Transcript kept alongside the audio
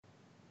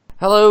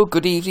Hello,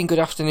 good evening, good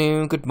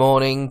afternoon, good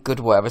morning, good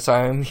whatever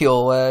time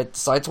you'll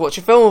decide to watch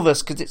a film with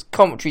us, because it's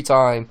commentary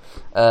time.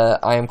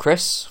 I am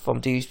Chris from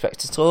Do You Expect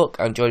to Talk,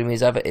 and joining me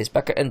as ever is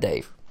Becca and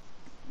Dave.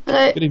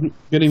 Hello.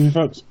 Good evening,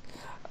 folks.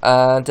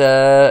 And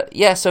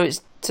so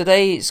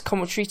today it's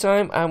commentary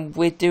time, and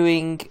we're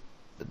doing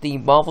the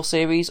Marvel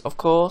series, of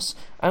course,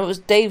 and it was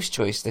Dave's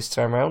choice this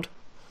time round.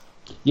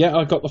 Yeah,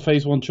 I got the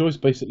Phase 1 choice,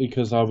 basically,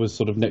 because I was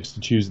sort of next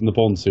to choosing the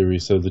Bond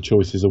series, so the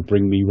choices will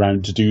bring me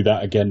round to do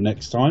that again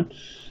next time.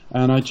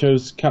 And I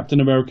chose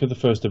Captain America: The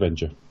First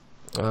Avenger.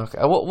 Okay.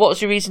 What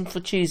was your reason for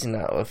choosing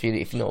that, if you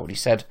not already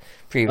said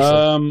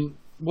previously?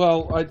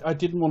 I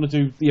didn't want to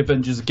do the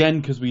Avengers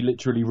again, because we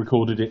literally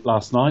recorded it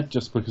last night,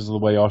 just because of the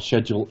way our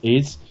schedule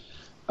is.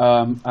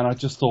 And I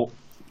just thought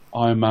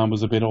Iron Man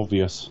was a bit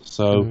obvious.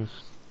 So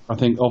I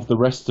think of the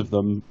rest of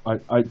them,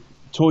 I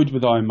toyed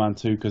with Iron Man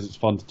 2 because it's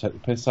fun to take the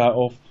piss out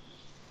of.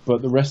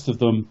 But the rest of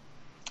them,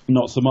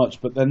 not so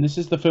much. But then this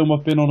is the film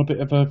I've been on a bit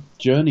of a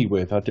journey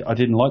with. I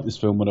didn't like this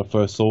film when I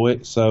first saw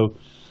it, so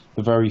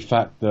the very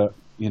fact that,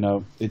 you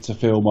know, it's a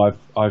film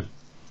I've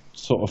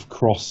sort of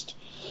crossed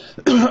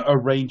a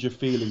range of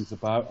feelings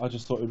about, I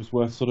just thought it was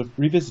worth sort of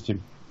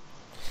revisiting.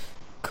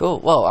 Cool.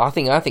 Well, I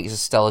think it's a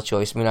stellar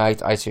choice. I mean,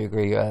 I too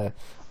agree. I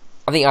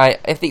think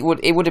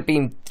it would have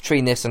been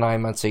between this and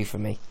Iron Man 2 for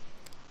me.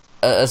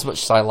 As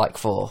much as I like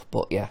 4,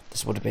 but yeah,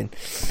 this would have been.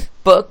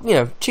 But you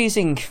know,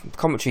 choosing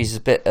commentaries is a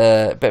bit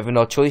of an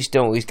odd choice. You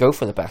don't always go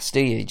for the best,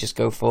 do you? You just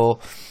go for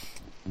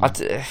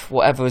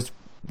whatever's.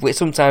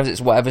 Sometimes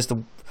it's whatever's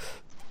the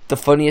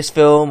funniest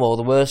film, or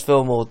the worst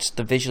film, or just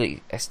the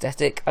visually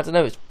aesthetic. I don't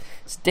know.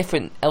 It's a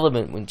different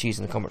element when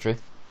choosing the commentary.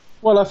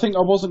 Well, I think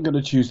I wasn't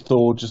going to choose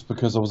Thor just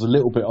because I was a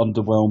little bit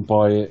underwhelmed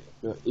by it.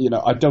 You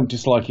know, I don't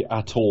dislike it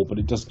at all, but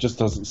it just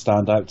doesn't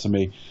stand out to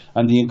me.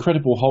 And the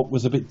Incredible Hulk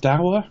was a bit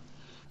dour.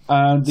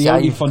 And the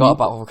only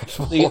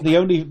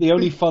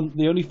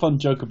fun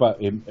joke about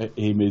him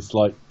is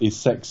like his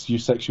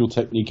sexual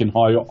technique and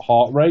high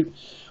heart rate.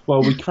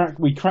 Well, we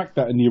cracked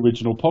that in the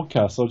original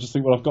podcast. So I just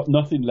think, well, I've got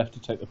nothing left to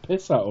take the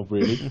piss out of,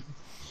 really.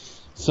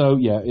 So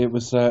yeah, it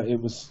was.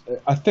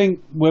 I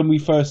think when we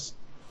first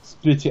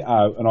split it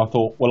out, and I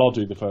thought, well, I'll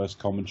do the first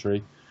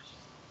commentary,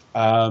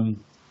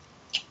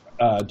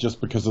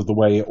 just because of the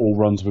way it all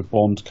runs with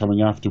Bond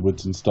coming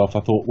afterwards and stuff.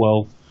 I thought,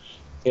 well,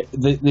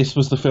 this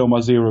was the film I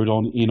zeroed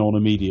in on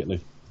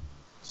immediately.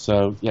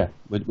 So yeah,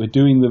 we're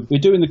doing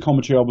the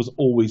commentary I was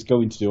always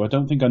going to do. I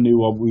don't think I knew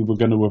we were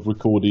going to have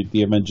recorded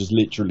the Avengers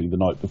literally the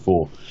night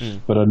before,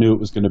 but I knew it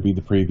was going to be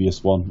the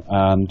previous one.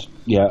 And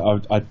yeah,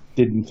 I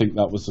didn't think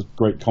that was a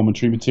great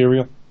commentary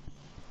material.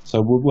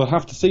 So we'll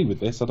have to see with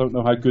this. I don't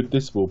know how good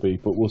this will be,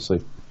 but we'll see.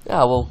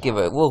 Yeah, we'll give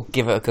it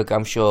a cook.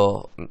 I'm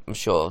sure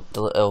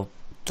it'll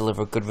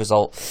deliver a good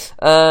result.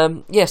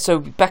 So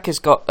Becca's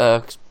got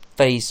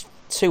Phase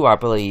 2, I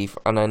believe,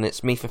 and then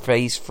it's me for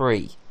Phase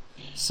 3.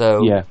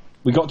 So yeah,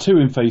 we got 2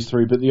 in Phase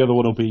 3, but the other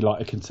one will be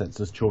like a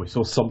consensus choice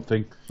or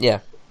something. Yeah,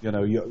 you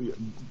know,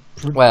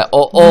 well,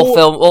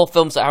 all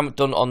films that I haven't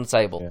done on the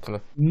table. Yeah. Kind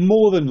of.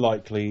 More than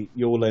likely,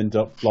 you'll end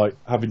up like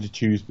having to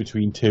choose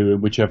between 2,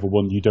 and whichever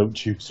one you don't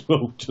choose,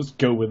 we'll just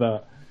go with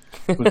that.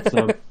 But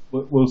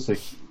we'll see.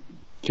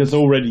 Because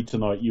already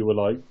tonight you were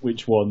like,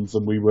 which ones,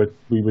 and we were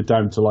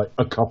down to like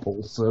a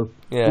couple. So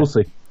yeah.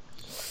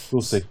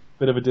 We'll see.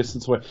 Bit of a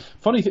distance away.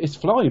 Funny, it's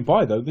flying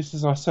by though. This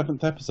is our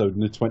 7th episode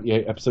in the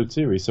 28 episode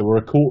series, so we're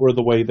a quarter of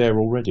the way there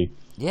already.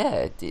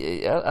 Yeah,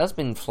 it has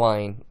been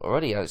flying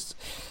already. I've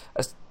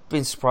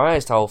been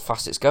surprised how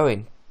fast it's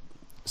going.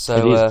 So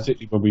it is,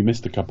 particularly when we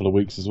missed a couple of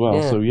weeks as well.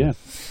 Yeah. So yeah.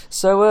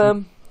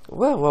 So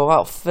well,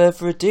 without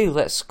further ado,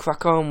 let's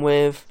crack on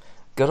with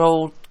good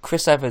old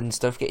Chris Evans.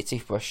 Don't forget your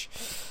toothbrush.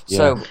 Yeah.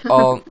 So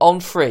on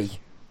 3.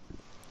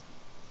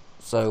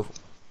 So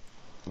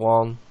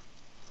 1,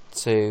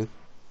 2.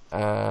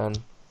 And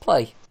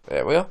play.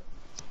 There we are.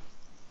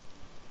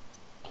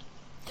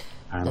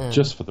 And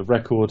just for the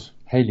record,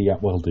 Hayley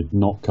Atwell did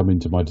not come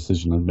into my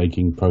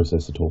decision-making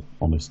process at all,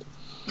 honest.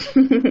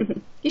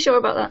 You sure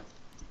about that?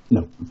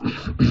 No.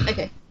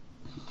 Okay.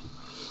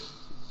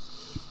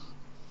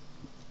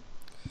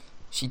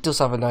 She does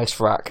have a nice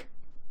rack.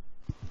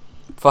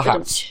 For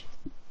hats.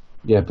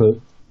 Yeah, but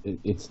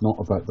it's not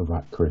about the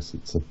rack, Chris.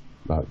 It's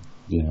about,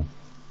 you know,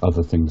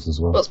 other things as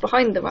well. What's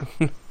behind the rack?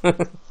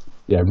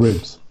 Yeah,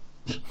 ribs.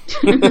 It's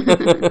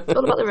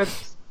all about the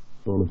ribs.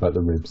 All about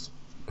the ribs.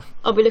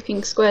 I'll be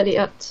looking squarely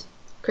at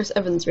Chris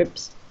Evans'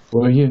 ribs.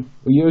 Well,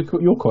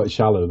 you're quite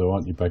shallow though,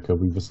 aren't you, Becca?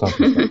 We've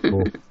established that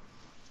before.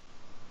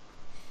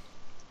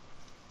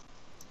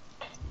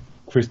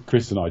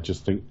 Chris and I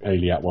just think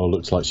Hayley Atwell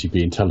looks like she'd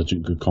be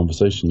intelligent, good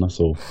conversation, that's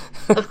all.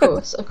 Of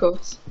course.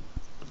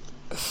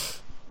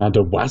 And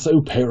a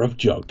wazzo pair of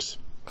jugs.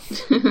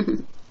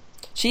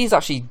 She's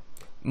actually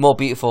more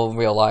beautiful in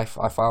real life,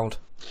 I found.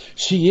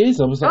 She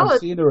is. I've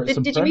seen her at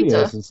some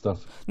premieres and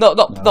stuff.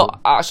 Not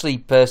actually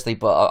personally,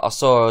 but I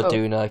saw her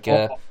doing like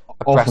a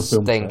press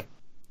thing.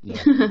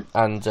 Yeah.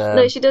 And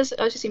no, she does.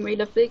 She seemed really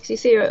lovely because you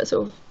see her at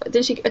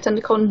didn't she attend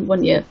a con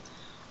one year?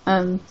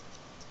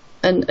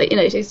 And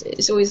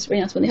it's always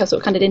really nice when they have sort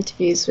of candid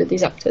interviews with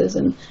these actors,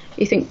 and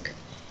you think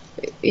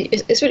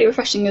it's really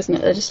refreshing, isn't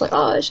it? They're just like,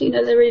 oh, actually,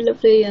 they're really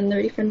lovely and they're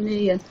really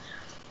friendly. And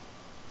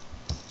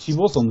She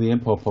was on the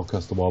Empire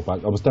podcast a while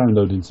back. I was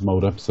downloading some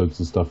old episodes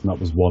and stuff, and that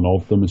was one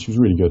of them, and she was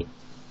really good.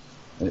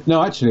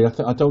 No, actually,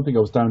 I don't think I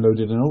was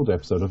downloading an old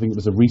episode. I think it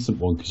was a recent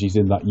one, because she's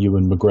in that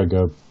Ewan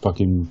McGregor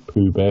fucking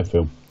Pooh Bear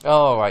film.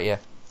 Oh, right, yeah.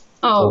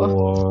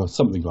 Or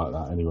something like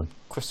that, anyway.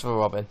 Christopher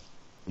Robin.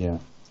 Yeah.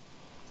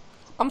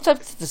 I'm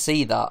tempted to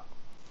see that.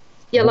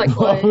 yeah,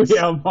 likewise.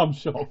 Yeah, I'm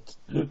shocked.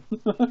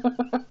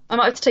 I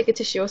might have to take a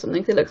tissue or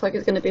something, because it looks like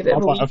it's going to be a bit I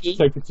might have to leaky.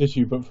 take a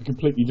tissue, but for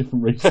completely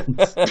different reasons.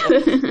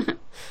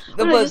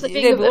 No, no, but just like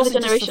being it of the wasn't just the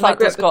generation I fact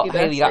grew that it's up got with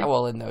Hayley Pooh Bear, so-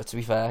 Atwell in there, to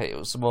be fair. It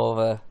was more of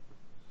a...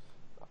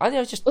 I think it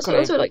was just...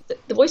 Also, like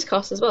the voice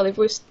cast as well. They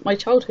voiced my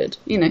childhood.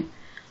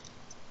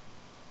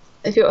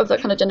 If you're of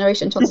that kind of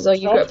generation, chances are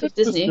you grew up with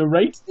Was Disney.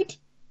 narrated?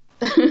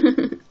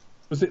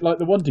 Was it like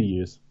the Wonder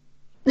Years?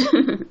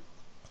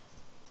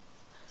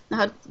 I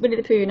had Winnie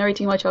the Pooh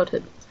narrating my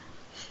childhood.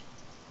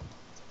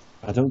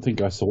 I don't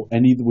think I saw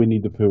any of the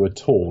Winnie the Pooh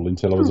at all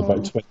until I was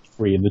about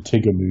 23 and the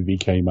Tigger movie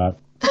came out.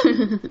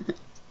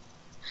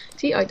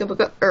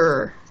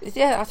 T-I-double-G-R.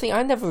 Yeah, I think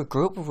I never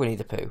grew up with Winnie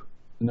the Pooh.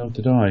 No,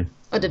 did I?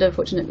 I did,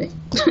 unfortunately.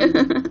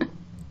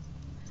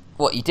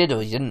 What, you did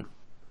or you didn't?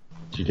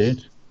 She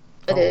did.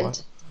 I did.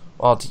 right.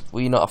 Well, were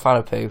you not a fan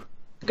of Pooh?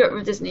 Grew up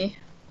with Disney.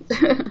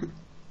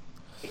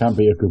 Can't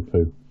be a good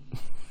Pooh.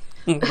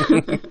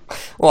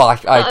 Well,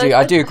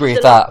 I do agree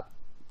with that.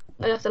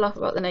 I have to laugh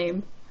about the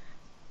name.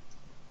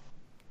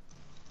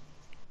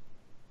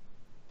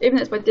 Even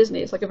though it's by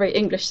Disney, it's like a very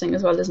English thing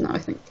as well, isn't it? I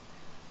think.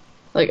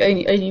 Like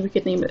only we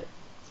could name it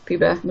Pooh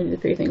Bear, Winnie the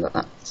Pooh, things like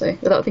that. So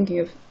without thinking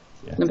of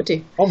number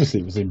 2.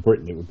 Obviously, it was in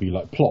Britain. It would be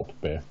like Plop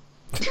Bear.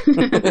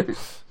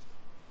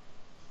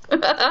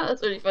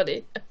 That's really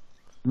funny.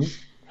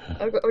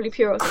 I've got really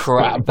pure.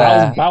 Crap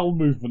bear. Bowel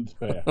movement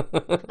bear.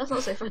 That's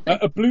not so funny.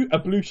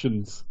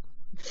 Ablutions.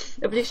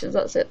 Evolutions,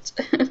 that's it.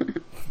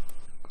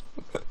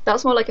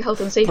 That's more like a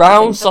health and safety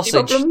Brown thing. Have you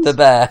got sausage, problems? the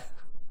bear.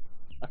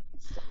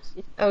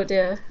 Oh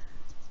dear.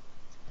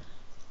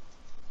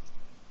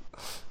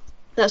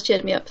 That's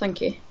cheered me up,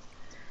 thank you.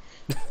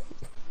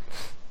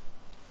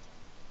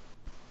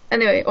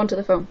 Anyway, onto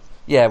the film.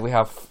 Yeah, we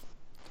have...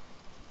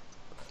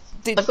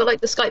 I've got like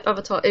the Skype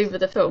avatar over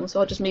the film, so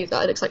I'll just move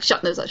that. It looks like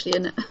Shatner's actually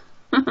in it.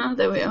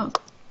 There we are.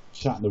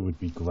 Shatner would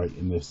be great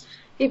in this.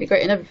 He'd be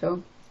great in every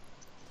film.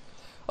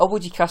 Oh,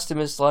 would you cast him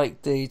as,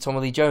 like, the Tommy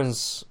Lee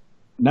Jones?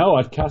 No,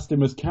 I'd cast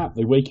him as Cap.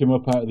 They wake him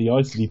up out of the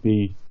ice and he'd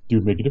be... Do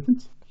it make a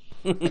difference?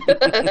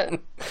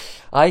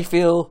 I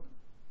feel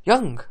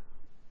young.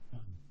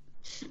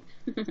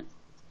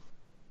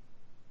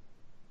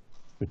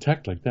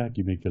 Attack like that,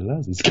 you make a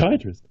lousy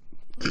psychiatrist.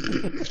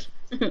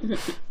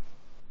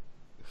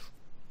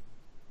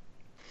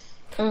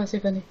 Oh, so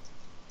funny.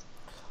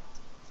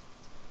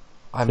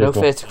 I'm no Take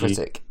off theatre the-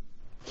 critic.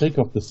 Take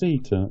off the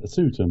suit,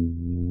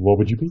 and what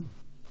would you be?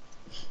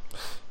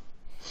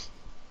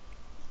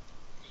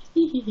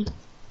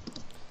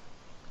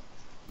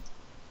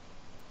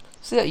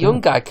 See, that young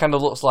guy kind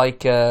of looks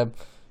like...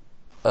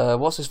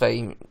 what's his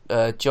name?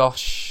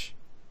 Josh...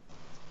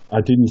 I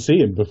didn't see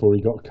him before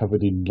he got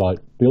covered in, like,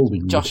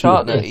 building Josh material.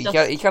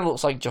 Hartnett. He kind of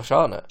looks like Josh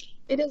Hartnett.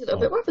 It is a little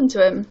bit. What happened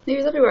to him? He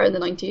was everywhere in the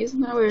 90s.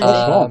 Now we're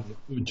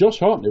in Josh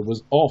Hartnett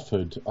was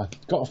offered... I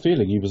got a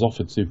feeling he was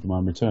offered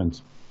Superman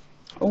Returns.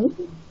 Oh.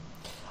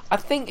 I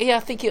think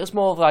it was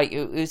more of like...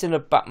 It was in a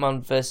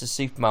Batman versus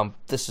Superman.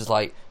 This was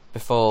like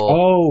before...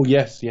 Oh,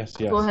 yes.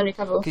 Well, Henry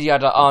Cavill. Because you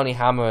had Arnie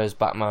Hammer as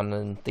Batman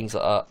and things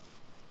like that.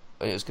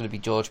 And it was going to be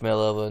George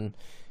Miller and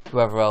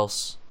whoever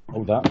else.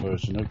 Oh, that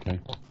version, okay.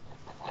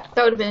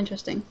 That would have been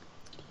interesting.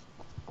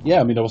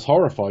 Yeah, I mean, I was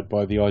horrified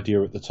by the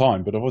idea at the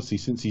time, but obviously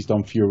since he's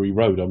done Fury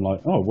Road, I'm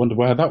like, oh, I wonder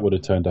how that would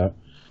have turned out.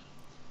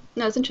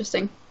 No, it's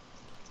interesting.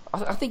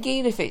 I think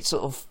even if it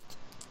sort of...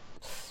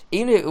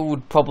 Even if it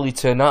would probably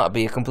turn out to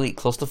be a complete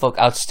clusterfuck,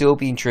 I'd still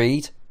be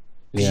intrigued.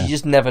 Because Yeah. you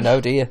just never know,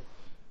 do you?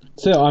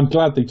 So I'm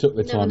glad they took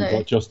the Never time and know.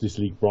 got Justice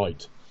League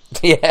right.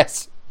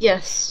 Yes.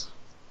 Yes.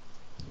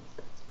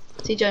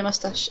 CGI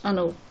mustache and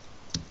all.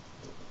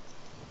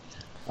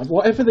 And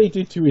whatever they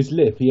did to his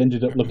lip, he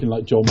ended up looking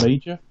like John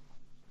Major.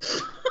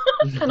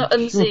 Cannot Remember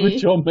unsee.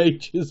 John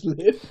Major's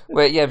lip?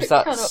 Wait, yeah, is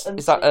Cannot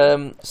that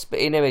unsee.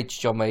 spitting image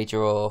John Major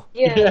or...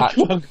 Yeah.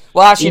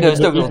 Well, actually, Even there's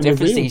no the- real even the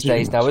difference real these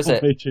days now, is John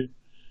it? Major.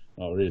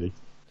 Oh, really?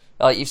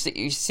 Like, you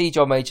see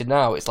John Major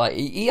now, it's like,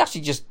 he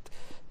actually just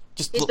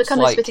He's looks become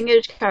like... a spitting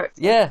image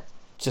character. Yeah,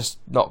 just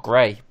not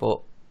grey,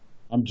 but...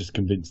 I'm just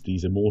convinced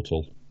he's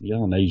immortal. He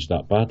hasn't aged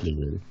that badly,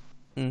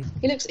 really.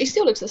 He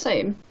still looks the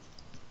same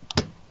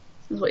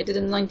as what he did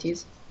in the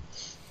 90s.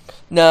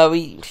 No,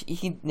 he's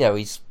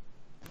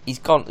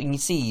gone. You can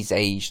see he's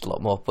aged a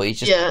lot more, but he's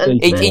just Yeah.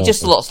 he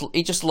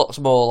just looks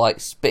more like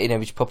spitting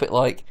image puppet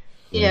like.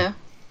 Yeah.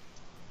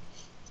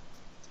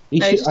 He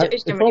No, should- he's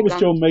just if I generally was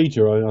bland. John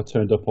Major, I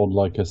turned up on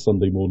like a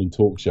Sunday morning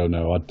talk show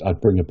now, I'd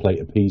bring a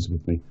plate of peas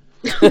with me.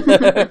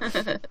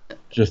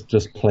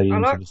 Just play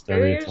into the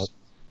stereotype.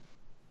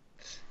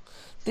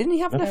 Didn't he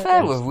have an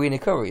affair with Rena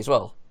Curry as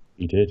well?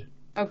 He did.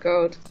 Oh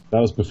god. That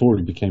was before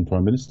he became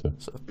Prime Minister.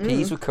 So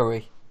peas with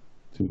curry.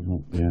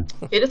 Yeah.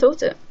 You'd have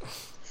thought it.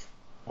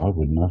 I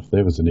wouldn't have.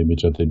 There was an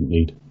image I didn't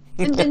need.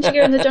 Didn't she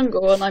go in the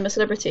jungle on I'm a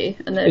Celebrity?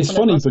 And then It's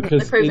funny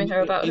because they're probing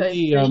her about her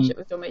relationship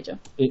with John Major.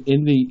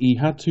 He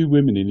had two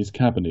women in his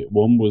cabinet.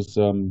 One was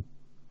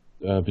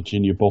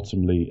Virginia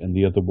Bottomley, and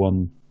the other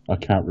one I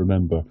can't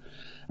remember.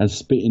 And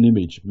Spitting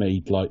Image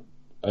made like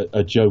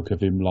a joke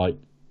of him like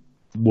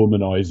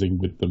womanizing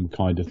with them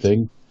kind of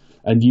thing.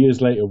 And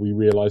years later, we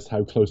realised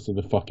how close to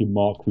the fucking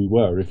mark we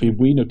were. If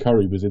Rena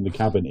Curry was in the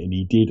cabinet and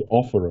he did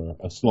offer her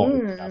a slot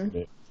in the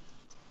cabinet,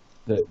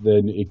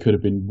 then it could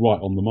have been right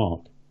on the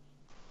mark.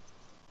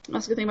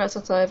 That's the good thing about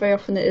satire. Very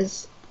often it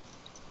is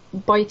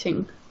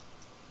biting.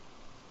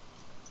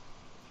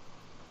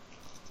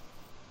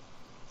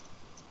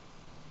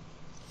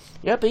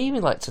 Yeah, but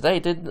even like today,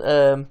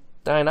 didn't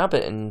Diane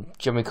Abbott and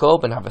Jeremy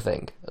Corbyn have a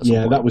thing?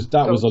 Yeah, that was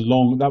that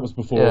was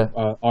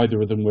before either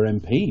of them were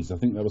MPs. I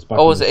think that was back.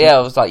 Oh, was it? Yeah,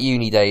 it was like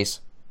uni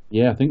days.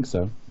 Yeah, I think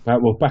so.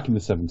 Back in the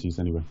 70s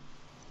anyway.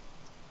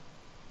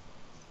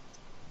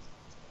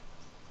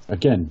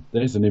 Again,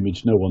 there's an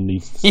image no one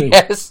needs to see.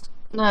 Yes.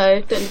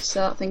 No, don't need to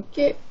start. Thank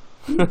you.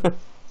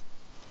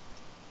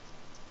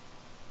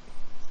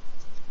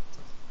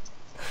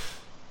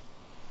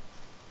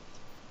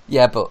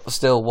 Yeah, but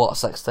still, what a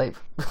sex tape.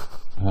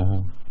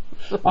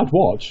 I'd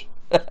watch.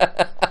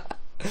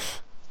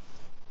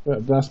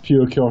 That's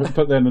pure curiosity.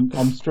 But then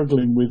I'm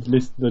struggling with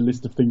the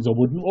list of things I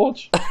wouldn't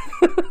watch.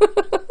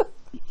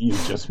 You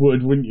just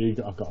would, wouldn't you?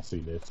 I've got to see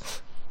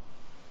this.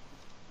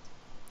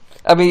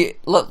 I mean,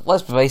 look,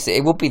 let's face it,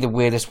 it would be the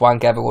weirdest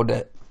wank ever,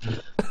 wouldn't it?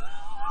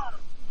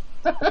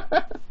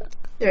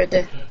 You're a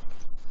dick.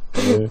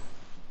 Yeah.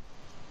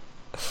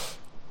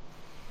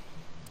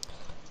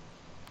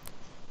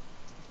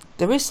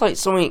 There is like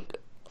something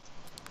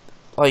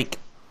like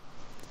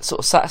sort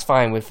of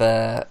satisfying with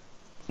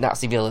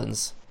Nazi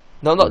villains.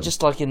 No, not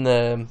just like in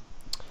the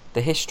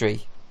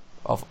history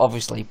of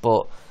obviously,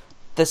 but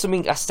there's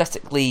something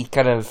aesthetically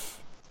kind of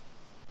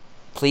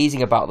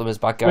pleasing about them as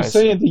bad guys.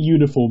 We're saying the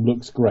uniform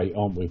looks great,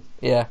 aren't we?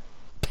 Yeah,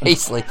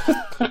 basically.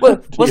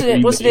 Well,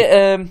 wasn't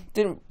it?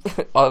 Didn't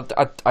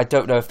I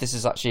don't know if this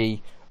is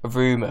actually a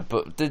rumor,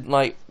 but didn't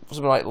like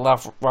something like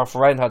Ralph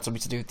Lauren had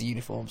something to do with the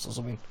uniforms or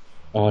something?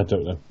 Oh, I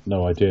don't know.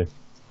 No idea.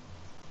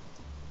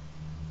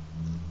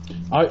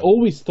 I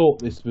always thought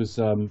this was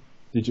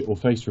digital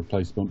face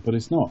replacement, but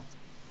it's not.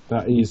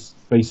 That is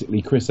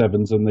basically Chris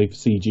Evans, and they've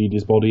CG'd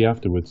his body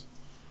afterwards.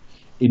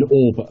 In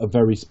all but a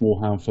very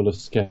small handful of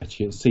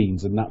sketchy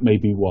scenes, and that may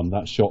be one.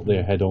 That shot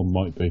there head on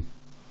might be.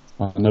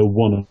 I know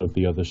one of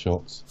the other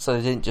shots. So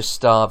they didn't just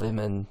starve him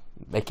and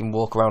make him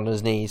walk around on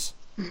his knees?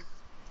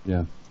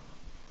 Yeah.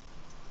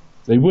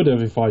 They would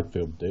have if I'd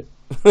filmed it.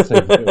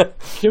 Can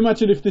you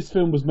imagine if this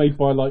film was made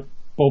by, like,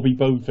 Bobby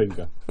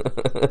Bonefinger?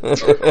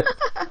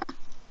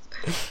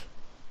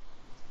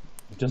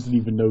 He doesn't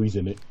even know he's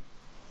in it.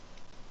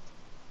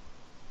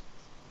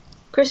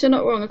 Chris, you're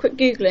not wrong. A quick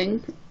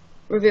Googling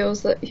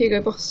reveals that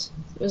Hugo Boss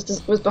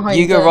was behind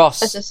Hugo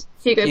Ross. SS.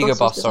 Hugo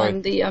Boss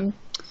designed the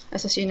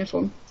SS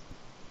uniform.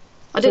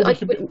 When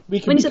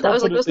you said that, I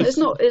was like, it's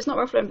not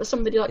Ralph Lauren, but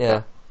somebody like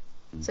that.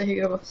 So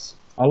Hugo Boss.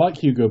 I like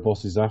Hugo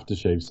Boss's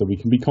aftershave, so we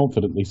can be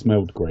confident they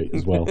smelled great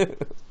as well.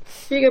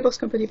 Hugo Boss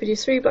Company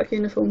produced 3 black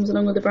uniforms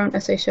along with the brown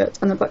SA shirts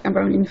and the black and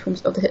brown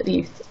uniforms of the Hitler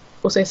Youth.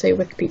 Also say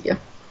Wikipedia.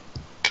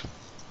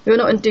 We're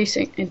not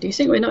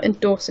we're not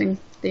endorsing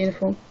the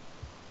uniform.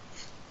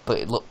 But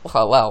it looked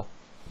well.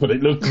 But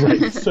it looked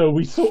great, so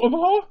we sort of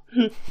are.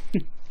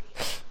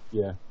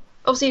 Yeah.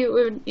 Obviously,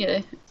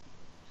 we're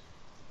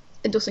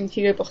endorsing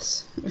Hugo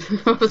Boss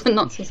rather than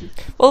Nazism.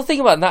 Well, the thing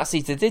about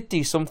Nazis, they did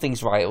do some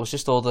things right. It was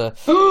just all the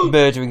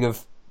murdering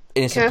of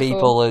innocent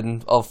people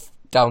and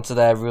down to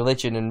their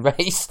religion and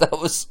race. That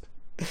was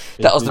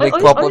the big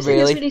problem, honestly,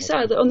 really. It's really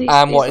sad that on these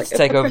wanted to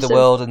take over the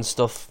world and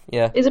stuff.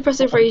 Yeah. These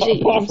oppressive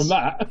regimes. Apart from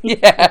that.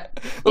 Yeah.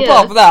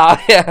 Apart from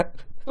that, yeah.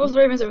 Well, the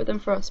Romans over them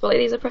for us, but like,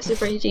 these oppressive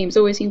regimes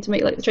always seem to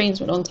make like the trains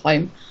run on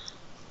time.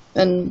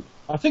 And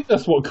I think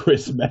that's what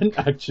Chris meant,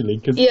 actually,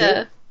 because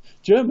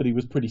Germany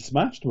was pretty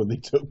smashed when they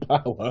took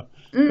power.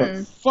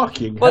 But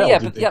fucking hell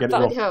did they get it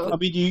wrong. Hell. I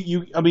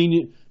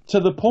mean, to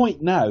the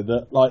point now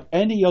that like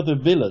any other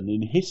villain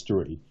in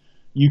history,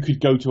 you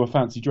could go to a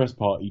fancy dress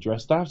party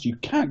dressed as. You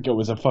can't go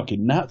as a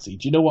fucking Nazi.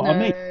 Do you know what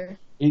I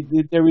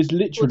mean? There is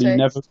literally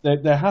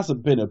there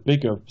hasn't been a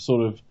bigger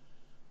sort of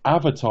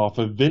avatar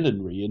for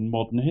villainry in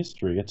modern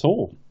history at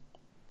all.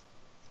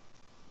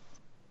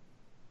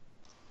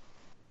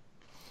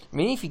 I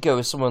mean, if you go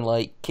with someone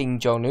like King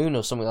Jong-un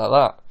or something like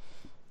that,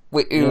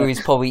 who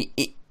is probably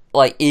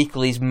like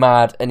equally as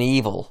mad and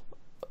evil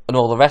and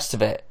all the rest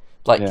of it,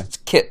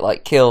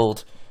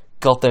 killed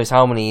God knows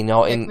how many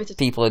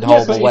people in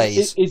horrible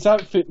ways. His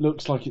outfit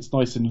looks like it's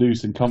nice and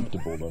loose and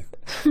comfortable, though.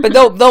 But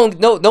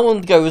no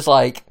one goes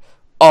like,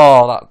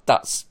 "Oh,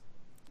 that's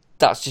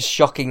just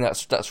shocking.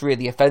 That's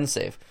really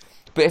offensive."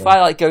 But if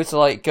I go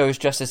to goes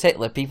dressed as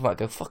Hitler, people might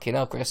go, "Fucking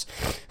hell, Chris."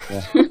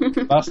 Yeah.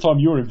 Last time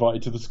you were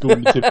invited to the school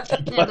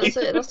nativity play. Yeah, that's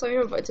it. Last time you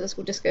were invited to the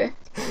school disco.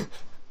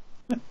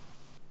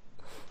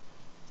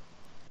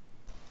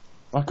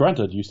 My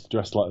granddad used to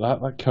dress like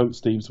that. That coat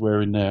Steve's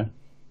wearing there.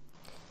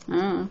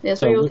 Ah, yeah,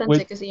 it's very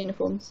authentic as the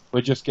uniforms.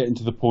 We're just getting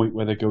to the point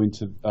where they're going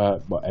to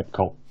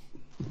Epcot.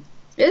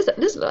 It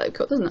is like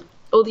Epcot, doesn't it?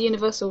 Or the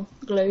Universal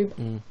Globe.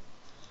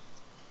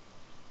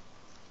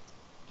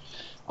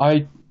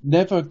 I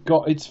never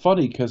got. It's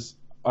funny because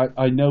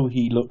I know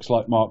he looks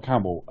like Mark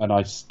Hamill, and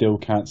I still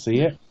can't see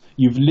it.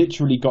 You've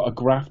literally got to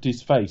graft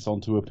his face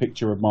onto a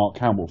picture of Mark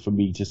Hamill for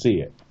me to see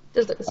it. It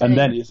does look the same.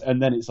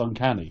 And then it's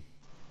uncanny.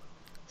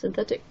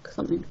 Synthetic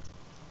something.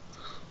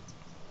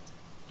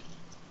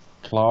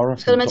 Clara.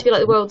 It's kind of meant to be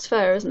like the World's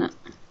Fair, isn't it?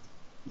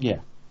 Yeah.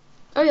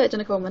 Oh yeah,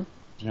 Jenna Coleman.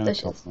 Jenna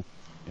Coleman.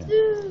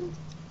 Yeah.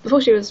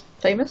 Before she was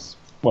famous.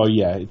 Well,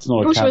 yeah, it's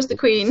not. Before she was the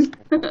Queen.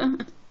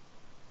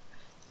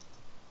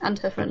 And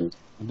her friend.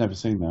 I've never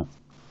seen that.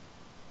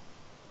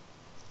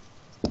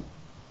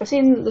 I've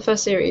seen the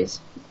first series.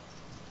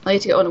 I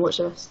need to get on and watch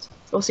the rest.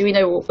 Obviously, we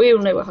all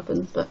know what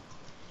happens, but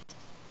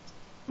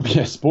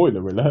yeah,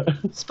 spoiler alert.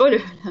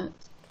 Spoiler alert.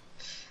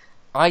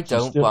 I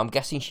don't, but I'm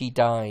guessing she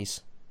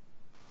dies.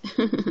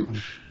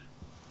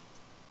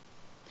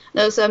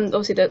 No, it's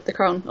obviously the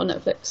Crown on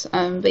Netflix.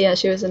 But yeah,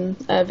 she was in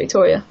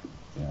Victoria.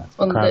 Yeah,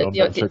 on Crown on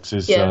Netflix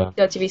is the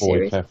RTV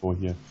series. Careful,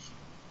 yeah.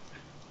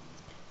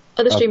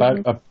 Other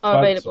streaming are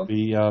available.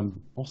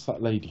 What's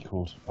that lady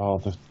called? Oh,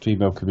 the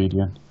female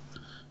comedian.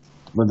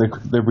 When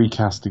they're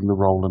recasting the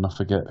role, and I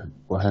forget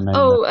what her name is.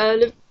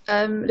 Oh,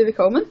 Olivia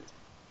Colman?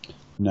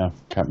 No,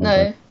 can't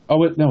remember. No. Oh,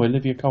 no,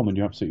 Olivia Colman,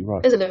 you're absolutely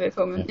right. It's Olivia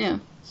Colman, yeah.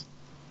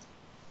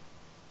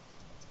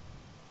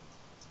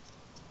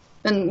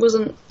 And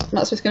wasn't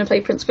Matt Smith going to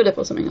play Prince Philip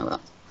or something like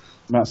that?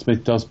 Matt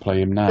Smith does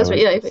play him now. That's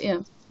right, yeah.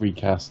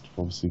 Recast,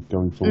 obviously,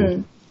 going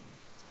forward.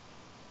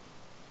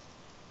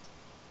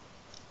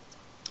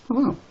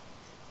 Oh,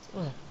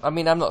 wow. I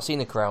mean, I've not seen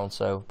The Crown,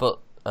 but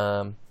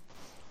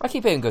I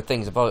keep hearing good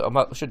things about it.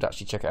 I should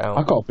actually check it out.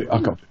 I got a bit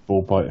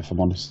bored by it, if I'm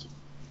honest.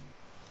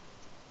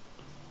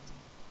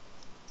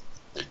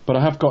 But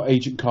I have got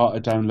Agent Carter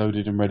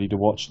downloaded and ready to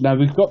watch. Now,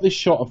 we've got this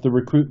shot of the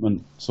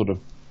recruitment sort of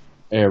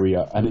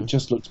area, and it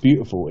just looks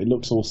beautiful. It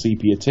looks all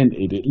sepia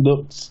tinted. It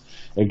looks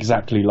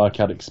exactly like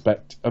I'd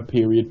expect a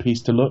period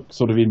piece to look,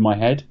 sort of in my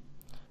head.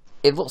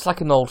 It looks like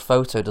an old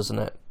photo, doesn't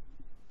it?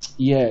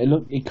 Yeah,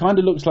 it kind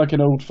of looks like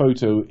an old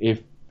photo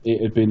if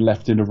it had been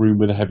left in a room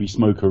with a heavy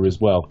smoker as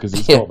well, because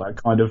it's got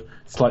that kind of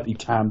slightly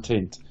tan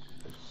tint.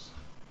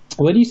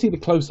 When you see the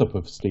close-up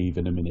of Steve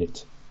in a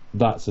minute,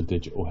 that's a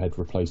digital head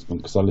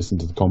replacement, because I listened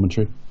to the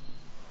commentary.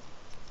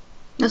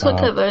 That's quite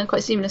clever and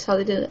quite seamless how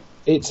they did it.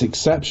 It's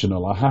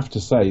exceptional, I have to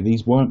say.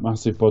 These weren't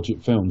massive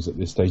budget films at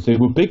this stage. They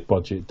were big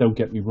budget, don't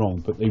get me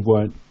wrong, but they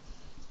weren't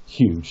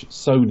huge.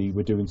 Sony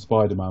were doing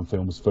Spider-Man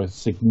films for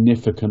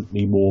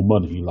significantly more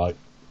money, like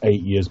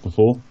 8 years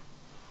before.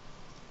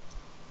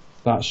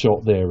 That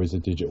shot there is a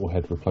digital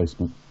head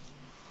replacement.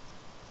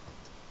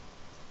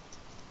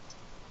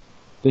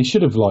 They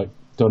should have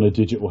done a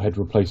digital head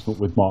replacement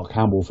with Mark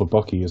Hamill for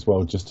Bucky as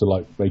well, just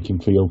to make him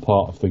feel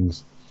part of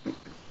things.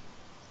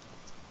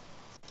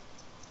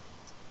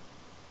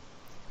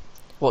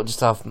 What, just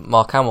have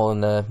Mark Hamill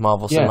in the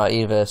Marvel Cinematic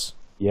Universe?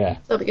 Yeah.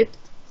 That'd be good.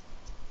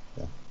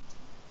 Yeah.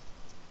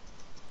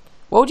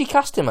 What would you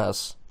cast him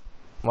as?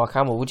 Mark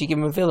Hamill, would you give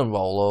him a villain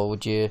role, or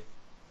would you...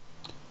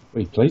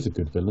 Well, he plays a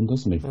good villain,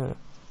 doesn't he? Yeah.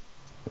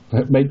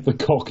 Make the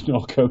cock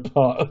knocker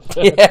part of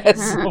it.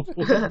 Yes!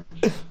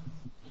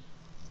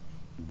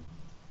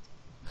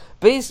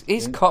 But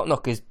his cock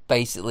knocker is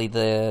basically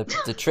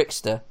the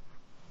trickster.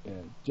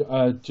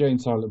 Yeah. Jane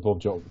Silent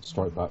Bob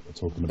Strike Back were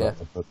talking about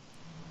that.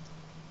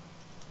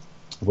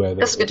 Where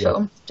that's a good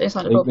film. Jane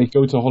Silent Bob. They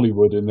go to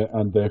Hollywood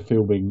and they're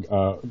filming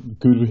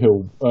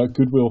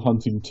Goodwill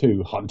Hunting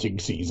 2 Hunting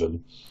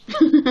Season.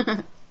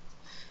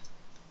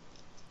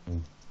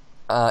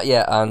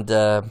 And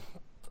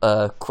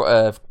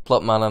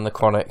Plotman and the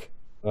Chronic.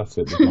 That's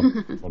it,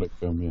 the Chronic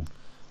film, yeah.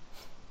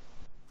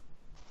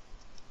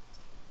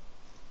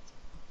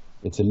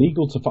 It's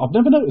illegal to... I've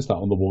never noticed that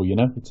on the wall,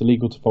 It's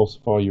illegal to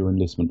falsify your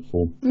enlistment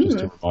form, just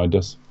to remind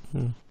us.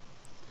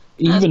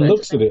 He even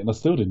looks at it and I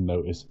still didn't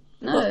notice.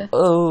 No.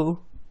 Oh,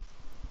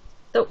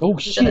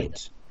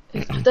 shit.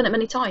 I've done it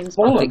many times.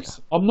 Bollocks.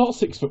 I'm not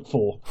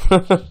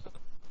 6'4".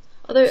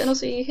 Although, and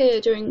also you hear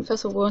during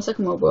First World War and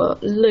Second World War,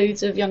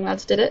 loads of young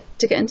lads did it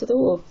to get into the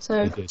war.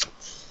 So, They did.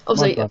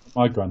 obviously,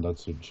 My granddad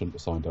shouldn't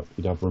have signed up.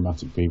 He'd have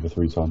rheumatic fever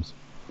 3 times.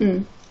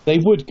 Mm. They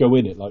would go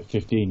in at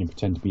 15 and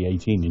pretend to be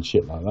 18 and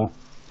shit like that.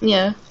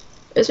 Yeah.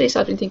 It's really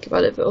sad when you think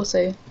about it, but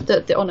also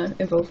the honour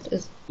involved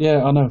is...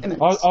 Yeah, I know.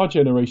 Immense. Our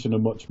generation are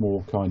much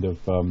more kind of,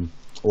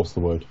 what's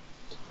the word?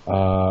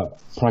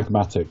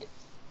 Pragmatic.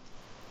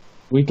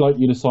 We'd like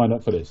you to sign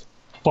up for this.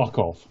 Fuck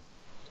off.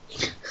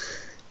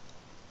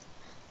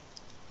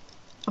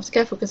 After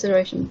careful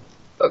consideration,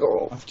 fuck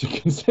off. After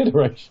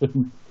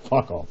consideration,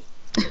 fuck off.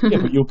 Yeah,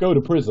 but you'll go to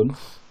prison.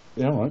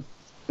 Yeah, all right.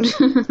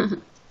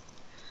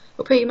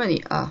 We'll pay you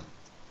money.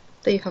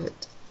 there you have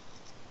it.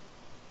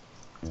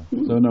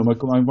 So no,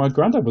 my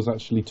granddad was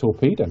actually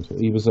torpedoed.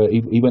 He was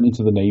he went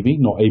into the Navy,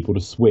 not able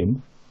to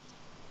swim,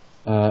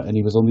 and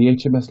he was on the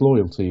HMS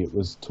Loyalty. It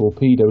was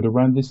torpedoed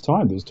around this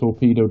time. It was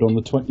torpedoed on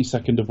the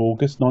 22nd of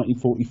August,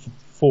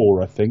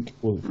 1944, I think,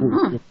 or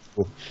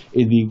 44,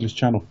 in the English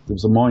Channel. There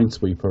was a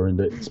minesweeper, and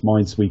its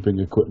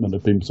minesweeping equipment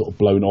had been sort of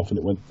blown off, and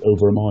it went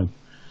over a mine.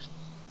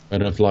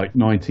 And of like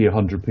 90,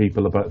 100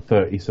 people, about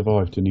 30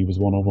 survived, and he was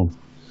one of them.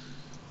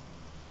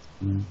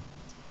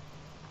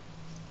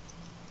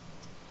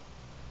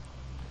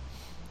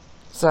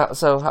 So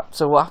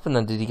what happened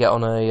then? Did he get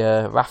on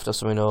a raft or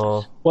something,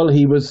 or? Well,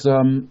 he went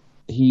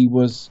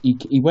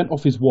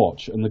off his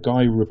watch, and the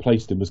guy who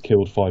replaced him was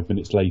killed 5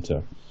 minutes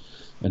later,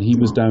 and he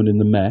was down in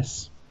the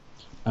mess.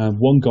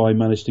 One guy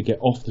managed to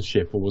get off the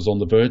ship, or was on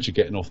the verge of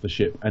getting off the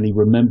ship, and he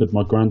remembered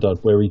my granddad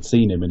where he'd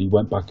seen him, and he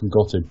went back and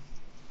got him.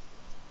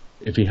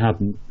 If he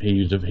hadn't,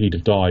 he'd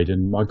have died.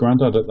 And my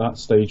granddad at that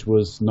stage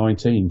was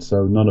 19,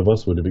 so none of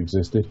us would have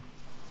existed.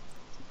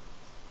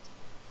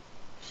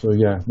 So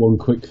yeah, one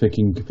quick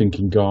thinking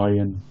guy,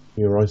 and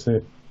here I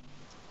sit.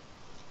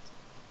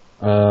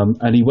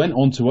 And he went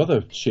on to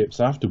other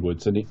ships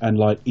afterwards, and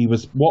he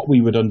was what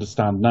we would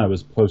understand now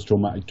as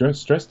post-traumatic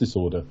stress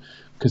disorder,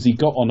 because he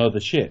got on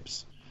other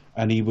ships,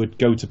 and he would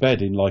go to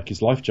bed in like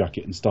his life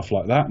jacket and stuff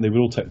like that, and they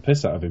would all take the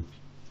piss out of him.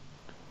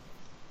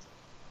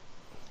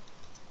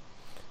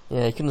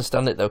 Yeah, you can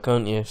understand it though,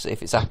 can't you?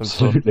 If it's happened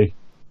Absolutely.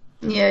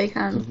 Yeah, you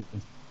can.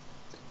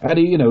 Absolutely. And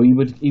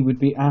he would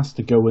be asked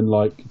to go and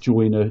like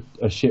join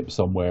a ship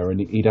somewhere,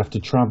 and he'd have to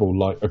travel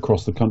like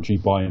across the country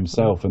by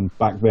himself. And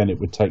back then it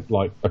would take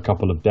like a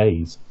couple of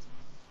days.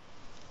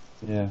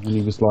 Yeah, and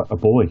he was like a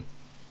boy.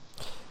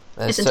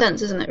 It's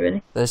intense, isn't it?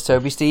 Really. There's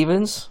Toby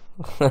Stephens.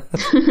 Toby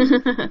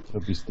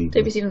Stephens.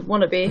 Toby Stephens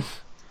wannabe.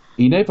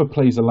 He never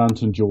plays a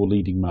Lantern Jaw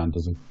leading man,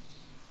 does he?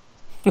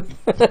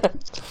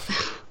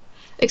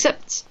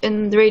 Except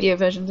in the radio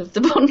versions of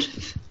the Bond.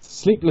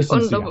 Sleepless in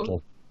Bond Seattle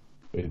novel.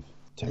 with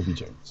Toby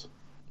Jones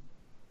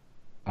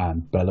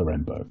and Bella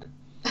Renberg.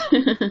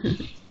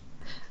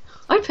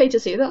 I'd pay to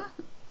see that.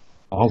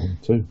 I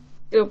would too.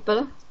 Your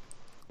Bella.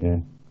 Yeah.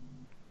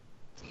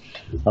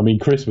 I mean,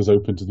 Chris was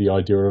open to the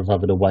idea of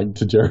having a wank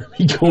to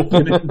Jeremy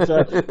Corbyn and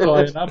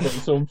Diane Abbott,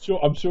 so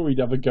I'm sure he'd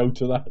have a go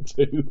to that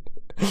too.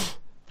 Is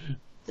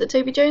it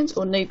Toby Jones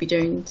or Noby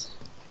Jones?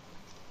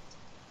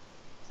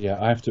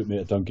 Yeah, I have to admit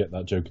I don't get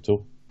that joke at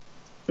all.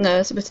 No,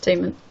 it's a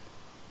entertainment.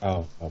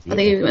 Oh, I think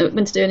he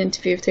went to do an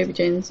interview with Toby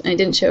Jones and he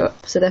didn't show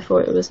up, so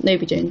therefore it was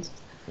Noby Jones.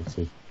 I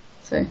see.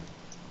 So.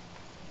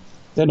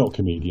 They're not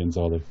comedians,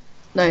 are they?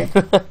 No.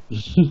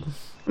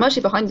 I'm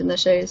actually behind in their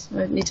shows.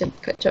 I need to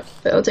catch up,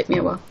 but it'll take me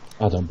a while.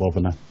 I don't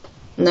bother now.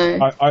 No.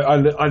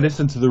 I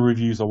listen to the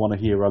reviews I want to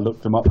hear. I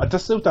look them up. I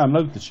just still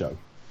download the show.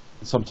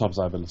 Sometimes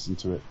I have a listen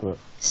to it, but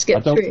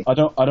Skip through. I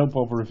don't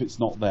bother if it's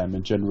not them.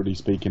 And generally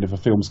speaking, if a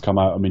film's come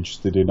out I'm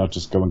interested in, I'll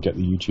just go and get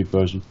the YouTube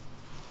version.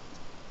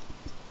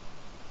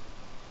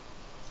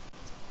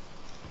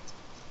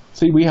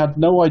 See, we had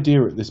no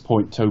idea at this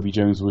point Toby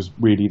Jones was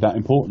really that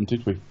important,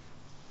 did we?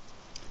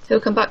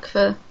 He'll come back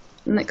for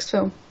the next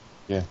film.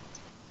 Yeah,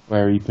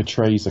 where he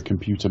portrays a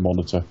computer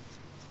monitor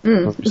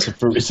for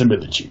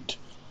verisimilitude.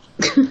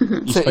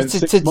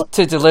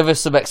 to deliver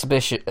some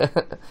exposition.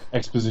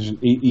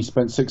 He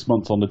spent 6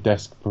 months on the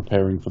desk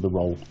preparing for the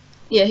role.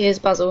 Yeah, here's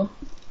Basil.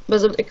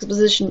 Basil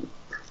Exposition.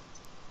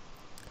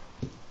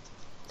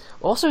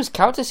 Also, his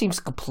character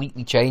seems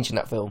completely changed in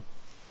that film.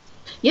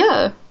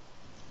 Yeah.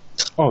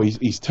 Oh,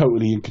 he's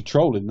totally in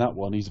control in that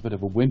one. He's a bit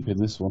of a wimp in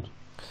this one.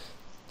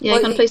 Yeah,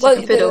 he kind of plays like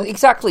a fiddle.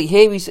 Exactly.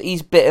 Here he's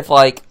a bit of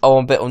like, oh,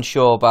 I'm a bit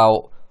unsure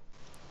about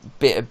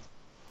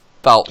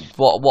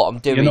what I'm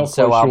doing, You're not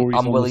so quite sure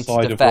I'm he's willing on the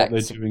side to of what defect.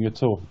 they're doing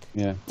at all.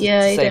 Yeah.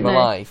 Yeah, you save don't my know.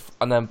 life,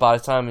 and then by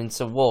the time in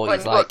Civil War,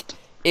 he's like,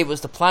 it was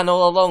the plan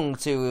all along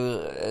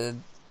to.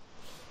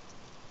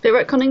 Bit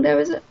retconning there,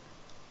 is it?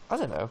 I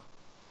don't know.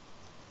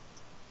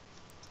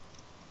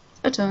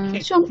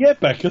 Attention. Yeah,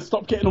 Becca,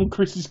 stop getting on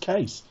Chris's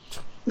case.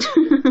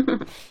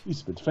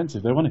 He's a bit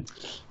defensive there, wasn't he?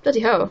 Bloody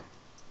hell.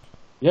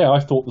 Yeah,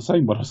 I thought the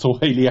same when I saw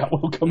Hayley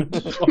Atwell come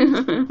into the shot.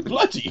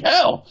 Bloody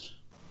hell!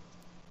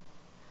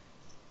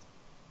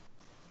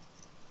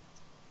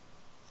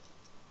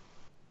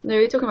 No,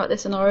 we were talking about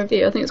this in our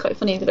review. I think it's quite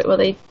funny that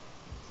they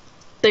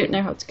don't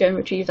know how to go and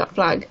retrieve that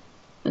flag,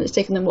 and it's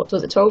taken them, what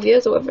was it, 12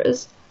 years or whatever it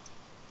is,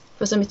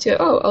 for somebody to go,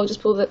 oh, I'll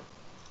just pull it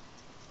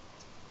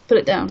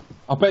down.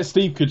 I bet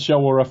Steve could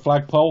show her a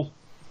flagpole.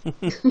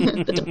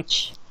 Can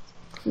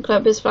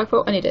climb up his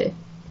flagpole any day.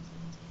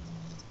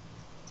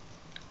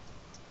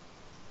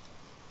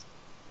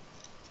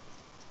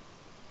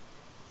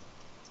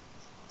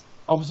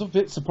 I was a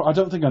bit surprised. I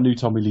don't think I knew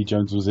Tommy Lee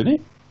Jones was in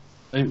it.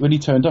 When he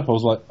turned up, I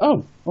was like,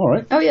 oh,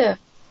 alright. Oh, yeah.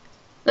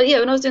 Like, yeah,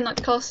 when I was doing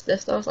that cast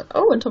list, I was like,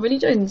 oh, and Tommy Lee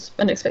Jones,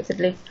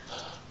 unexpectedly.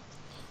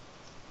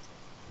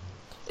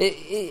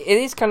 It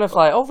is kind of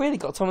like, oh, really,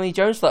 got Tommy Lee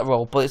Jones for that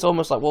role, but it's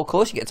almost like, well, of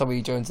course you get Tommy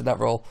Lee Jones in that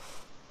role.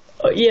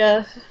 Oh,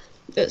 yeah.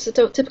 It's a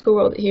typical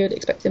role that he would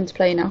expect him to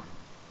play now.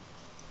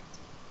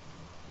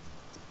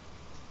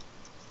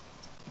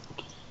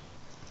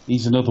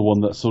 He's another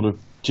one that sort of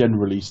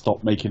generally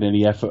stopped making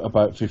any effort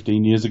about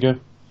 15 years ago.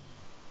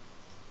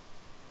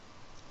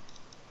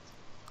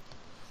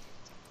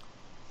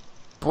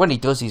 But when he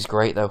does, he's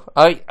great, though.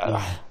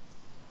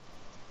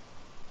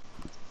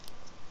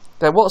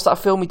 What's that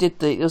film he did?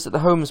 Was it The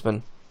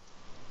Homesman?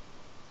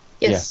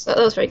 Yes, that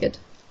was very good.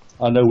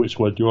 I know which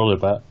one you're on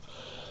about.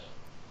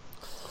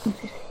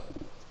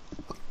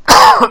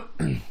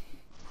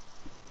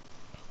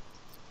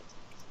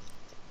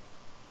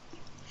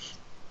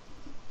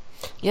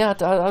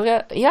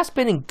 Yeah, he has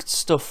been in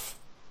stuff.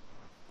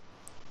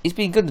 He's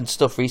been good in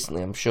stuff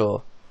recently, I'm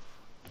sure.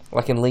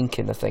 Like in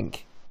Lincoln, I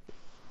think.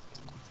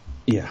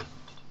 Yeah.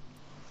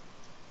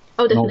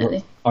 Oh,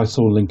 definitely. I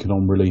saw Lincoln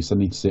on release. I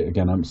need to see it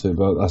again. I haven't seen it,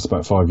 but that's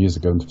about 5 years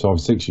ago, 5 or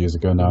 6 years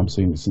ago now. I haven't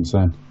seen it since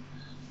then.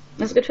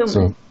 That's a good film,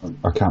 So though.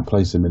 I can't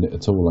place him in it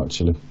at all,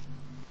 actually.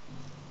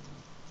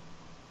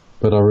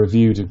 But I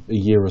reviewed a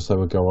year or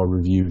so ago. I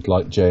reviewed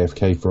like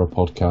JFK for a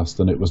podcast,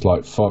 and it was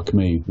like, fuck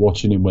me,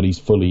 watching him when he's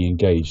fully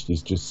engaged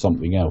is just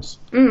something else.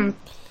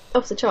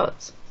 Off the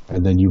charts.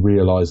 And then you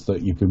realise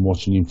that you've been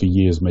watching him for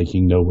years,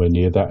 making nowhere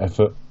near that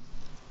effort.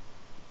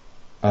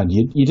 And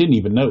you didn't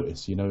even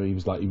notice, he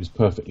was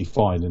perfectly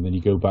fine. And then you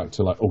go back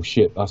to like, oh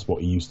shit, that's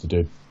what he used to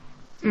do.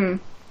 Well,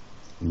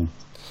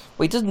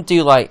 he doesn't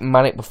do like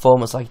manic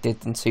performance like he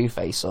did in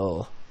Two-Face,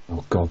 or.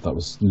 Oh god, that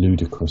was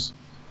ludicrous.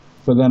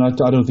 But then I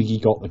don't think he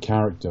got the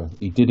character.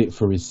 He did it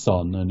for his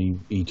son, and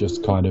he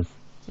just kind of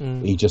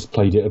he just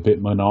played it a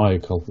bit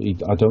maniacal.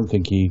 I don't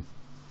think he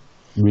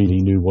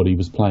really knew what he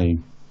was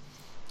playing.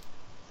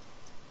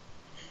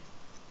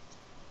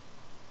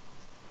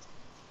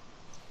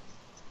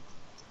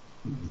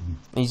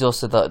 He's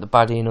also the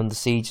baddie in Under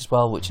Siege as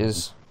well, which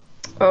is.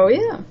 Oh,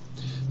 yeah.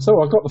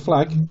 So I got the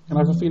flag. Can I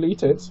have a feel of your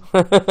tits?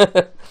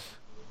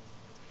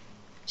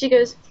 She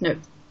goes, no.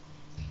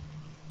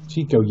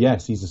 She'd go,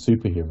 yes, he's a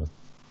superhero.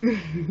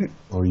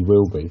 Or he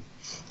will be.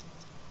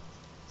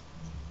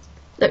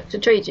 Look, to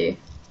trade you,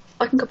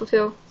 I can cup a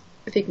feel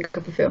if he can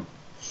cup a feel.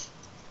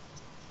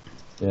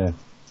 Yeah.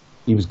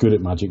 He was good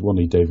at magic,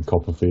 wasn't he, David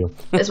Copperfield?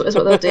 That's what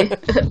they'll do.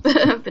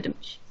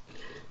 Ba-dum-tsh.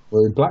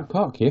 We're in Black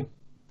Park here.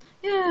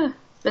 Yeah,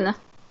 been there.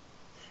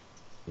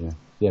 Yeah.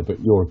 Yeah, but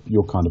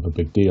you're kind of a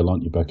big deal,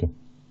 aren't you, Becca?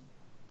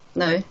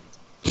 No.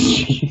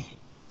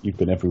 You've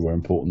been everywhere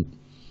important.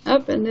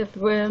 I've been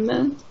everywhere,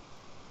 man.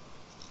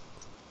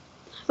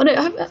 Well,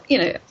 no,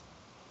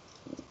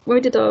 when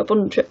we did our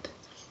Bond trip,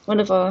 one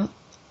of our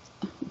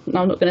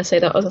number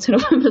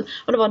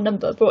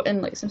brought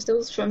in like some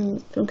stills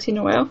from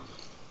Casino Royale,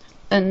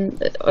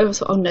 and I was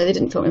thought, oh no, they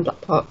didn't film in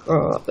Black Park,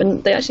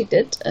 and they actually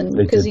did, and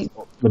They because did.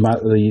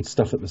 The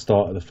stuff at the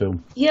start of the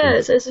film.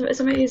 it's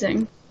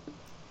amazing.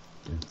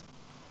 Yeah.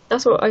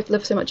 That's what I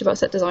love so much about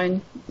set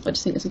design. I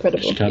just think it's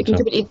incredible. You can't You can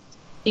tell.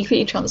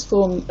 completely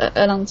transform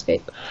a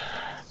landscape.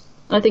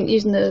 And I think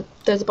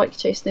there's a bike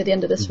chase near the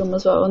end of this film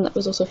as well, and that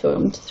was also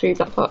filmed through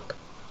Black Park.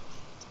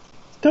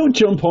 Don't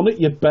jump on it,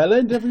 you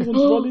bellend. Everyone's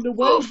running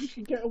away. You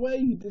can get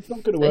away. It's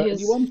not going to hurt Yes.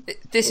 anyone.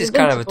 This is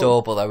kind of Invincible.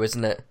 adorable, though,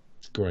 isn't it?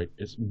 It's great.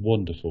 It's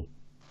wonderful.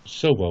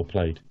 So well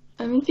played.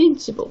 I'm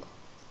invincible.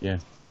 Yeah.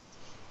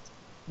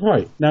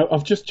 Right, now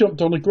I've just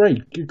jumped on a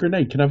grenade. Can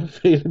I have a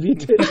feel of your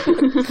tits?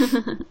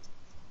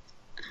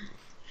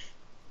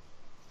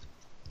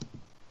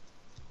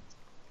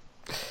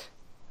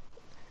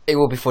 It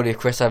would be funny if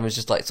Chris Evans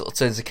just like sort of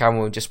turns the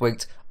camera and just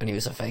winked, and he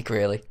was a fake,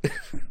 really.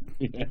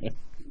 Yeah.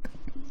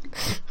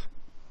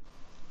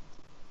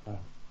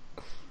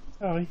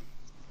 Hi.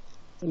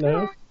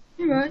 Hello.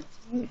 You're right.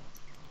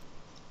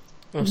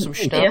 Oh, some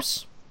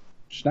schnapps.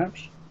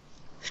 Snaps.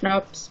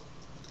 Schnapps.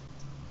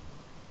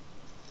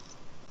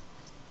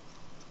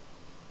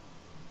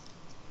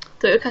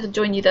 Thought I'd have to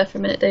join you there for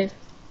a minute, Dave.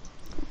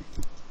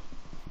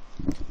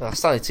 Oh,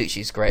 Stanley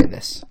Tucci's great in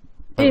this.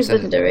 He's Said it.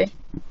 legendary.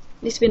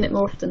 Needs to be in it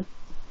more often.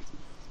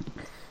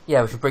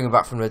 Yeah, we should bring him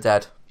back from the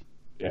dead.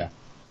 Yeah.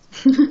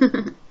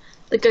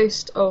 The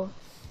ghost of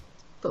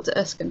Dr.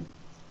 Erskine.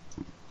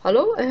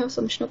 Hello, I have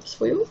some schnapps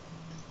for you.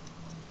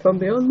 From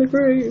beyond the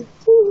grave.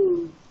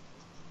 Woo.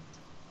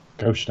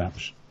 Go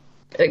snaps.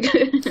 In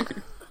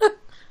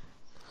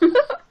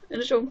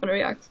a Sean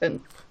Connery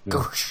accent.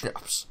 Go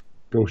schnapps.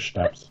 Go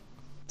snaps.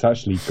 It's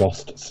actually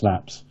Ghost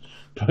Snaps.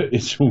 But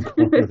it's Sean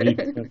Connery.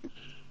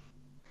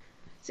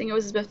 Seeing it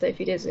was his birthday a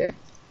few days ago.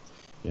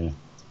 Yeah.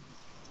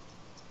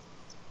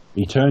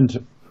 He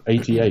turned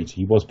 88.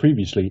 He was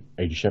previously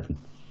 87.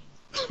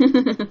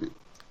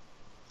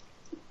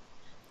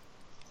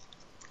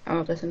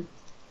 Oh, bless him.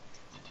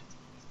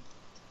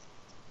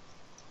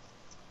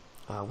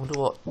 I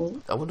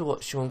wonder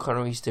what Sean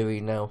Connery's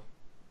doing now.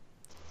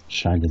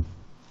 Shagging.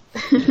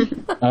 That's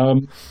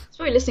what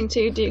we're listening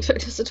to. Do you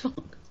expect us to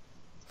talk?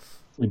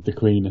 With the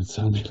Queen and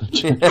Samuel L.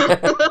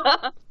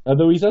 Jackson.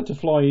 Although he's had to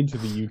fly into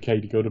the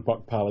UK to go to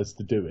Buck Palace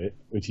to do it,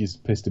 which has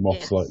pissed him off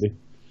Yes. slightly.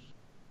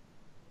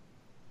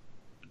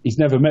 He's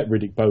never met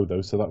Riddick Bowe,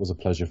 though, so that was a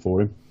pleasure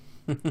for him.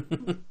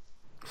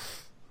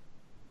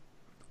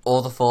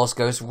 All the force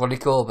goes to Ronnie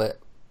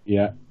Corbett.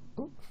 Yeah.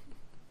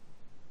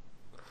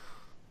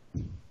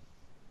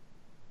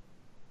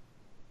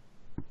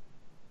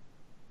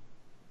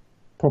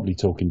 Probably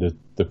talking to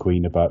the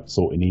Queen about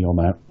sorting Eon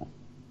out.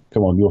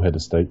 Come on, you're head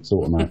of state,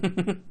 sort him out.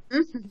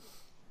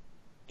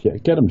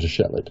 Get him to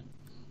Shetland.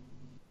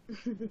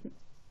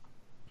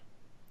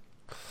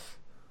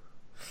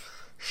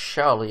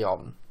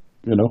 Charlion.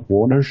 You know,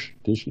 Warner's,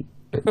 Disney,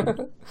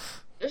 Isn't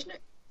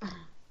it?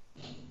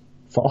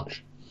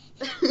 Fox.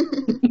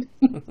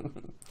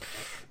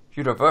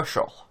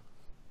 Universal.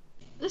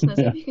 Listeners,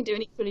 if you can do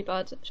an equally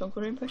bad Sean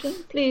Connery impression,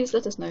 please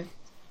let us know.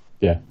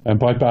 Yeah, and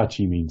by bad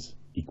she means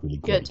equally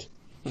great.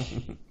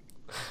 Good.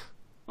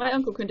 My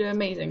uncle can do an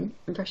amazing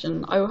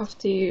impression. I will have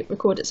to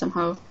record it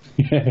somehow.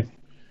 Yeah.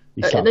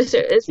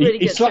 It's really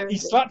good. He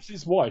slaps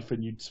his wife,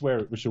 and you'd swear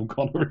it was Sean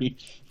Connery.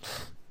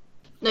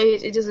 No,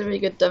 he does a really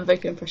good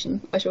vocal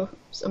impression. I shall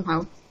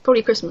somehow.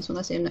 Probably Christmas when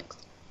I see him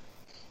next.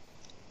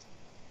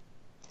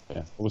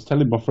 Yeah, I was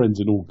telling my friends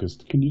in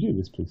August, can you do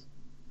this, please?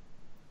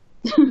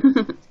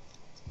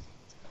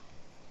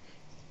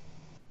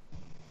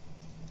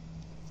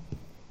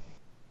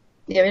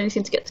 Yeah, we only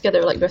seem to get together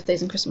at like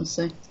birthdays and Christmas,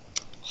 so.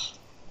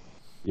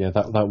 Yeah,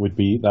 that would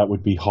be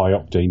high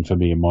octane for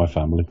me and my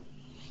family.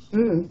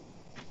 Mm.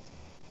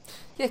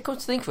 Yeah, come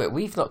to think of it,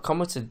 we've not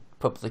commented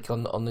publicly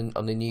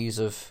on the news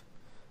of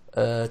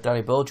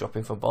Danny Boyle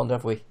dropping from Bond,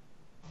 have we?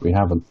 We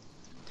haven't.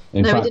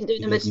 In No, fact, we didn't do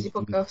an emergency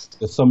podcast.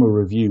 The summer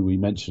review, we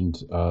mentioned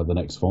the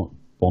next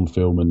Bond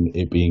film and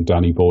it being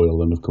Danny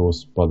Boyle, and of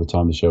course, by the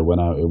time the show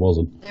went out, it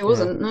wasn't. It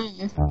wasn't,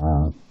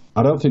 no.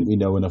 I don't think we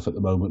know enough at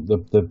the moment.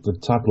 The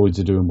tabloids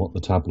are doing what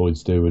the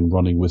tabloids do and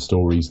running with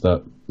stories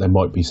that there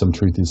might be some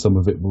truth in some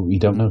of it, but we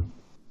don't know.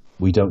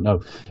 We don't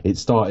know. It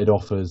started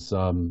off as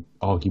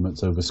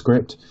arguments over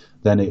script,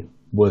 then it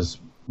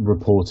was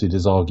reported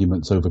as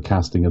arguments over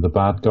casting of the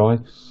bad guy,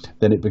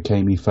 then it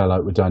became he fell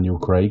out with Daniel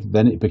Craig,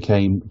 then it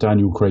became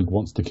Daniel Craig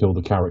wants to kill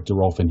the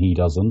character off and he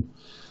doesn't.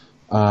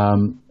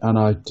 And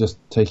I just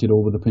take it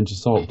all with a pinch of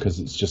salt because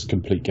it's just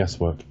complete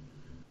guesswork.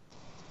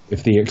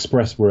 If the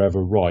Express were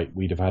ever right,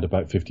 we'd have had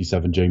about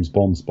 57 James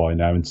Bonds by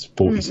now, and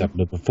 47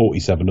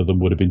 of them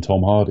would have been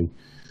Tom Hardy.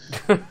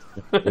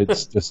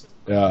 It's just,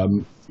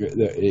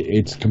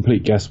 it's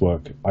complete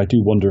guesswork. I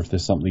do wonder if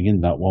there's something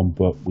in that one,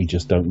 but we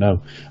just don't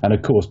know. And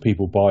of course,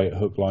 people buy it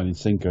hook, line, and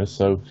sinker.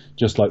 So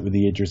just like with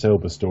the Idris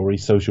Elba story,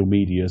 social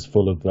media is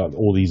full of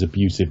all these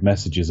abusive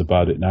messages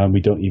about it now, and we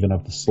don't even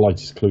have the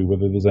slightest clue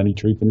whether there's any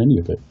truth in any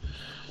of it.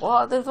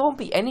 Well, there won't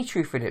be any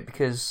truth in it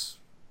because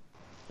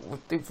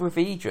with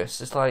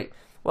Idris, it's like,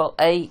 well,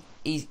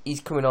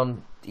 he's coming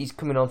on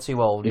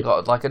too old. You've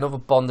got like another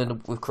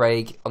Bond with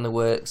Craig on the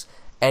works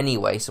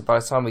anyway. So by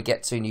the time we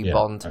get to a new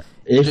Bond,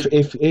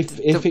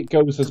 if it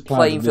goes as planned,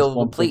 playing field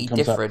completely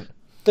different.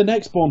 The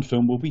next Bond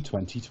film will be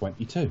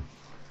 2022.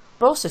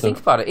 But also think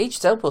about it.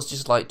 Idris Elba's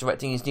just like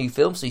directing his new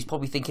film, so he's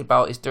probably thinking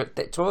about his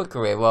directorial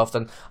career rather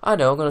than I'm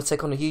going to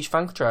take on a huge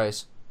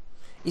franchise.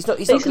 He's not.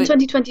 In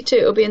 2022,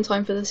 it'll be in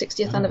time for the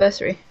 60th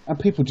anniversary. And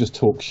people just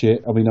talk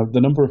shit. I mean,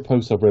 the number of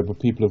posts I've read where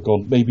people have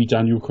gone, maybe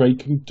Daniel Craig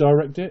can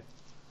direct it.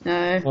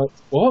 No. Like,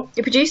 what?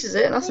 He produces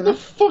it. That's enough.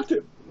 Fuck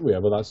it. Yeah,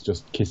 well, that's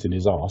just kissing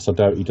his ass. I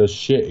doubt he does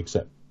shit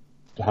except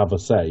have a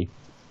say.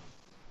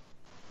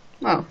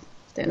 Well,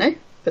 don't know.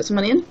 Put some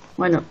money in.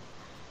 Why not?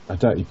 I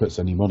doubt he puts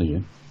any money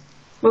in.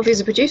 Well, if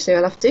he's a producer,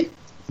 he'll have to.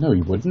 No,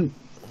 he wouldn't.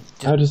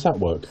 How does that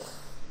work?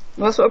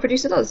 Well, that's what a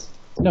producer does.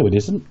 No, it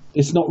isn't.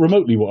 It's not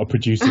remotely what a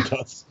producer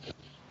does.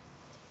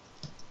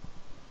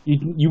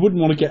 You wouldn't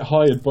want to get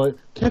hired by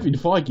Kevin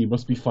Feige.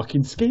 Must be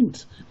fucking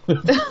skint.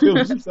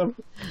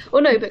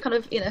 Well, no, but kind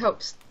of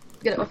helps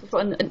get it off the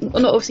front, and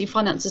not obviously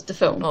finances the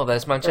film. Oh,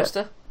 there's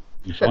Manchester.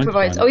 But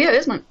provides. Oh yeah,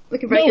 isn't it?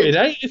 Looking very good.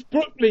 No, it ain't. It's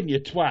Brooklyn, you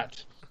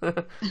twat.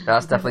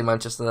 That's definitely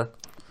Manchester.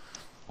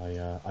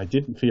 I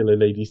didn't feel a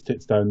lady's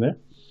tits down there,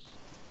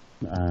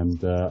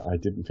 and I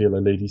didn't feel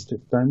a lady's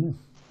tits down there.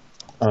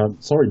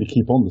 Sorry to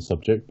keep on the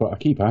subject, but I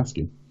keep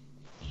asking.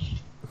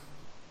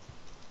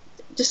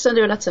 Just send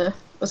her a letter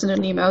or send her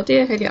an email.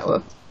 Dear Hayley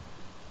Atwell.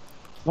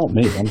 Not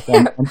me.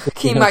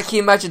 Can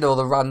you imagine all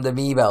the random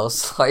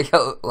emails like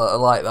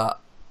that?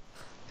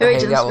 Her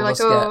agents will be like,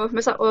 oh,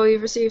 Miss Atwell,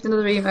 you've received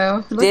another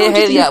email. Dear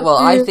Hayley Atwell,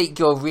 I think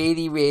you're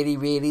really, really,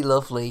 really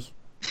lovely.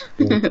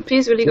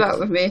 Please will you go out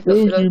with me?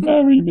 Will you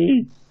marry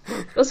me?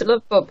 Also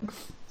love Bob.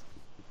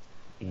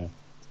 Yeah.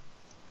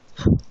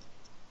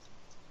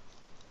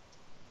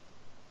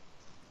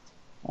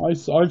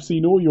 I've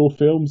seen all your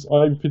films.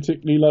 I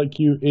particularly like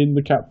you in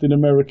the Captain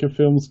America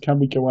films. Can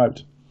we go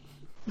out?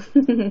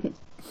 Do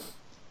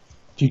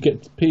you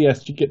get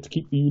to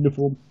keep the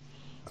uniform?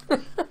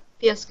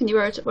 P.S. Can you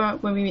wear it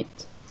when we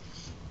meet?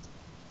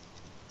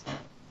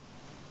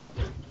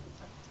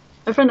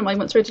 A friend of mine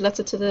once wrote a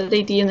letter to the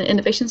lady in the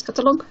Innovations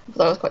catalogue. I thought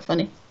that was quite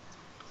funny.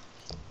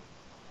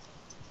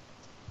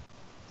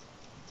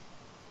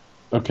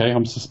 Okay,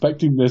 I'm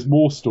suspecting there's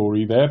more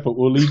story there, but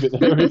we'll leave it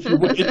there if you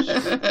wish.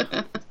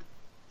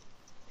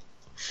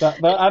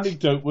 That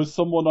anecdote was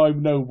someone I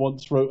know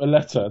once wrote a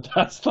letter.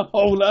 That's the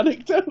whole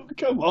anecdote.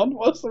 Come on,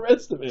 what's the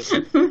rest of it?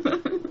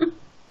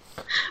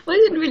 Well, I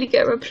didn't really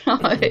get a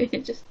reply.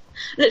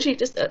 Literally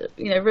just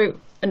wrote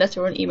a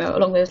letter or an email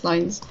along those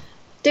lines.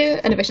 Dear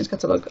Innovations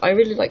Catalogue, I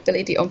really like the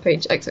lady on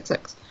page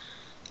XXX.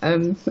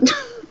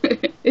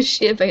 Is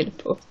she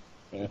available?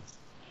 Yeah.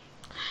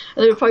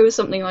 And the reply was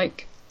something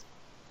like,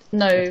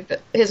 no,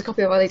 but here's a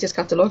copy of our latest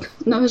catalogue.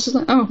 And I was just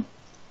like, oh.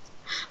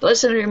 But that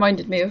suddenly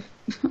reminded me of...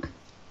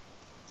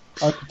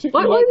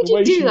 Why would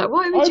you do that?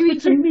 Why would you I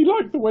particularly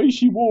like the way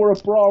she wore a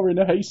bra in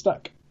a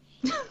haystack.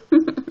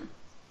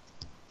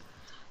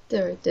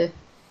 Dear, oh dear.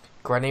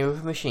 Granny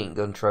with a machine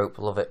gun trope,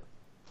 love it.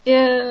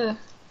 Yeah,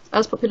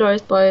 as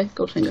popularised by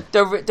Goldfinger.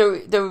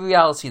 The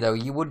reality though,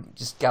 you wouldn't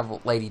just give a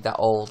lady that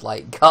old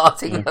like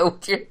karting,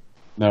 would you?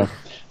 No.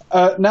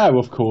 Now,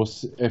 of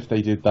course, if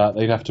they did that,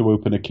 they'd have to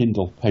open a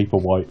Kindle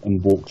Paperwhite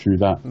and walk through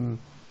that.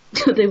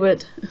 They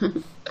would.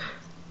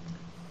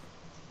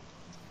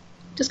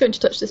 Just going to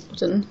touch this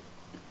button.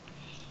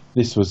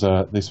 This was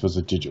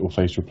a digital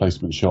face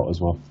replacement shot as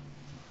well.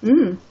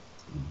 Very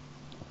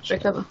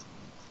clever.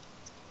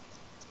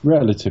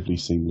 Relatively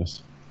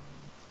seamless.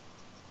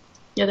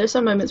 Yeah, there's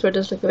some moments where it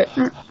does look a bit...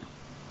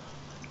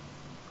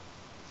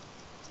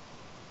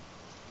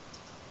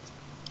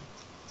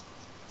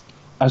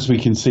 As we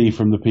can see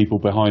from the people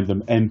behind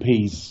them,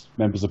 MPs,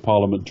 members of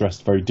Parliament,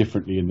 dressed very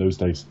differently in those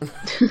days.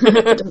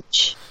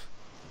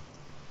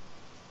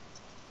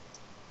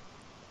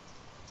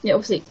 Yeah,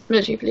 obviously,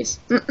 military police.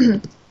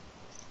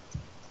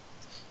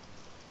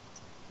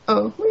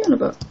 Oh, what are you on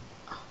about?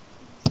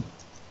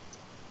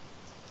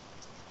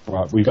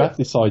 Right, we've had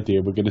this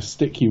idea. We're going to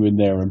stick you in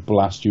there and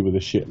blast you with a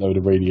shitload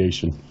of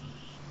radiation.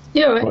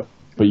 Yeah, right.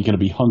 But you're going to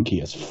be hunky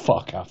as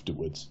fuck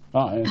afterwards.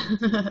 Right.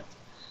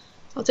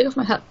 I'll take off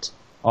my hat.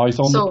 Eyes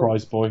on Sold. the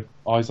prize, boy.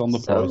 Eyes on the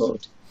prize.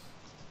 Sold.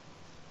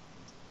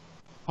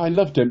 I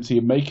love Dempsey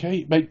and make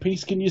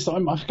peace. Can you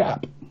sign my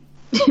cap?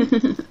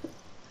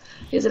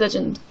 He's a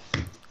legend.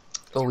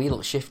 Oh, he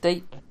looks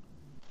shifty.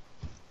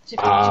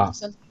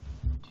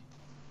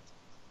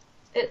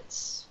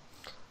 It's...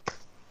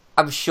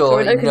 I'm sure So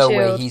an in open no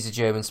way shield. he's a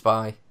German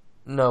spy.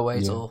 No way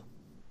at Yeah. all.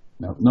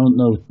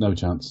 No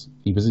chance.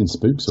 He was in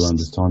Spooks around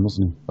this time,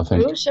 wasn't he? I He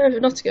think. was Sheriff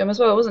of Nottingham as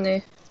well, wasn't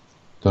he?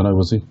 Don't know,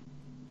 was he?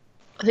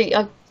 I think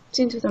I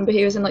seem to remember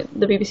he was in like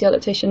the BBC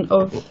adaptation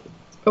of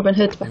Robin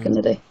Hood back in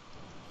the day.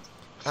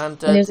 And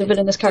he was a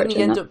villainous character didn't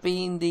he in end that. up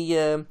being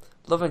the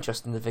love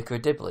interest in the Vicar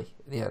of Dibley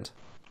at the end?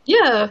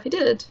 Yeah, he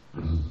did.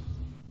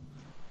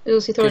 He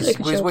was throwing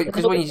open shield.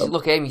 Because when you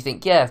look at him, you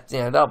think, yeah,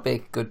 that'll be a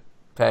good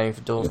pairing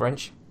for Dawn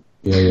French.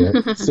 Yeah.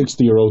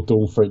 60-year-old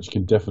Dawn French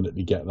can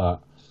definitely get that.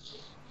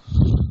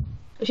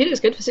 She looks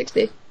good for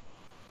 60.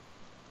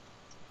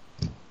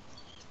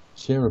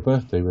 Share a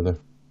birthday with her.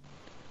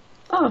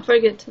 Oh,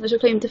 very good. There's your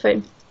claim to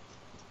fame.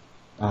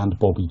 And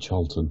Bobby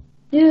Charlton.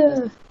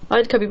 Yeah. I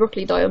had Cubby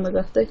Broccoli die on my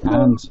birthday.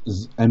 And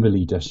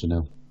Emily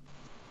Deschanel.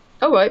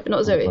 Oh, right, but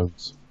not Zoe.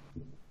 Votes.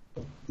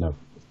 No.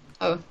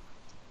 Oh.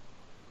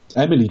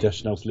 Emily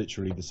Deschanel's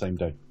literally the same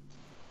day.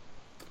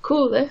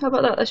 Cool, though. How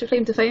about that? That's your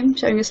claim to fame,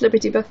 sharing a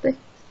celebrity birthday.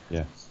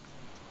 Yeah.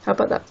 How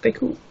about that? Very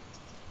cool.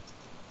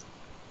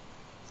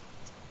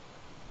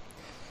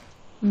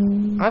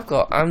 I've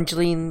got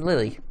Angeline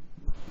Lilly.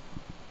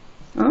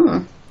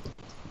 Oh.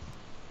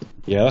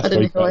 Yeah, that's I don't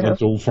very know who I better than have.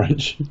 Dawn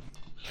French.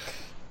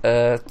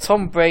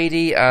 Tom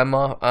Brady and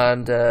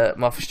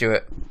Martha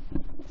Stewart.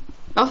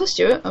 Arthur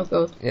Stewart? Oh,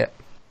 God. Yeah.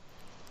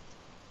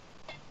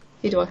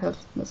 Who do I have?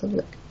 Let's have a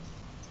look.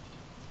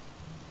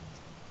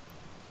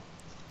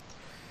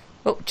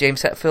 Oh,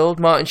 James Hetfield,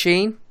 Martin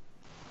Sheen,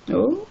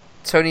 Oh.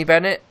 Tony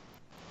Bennett.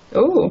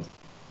 Oh.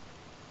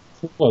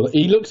 Well,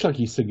 he looks like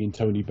he's singing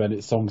Tony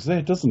Bennett songs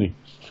there, doesn't he?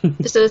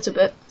 Just a little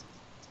bit.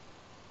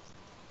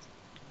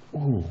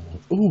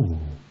 Ooh.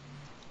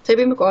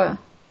 Tobey Maguire.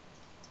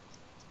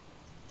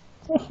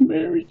 Oh,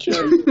 Mary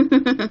Jane.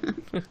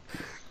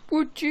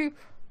 Would you?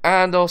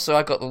 And also,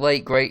 I got the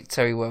late great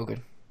Terry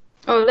Wogan.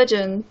 Oh,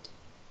 legend.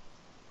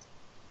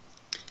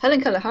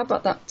 Helen Keller, how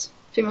about that?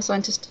 Female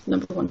scientist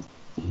 #1.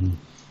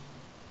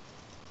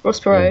 Ross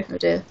Perot, oh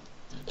dear.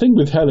 Thing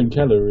with Helen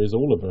Keller is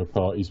all of her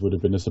parties would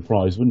have been a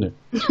surprise, wouldn't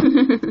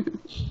it?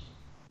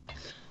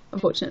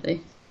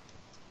 Unfortunately.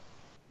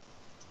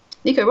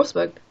 Nico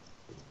Rosberg.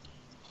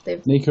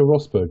 Dave. Nico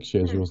Rosberg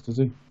shares yours, does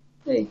he?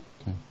 Hey.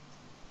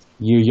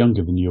 Year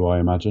younger than you, I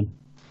imagine.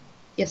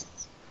 Yes.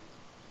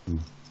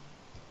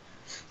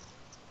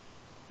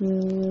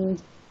 Super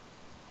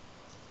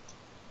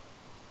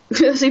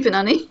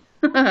Nanny.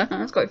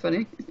 That's quite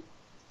funny.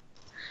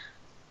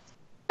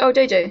 Oh,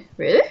 JJ.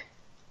 Really?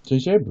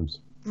 J.J. Abrams.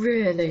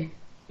 Really?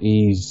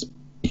 He's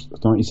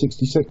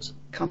 1966,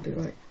 Can't be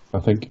right. I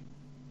think.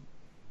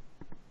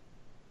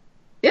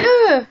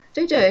 Yeah,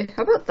 JJ.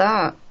 How about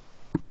that?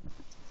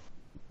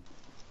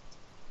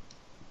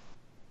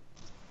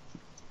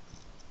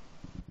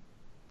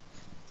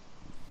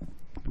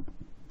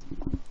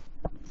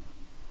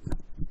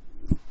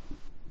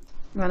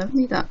 Man, I never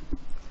knew that.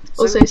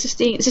 Also,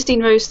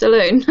 Sistine Rose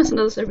Stallone. That's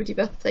another celebrity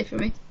birthday for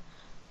me.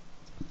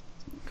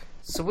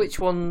 So which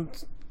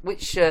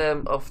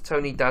of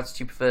Tony Dads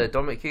do you prefer,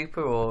 Dominic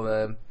Cooper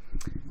or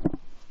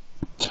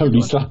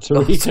Tony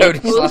Slattery. Tony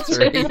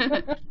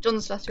Slattery? John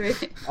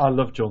Slattery. I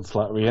love John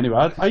Slattery. Anyway,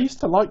 I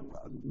used to like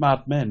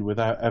Mad Men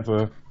without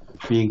ever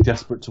being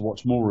desperate to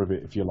watch more of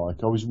it, if you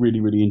like. I was really,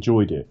 really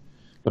enjoyed it.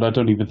 But I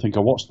don't even think I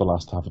watched the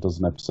last half a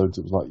dozen episodes.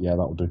 It was like, yeah,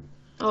 that'll do.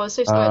 Oh, it's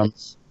so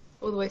stylish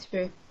all the way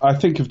through. I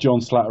think of John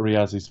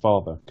Slattery as his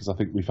father, because I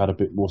think we've had a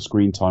bit more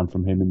screen time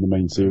from him in the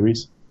main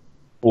series.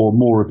 Or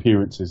more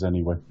appearances,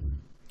 anyway.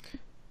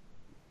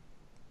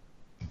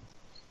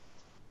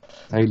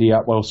 Hayley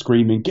Atwell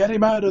screaming, "Get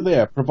him out of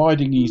there!"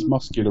 providing he's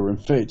muscular and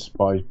fit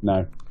by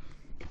now.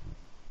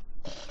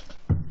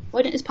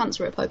 Why didn't his pants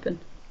rip open?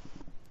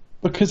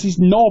 Because his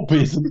knob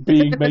isn't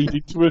being made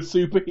into a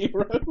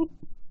superhero.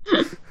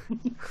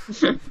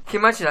 Can you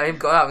imagine how him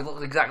got out? It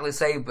looks exactly the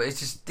same, but it's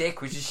just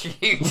dick, which is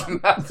huge.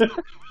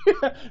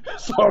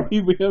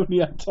 Sorry, we only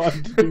had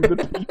time to do the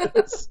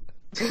penis.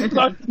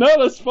 Like, no,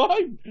 that's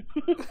fine.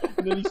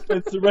 And then he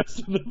spends the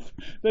rest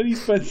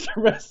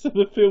of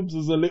the films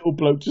as a little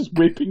bloke just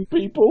whipping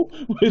people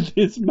with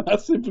his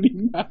massively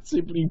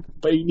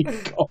veiny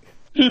cock.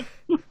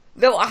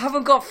 No, I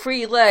haven't got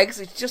 3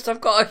 legs. It's just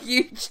I've got a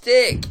huge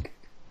dick.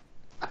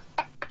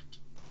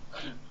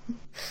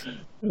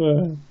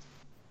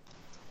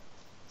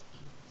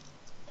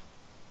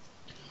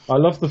 I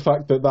love the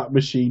fact that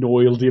machine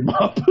oiled him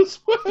up as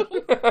well.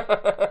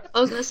 I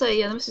was going to say,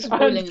 yeah, there must be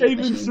some oiling And in the gave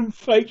him machine. some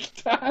fake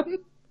tan.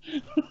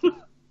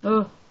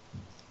 Oh.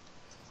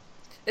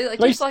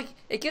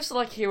 It gives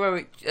like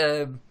heroic,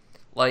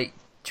 like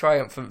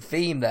triumphant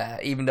theme there,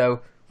 even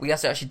though we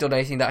hasn't actually done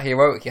anything that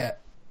heroic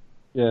yet.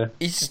 Yeah.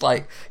 He's just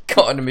like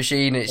cut on the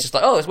machine, and it's just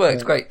like, oh, it's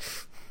worked, great.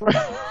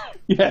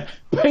 Yeah,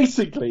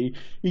 basically,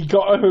 he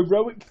got a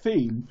heroic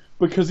theme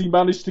because he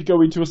managed to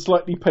go into a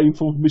slightly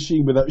painful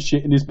machine without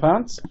shit in his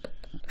pants.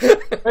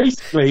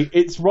 Basically,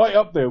 it's right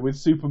up there with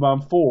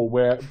Superman 4,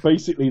 where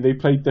basically they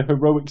played the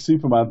heroic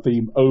Superman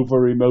theme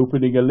over him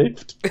opening a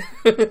lift.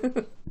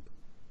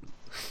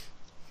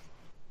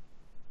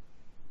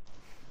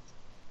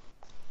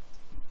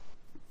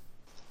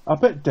 I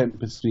bet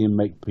Dentistry and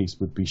Makepeace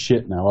would be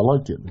shit now. I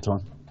liked it at the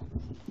time.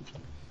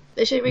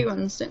 They show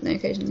reruns, don't they,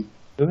 occasionally?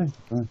 Do they?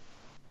 Oh.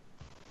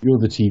 You're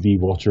the TV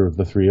watcher of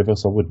the three of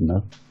us. I wouldn't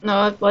know.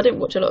 No, I didn't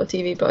watch a lot of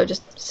TV, but I've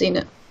just seen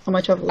it on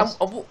my travels.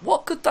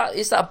 What could that...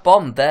 Is that a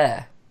bomb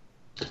there?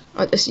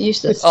 It's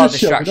useless. It's Oh, just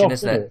distraction, showing off,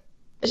 isn't it?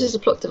 It's just a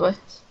plot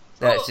device.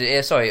 No,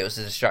 sorry, it was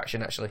a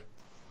distraction, actually.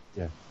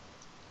 Yeah.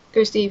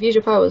 Go, Steve, use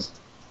your powers.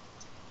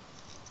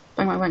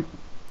 Bang, bang, bang.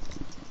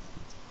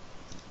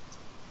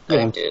 Go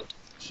on. Dude.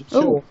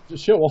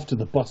 Show off to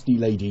the busty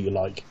lady you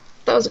like.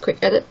 That was a quick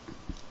edit.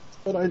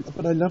 But I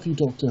love you,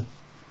 Doctor.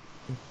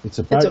 It's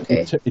about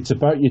okay. it's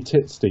about your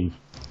tits, Steve.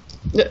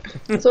 Yeah,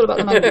 it's all about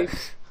the man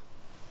boobs.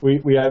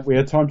 We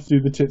had time to do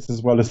the tits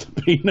as well as the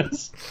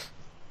penis.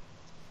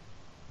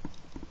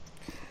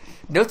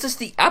 Notice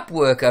the ab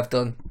work I've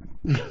done.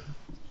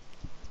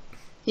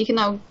 You can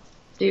now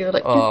do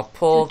like. Oh,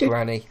 poor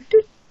granny.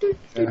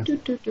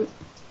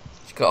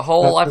 She's got a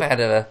whole life ahead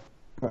of her.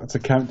 That's a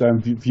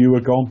countdown.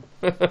 Viewer gone.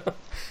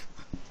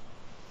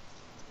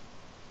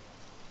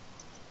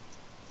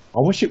 I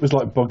wish it was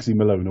like Bugsy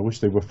Malone. I wish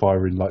they were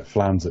firing like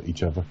flans at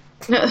each other.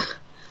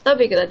 That'd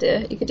be a good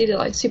idea. You could do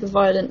like super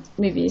violent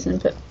movies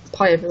and put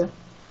pie everywhere.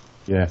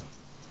 Yeah.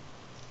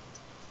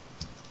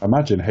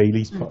 Imagine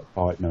Haley's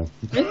pie. No.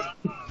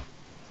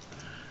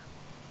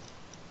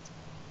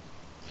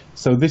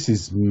 So this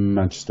is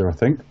Manchester, I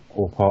think,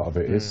 or part of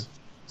it is.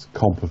 It's a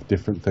comp of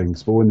different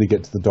things. But when they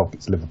get to the dock,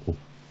 it's Liverpool.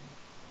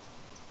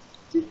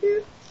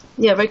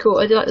 Yeah, very cool.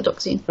 I do like the dock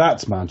scene.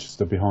 That's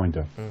Manchester behind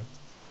her.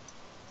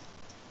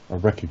 I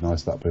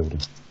recognise that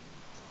building.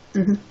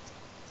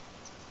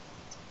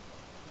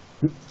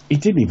 He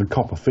didn't even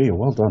cop a feel.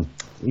 Well done.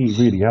 He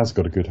really has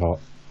got a good heart.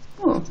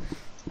 Oh.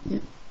 Yeah.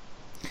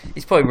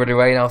 He's probably running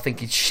away now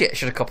thinking, shit, I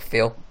should have copped a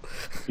feel.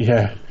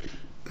 Yeah.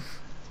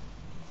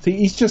 See,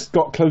 he's just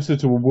got closer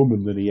to a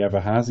woman than he ever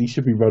has. He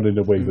should be running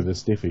away with a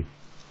stiffy.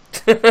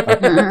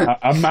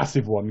 a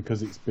massive one,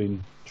 because it's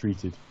been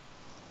treated.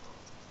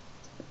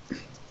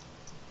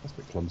 That's a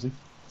bit clumsy.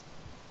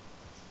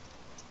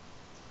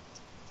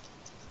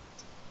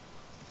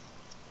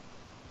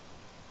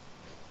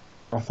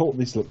 I thought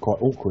this looked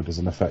quite awkward as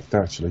an effect,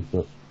 actually,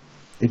 but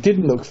it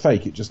didn't look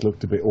fake. It just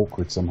looked a bit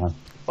awkward somehow.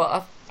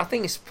 Well, I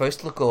think it's supposed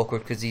to look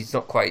awkward because he's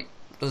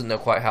doesn't know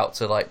quite how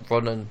to like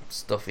run and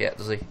stuff yet,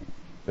 does he?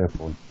 Fair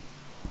point.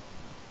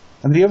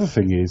 And the other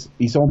thing is,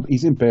 he's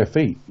in bare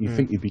feet. You'd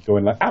think he'd be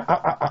going like, ow,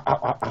 ow, ow, ow, ow,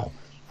 ow, ow.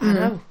 I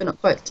know. But not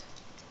quite.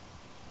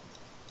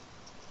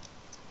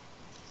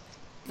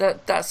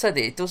 That said,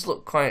 it does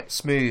look quite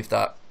smooth,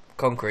 that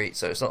concrete,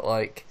 so it's not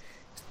like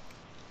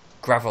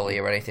gravelly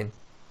or anything.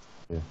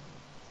 Yeah.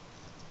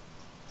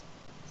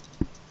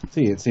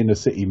 See, it's in a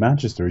city,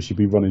 Manchester. He should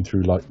be running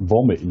through like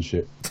vomit and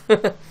shit.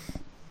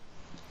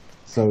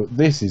 So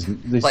this is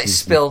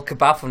spilled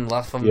kebab from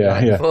the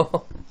night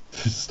before.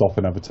 Stop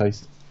and have a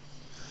taste.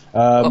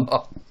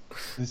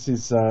 This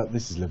is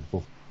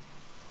Liverpool.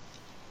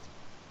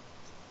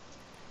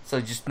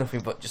 So just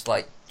nothing but just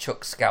like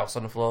chuck scouts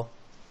on the floor.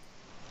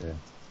 Yeah.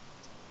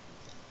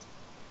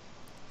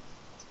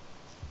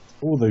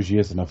 All those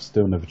years and I've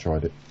still never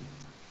tried it.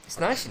 It's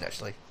nice,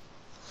 actually.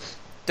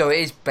 Though it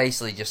is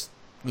basically just,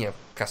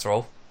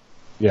 casserole.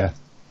 Yeah.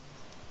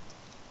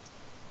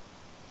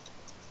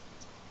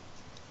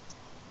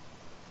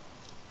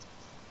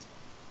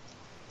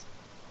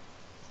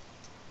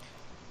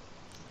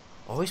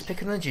 Always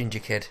picking on the ginger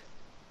kid.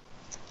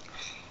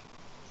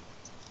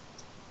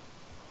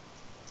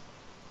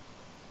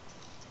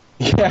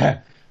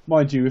 Yeah.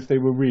 Mind you, if they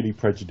were really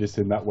prejudiced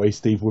in that way,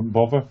 Steve wouldn't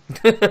bother.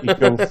 He'd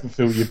go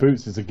fulfill your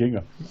boots as a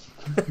ginger.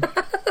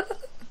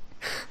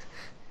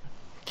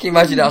 Can you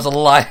imagine that was a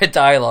line of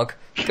dialogue?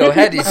 Go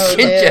ahead, it's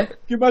ginger. Dear. Can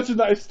you imagine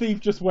that if Steve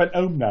just went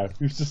home now?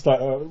 He was just like,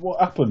 what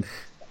happened?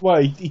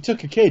 Well, he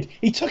took a kid.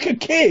 He took a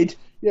kid?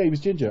 Yeah, he was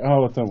ginger.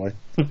 Oh, don't worry.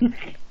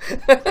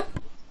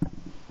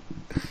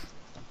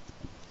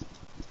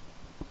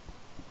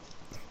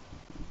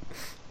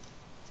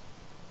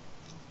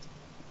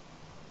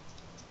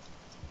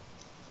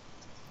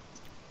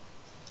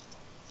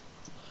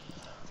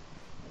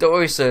 Don't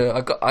worry, sir.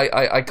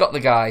 I got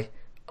the guy.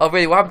 Oh,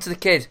 really? What happened to the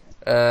kid?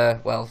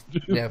 Well,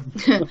 yeah.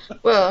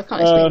 Well, I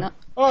can't explain that.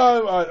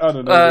 Oh, I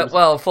don't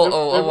know.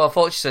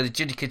 Fortunately, so the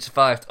ginger kid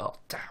survived. Oh,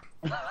 damn.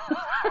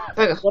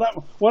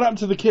 Bugger. What happened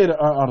to the kid?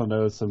 I don't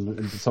know.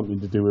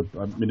 Something to do with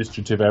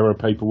administrative error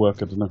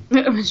paperwork. I don't know.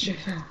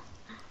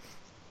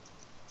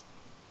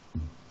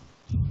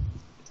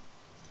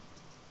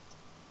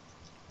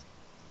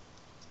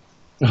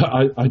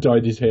 I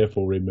dyed his hair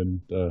for him,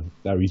 and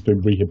now he's been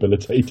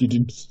rehabilitated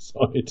in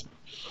society.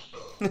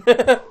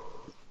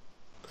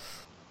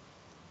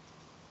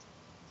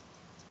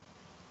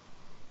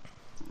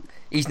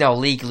 He's now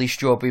legally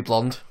strawberry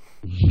blonde.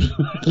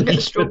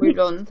 Strawberry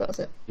blonde, that's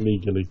it.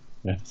 Legally,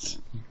 yes.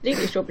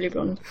 Legally strawberry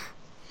blonde.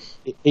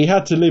 He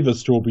had to live as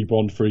strawberry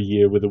blonde for a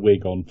year with a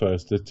wig on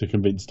first to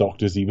convince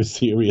doctors he was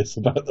serious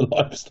about the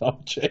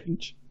lifestyle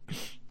change.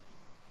 He's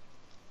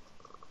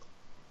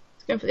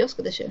going for the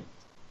Oscar this year.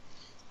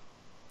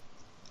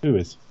 Who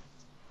is?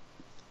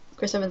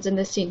 Chris Evans in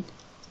this scene.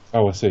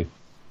 Oh, I see.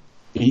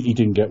 He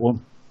didn't get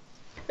one.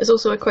 There's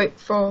also a quote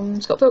from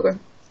Scott Pilgrim.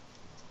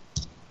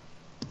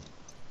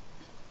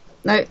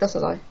 No, that's a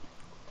lie. I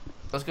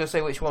was going to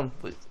say which one.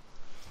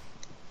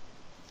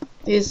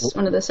 He's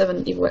one of the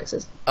 7 evil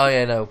exes. Oh,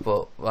 yeah, no,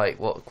 but,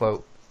 what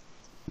quote?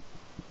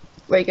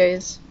 Where he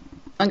goes,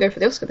 I'm going for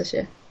the Oscar this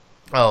year.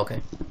 Oh, okay.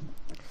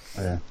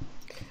 Oh, yeah.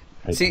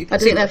 See, I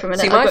didn't know for a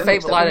minute. See, I my got mixed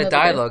favourite up line with of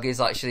another dialogue is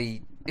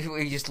actually,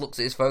 he just looks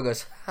at his phone and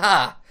goes,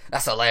 ha,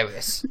 that's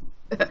hilarious.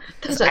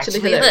 That's actually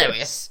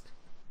hilarious.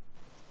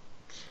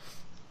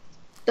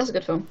 That's a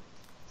good film.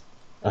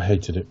 I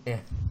hated it. Yeah.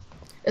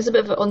 It's a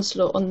bit of an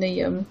onslaught on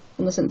the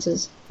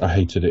censors. I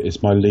hated it.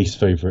 It's my least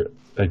favourite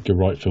Edgar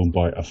Wright film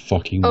by a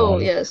fucking mile. Oh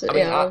yes, I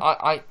mean, yeah.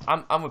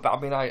 I'm about.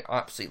 I mean, I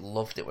absolutely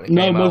loved it when it came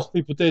out. No, most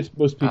people did.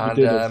 Most people And,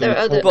 did. There are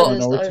others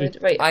Minority. that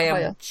would rate I am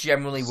higher.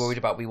 generally worried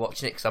about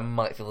rewatching it because I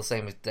might feel the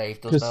same as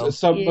Dave does now.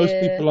 Because most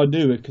Yeah. people I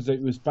knew it because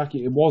it was back.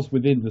 It was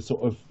within the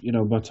sort of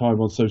my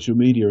time on social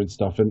media and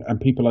stuff,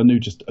 and people I knew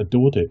just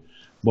adored it.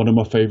 One of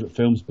my favourite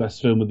films,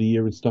 best film of the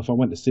year and stuff. I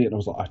went to see it and I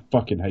was like, I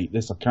fucking hate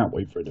this. I can't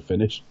wait for it to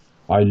finish.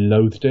 I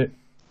loathed it.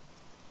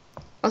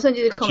 I'll send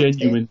you the comments.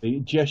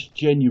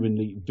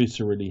 Genuinely,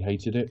 viscerally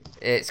hated it.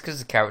 It's because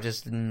the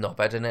characters are not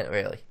bad in it,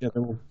 really. Yeah,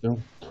 they're all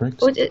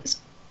pricks. Well,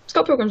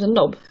 Scott Pilgrim's a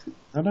knob.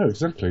 I know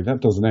exactly. That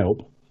doesn't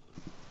help.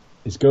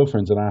 His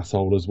girlfriend's an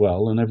asshole as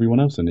well, and everyone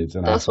else in it's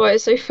an That's asshole. why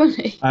it's so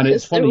funny. And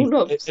it's They're funny. all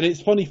knobs. And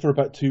it's funny for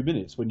about 2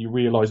 minutes when you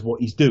realise what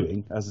he's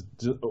doing. As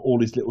all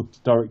his little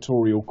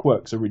directorial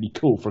quirks are really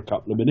cool for a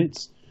couple of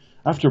minutes.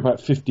 After about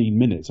 15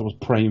 minutes, I was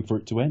praying for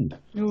it to end.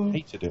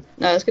 Hated it.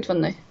 No, it's good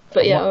fun though.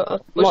 But yeah, I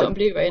watched it on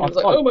Blu-ray and I was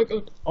like, oh my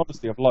god.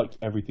 Honestly, I've liked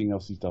everything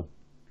else he's done.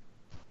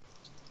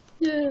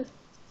 Yeah.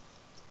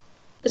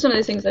 It's one of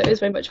those things that is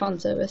very much fan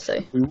service, so.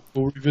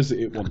 We'll revisit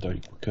it one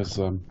day because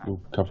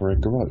we'll cover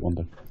Edgar Wright one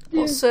day.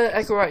 What's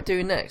Edgar Wright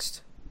doing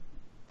next?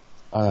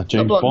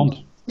 James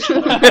Bond.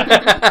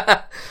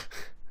 Bond.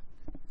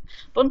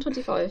 Bond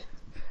 25.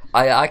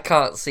 I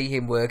can't see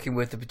him working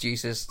with the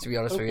producers, to be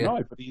honest with you.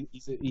 No, but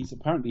he's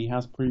apparently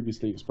has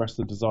previously expressed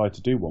the desire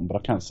to do one, but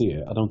I can't see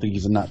it. I don't think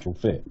he's a natural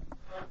fit.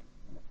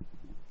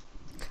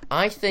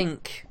 I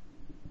think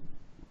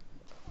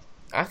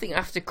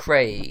after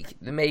Craig,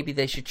 maybe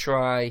they should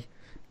try.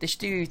 They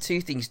should do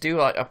 2 things. Do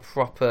like a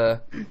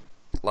proper,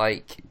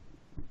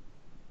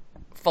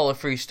 follow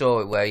through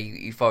story where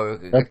you follow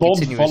a Bond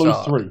continuous follows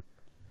arc. through.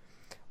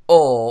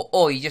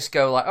 Or you just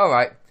go like, all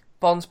right,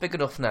 Bond's big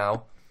enough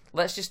now.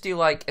 Let's just do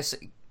like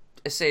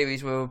a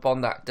series with a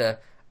Bond actor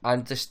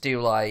and just do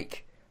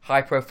like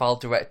high profile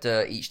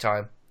director each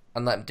time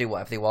and let them do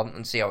whatever they want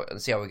and see how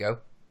we go.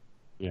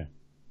 Yeah.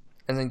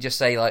 And then just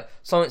say like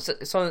something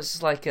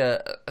that's like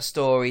a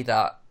story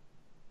that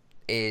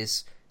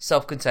is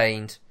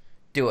self-contained.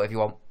 Do whatever you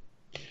want.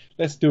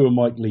 Let's do a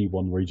Mike Lee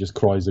one where he just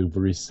cries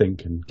over his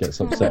sink and gets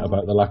upset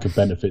about the lack of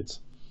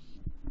benefits.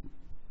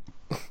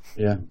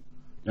 Yeah.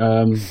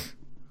 We'll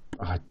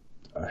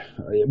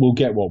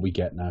get what we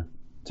get now.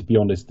 To be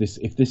honest,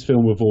 if this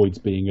film avoids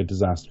being a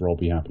disaster, I'll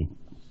be happy.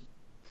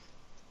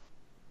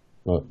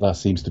 But that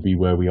seems to be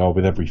where we are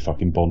with every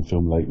fucking Bond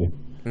film lately.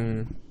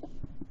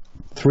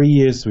 3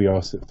 years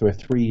we're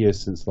 3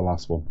 years since the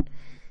last one,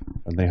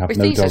 and they have Which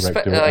no things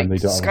director, and they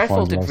don't have a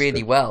Skyfall did finalised really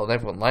script. well, and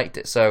everyone liked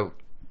it. So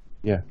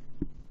Yeah.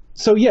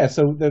 So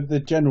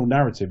the general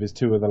narrative is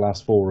 2 of the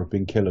last 4 have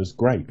been killers.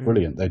 Great,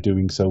 brilliant. They're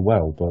doing so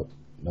well, but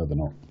no, they're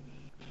not.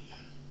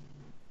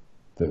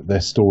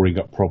 They're storing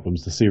up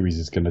problems. The series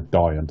is going to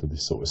die under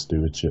this sort of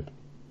stewardship.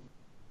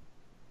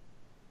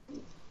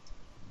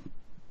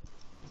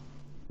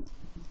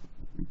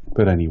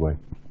 But anyway,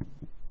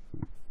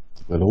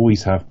 they'll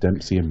always have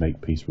Dempsey and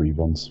Makepeace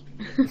reruns.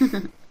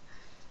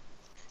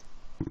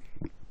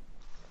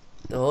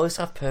 they'll always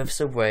have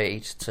Purvis and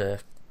Wade to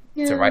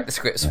write the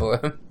scripts for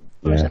him.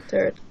 Yeah.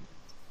 Third.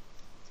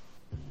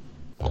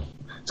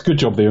 It's a good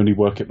job they only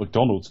work at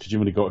McDonald's, because you've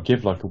only got to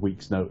give like a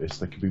week's notice.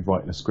 They could be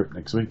writing a script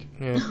next week.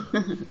 Yeah.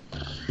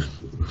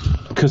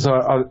 Because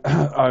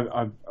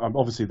I'm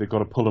obviously they've got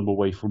to pull them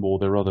away from all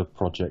their other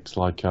projects,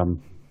 like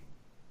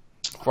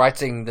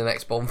Writing the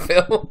next Bond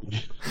film.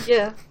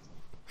 Yeah.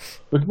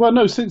 But, well,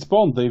 no, since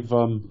Bond they've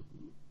no,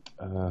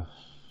 I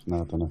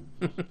don't know.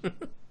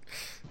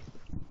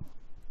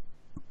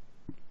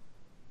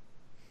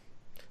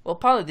 Well,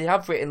 apparently they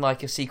have written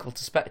like a sequel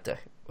to Spectre,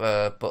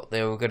 but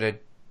they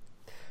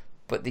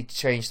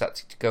changed that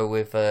to go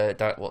with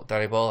what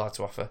Danny Boyle had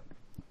to offer.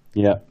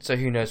 Yeah. So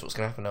who knows what's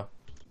going to happen now?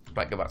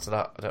 Might go back to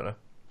that. I don't know.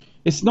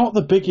 It's not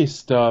the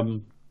biggest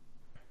sort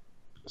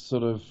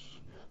of,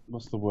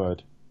 what's the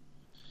word?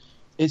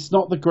 It's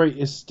not the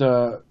greatest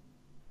vote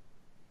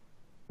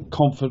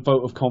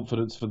of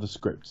confidence for the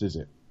scripts, is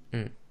it?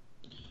 Mm.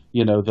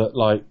 You know, that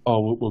like,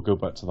 oh, we'll go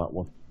back to that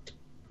one.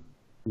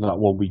 That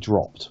one we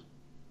dropped.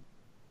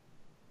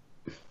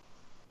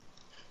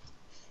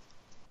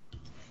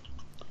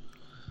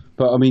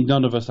 But I mean,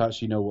 none of us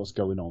actually know what's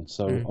going on,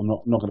 so I'm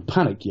not going to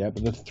panic yet.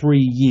 But they're 3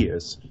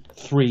 years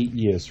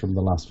from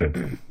the last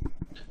film,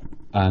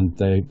 and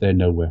they're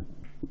nowhere.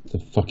 It's a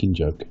fucking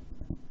joke.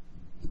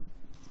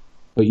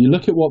 But you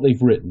look at what they've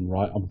written,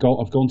 right? I've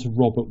gone to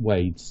Robert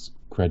Wade's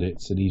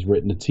credits, and he's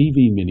written a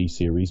TV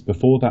miniseries.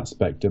 Before that,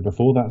 Spectre.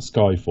 Before that,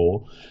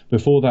 Skyfall.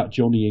 Before that,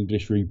 Johnny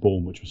English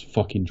Reborn, which was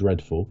fucking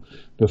dreadful.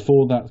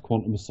 Before that,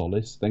 Quantum of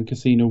Solace. Then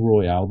Casino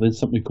Royale. Then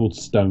something called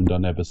Stoned I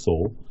never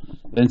saw.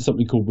 Then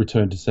something called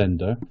Return to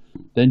Sender.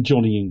 Then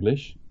Johnny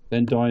English.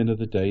 Then Die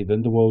Another Day.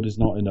 Then The World Is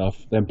Not Enough.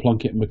 Then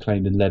Plunkett and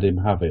McLean and Let Him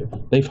Have It.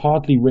 They've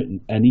hardly written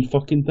any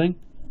fucking thing.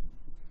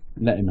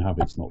 Let Him Have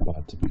It's not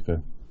bad, to be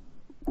fair.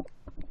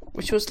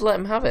 Which was to Let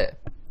Him Have It.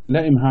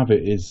 Let Him Have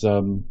It is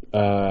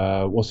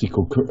what's he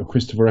called?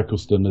 Christopher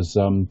Eccleston as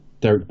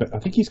Derek. I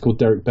think he's called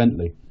Derek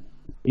Bentley.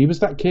 He was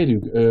that kid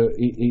who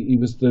he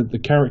was the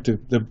character,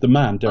 the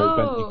man Derek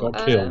Bentley got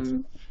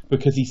killed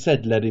because he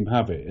said "Let him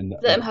have it." And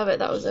Let Him Have It.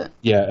 That was it.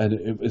 yeah,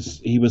 and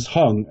he was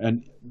hung,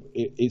 and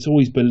it's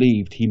always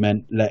believed he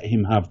meant let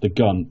him have the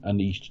gun, and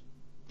rather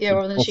than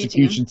shooting him.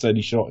 prosecution said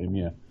he shot him.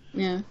 Yeah,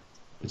 Yeah.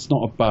 it's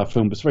not a bad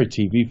film, but it's a very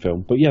TV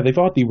film. But yeah, they've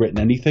hardly written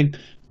anything.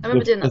 I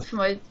remember doing that for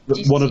my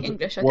GCSE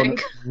English, I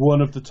think.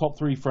 One of the top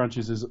 3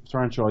 franchises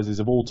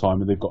of all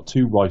time, and they've got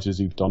 2 writers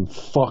who've done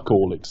fuck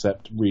all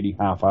except really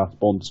half-assed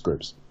Bond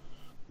scripts.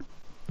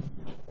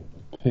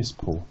 Piss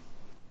poor.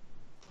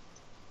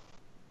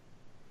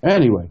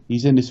 Anyway,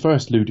 he's in his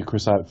first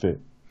ludicrous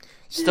outfit.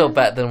 Still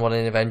better than one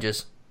in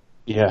Avengers.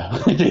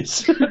 Yeah, it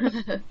is.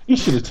 He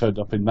should have turned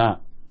up in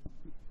that.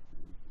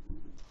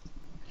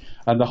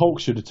 And the Hulk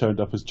should have turned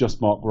up as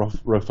just Mark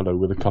Ruffalo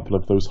with a couple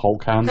of those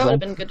Hulk hands That would on.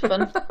 have been good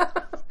fun.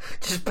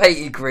 Just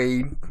painted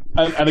green.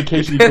 And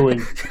occasionally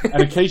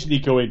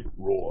going,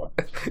 roar.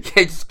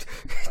 Yeah, just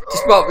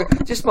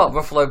Mark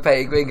Ruffalo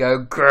painted green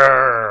go,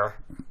 grrr.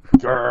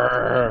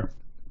 Grrr.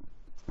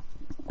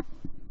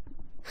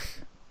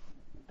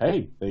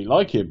 Hey, they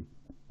like him.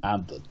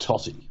 And the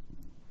totty.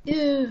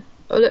 Yeah.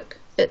 Oh, look.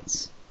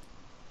 It's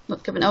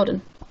not Kevin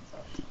Eldon.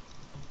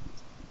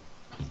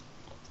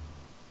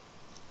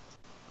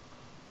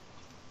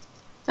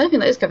 I don't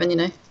think that is Kevin, you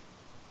know.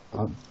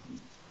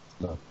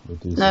 No,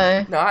 it is.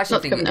 No. No, I actually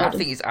not think Kevin I Eldon.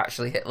 think it's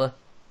actually Hitler.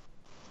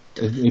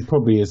 It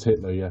probably is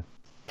Hitler, yeah.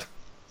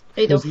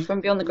 Adolf he-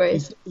 from Beyond the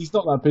Grave. He's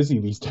not that busy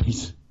these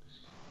days,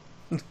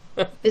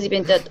 Busy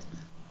being dead.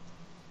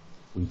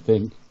 we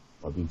think.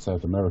 I've been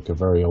South America,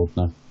 very old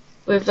now.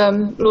 With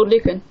Lord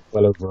Lucan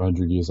Well over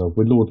 100 years old.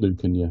 With Lord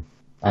Lucan, yeah.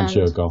 And And-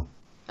 Shergar.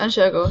 and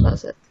Shergar,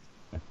 that's it.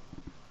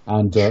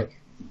 And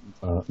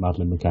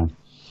Madeleine McCann.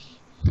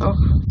 Oh,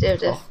 dear,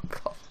 dear. Oh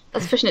God.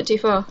 That's pushing it too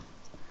far.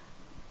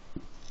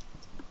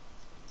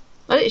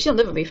 She'll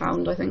never be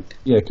found, I think.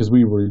 Yeah, because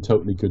we were in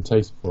totally good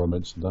taste before I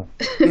mentioned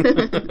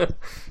that.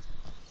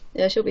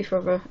 Yeah, she'll be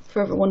forever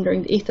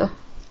wandering the ether.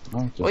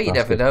 Oh, just Well, you ask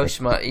never her. know.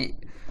 She might.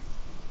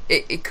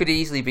 It could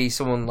easily be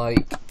someone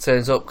like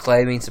turns up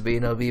claiming to be,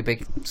 be a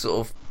big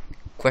sort of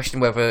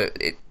question whether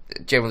it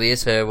generally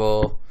is her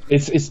or.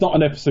 It's not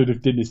an episode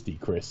of Dynasty,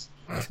 Chris.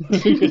 But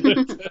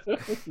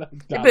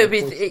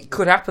it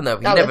could happen though.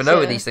 You That never was, know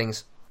with yeah. these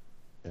things.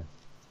 Well,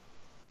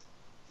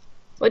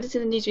 I did see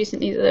in the news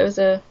recently that there was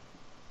a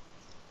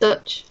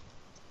Dutch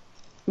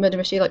murder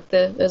mystery. Like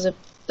there's a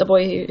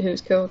boy who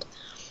was killed,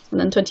 and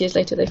then 20 years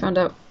later they found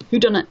out who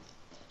done it.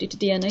 due to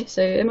DNA.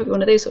 So it might be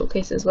one of those sort of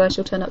cases where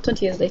she'll turn up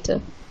 20 years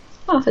later.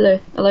 Oh, hello,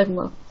 alive and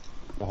well.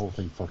 The whole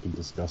thing fucking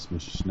disgusts me.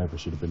 She never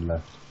should have been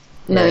left.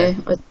 No,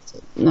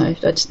 I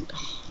just.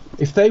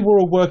 If they were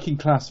a working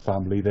class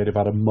family, they'd have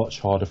had a much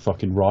harder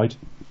fucking ride.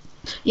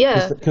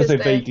 Yeah, Because they're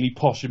vaguely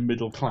posh and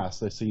middle class,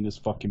 they're seen as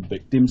fucking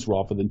victims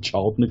rather than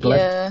child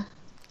neglect. Yeah.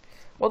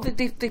 Well,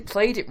 they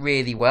played it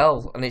really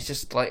well, and it's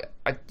just like,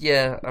 I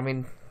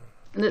mean...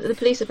 And the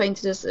police are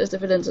painted as the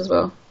villains as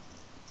well.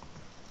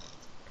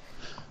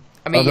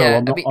 I mean,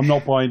 I'm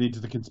not buying into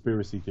the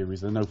conspiracy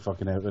theories. There's no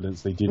fucking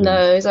evidence they didn't.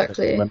 No,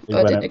 exactly. They I went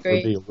didn't out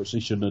agree. for a deal, which they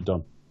shouldn't have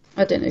done.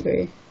 I didn't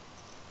agree.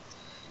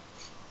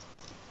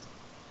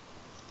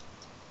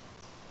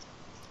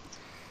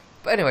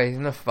 But anyway,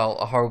 enough about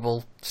a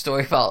horrible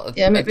story about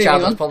a moving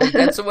child on. that's probably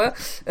dead somewhere.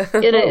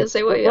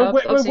 So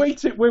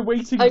what? We're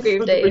waiting I agree for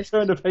with the Dave.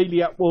 return of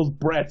Hayley Atwell's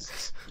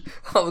breasts.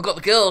 Oh, we've got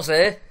the girls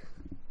here.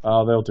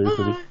 Oh, they'll do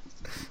for me.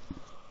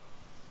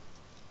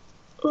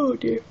 Oh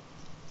dear.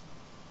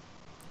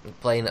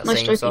 Playing that Nice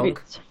same stripy song.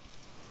 boots.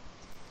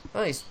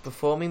 Oh, he's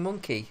performing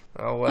Monkey.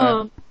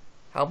 Oh,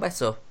 How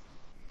better?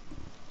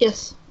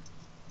 yes.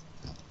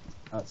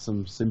 That's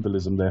some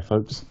symbolism there,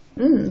 folks.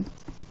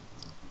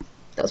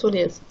 That's what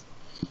it is.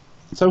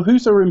 So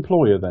who's her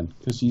employer then?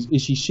 Because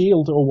is she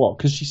Shield or what?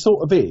 Because she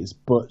sort of is,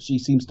 but she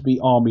seems to be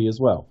Army as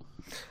well.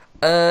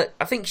 I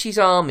think she's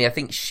Army. I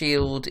think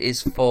S.H.I.E.L.D.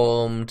 is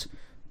formed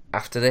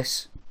after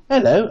this.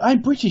 Hello,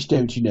 I'm British,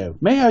 don't you know?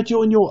 May I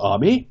join your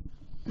army?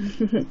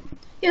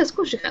 Yes, of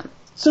course you can.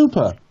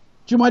 Super.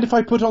 Do you mind if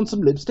I put on some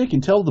lipstick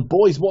and tell the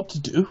boys what to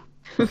do?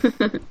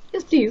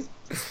 Yes, please.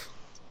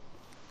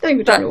 Thank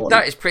you, General.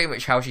 That is pretty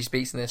much how she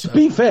speaks in this. To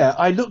be fair,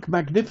 I look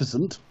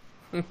magnificent.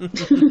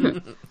 There's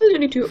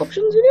only two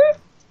options in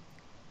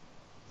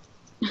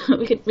here.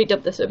 We could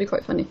redub this, it would be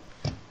quite funny.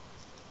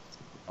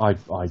 I'd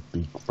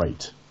be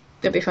great.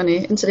 It'd be funny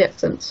into the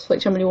accents,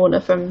 like Emily Warner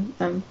from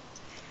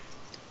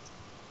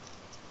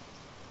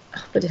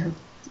bloody hell.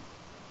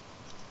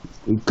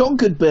 We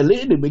conquered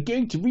Berlin and we're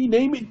going to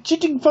rename it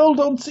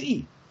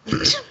Chiddingfold-on-Sea.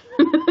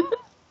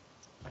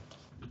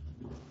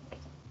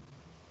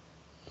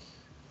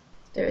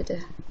 Dear.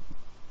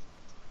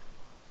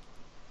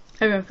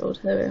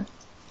 Herrenfield, there we are.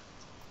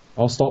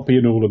 I'll stop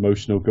being all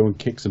emotional, go and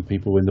kick some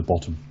people in the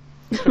bottom.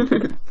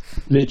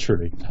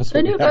 Literally. That's I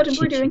what know we about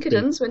actually embroidery should do.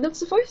 incidents when that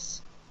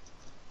suffice.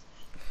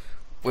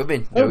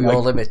 Women, Oh know my-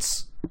 your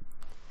limits.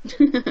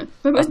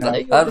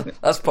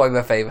 That's probably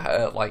my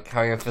favourite, like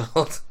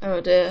Herrenfield.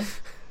 Oh dear.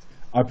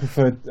 I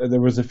preferred, there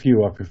was a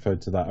few I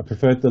preferred to that. I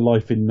preferred The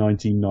Life in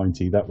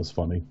 1990, that was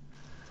funny.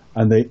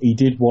 And he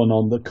did one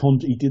on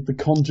he did the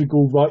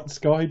conjugal rights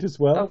guide as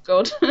well. Oh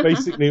god.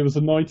 Basically, it was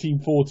a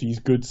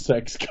 1940s good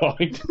sex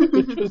guide.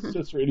 It was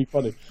just really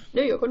funny.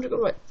 No, you're conjugal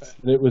right.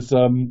 And it was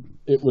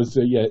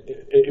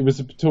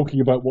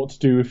talking about what to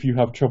do if you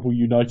have trouble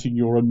uniting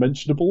your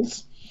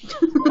unmentionables.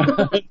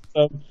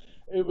 And,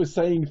 it was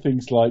saying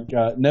things like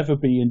never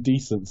be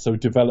indecent, so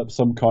develop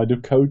some kind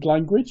of code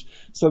language.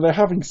 So they're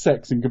having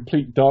sex in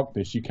complete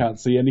darkness, you can't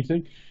see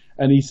anything.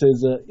 And he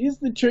says, is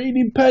the train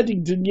in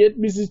Paddington yet,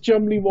 Mrs.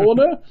 Chumley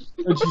Warner?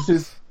 And she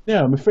says,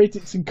 no, I'm afraid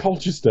it's in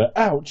Colchester.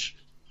 Ouch.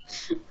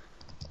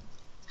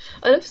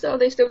 I love how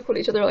they still call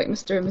each other like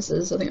Mr. and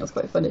Mrs. I think that's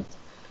quite funny.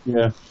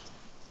 Yeah.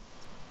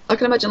 I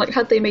can imagine, like,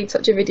 had they made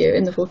such a video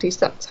in the 40s,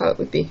 that's how it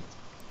would be.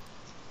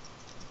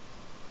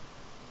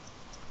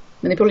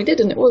 I mean, they probably did,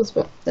 and it was,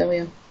 but there we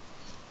are.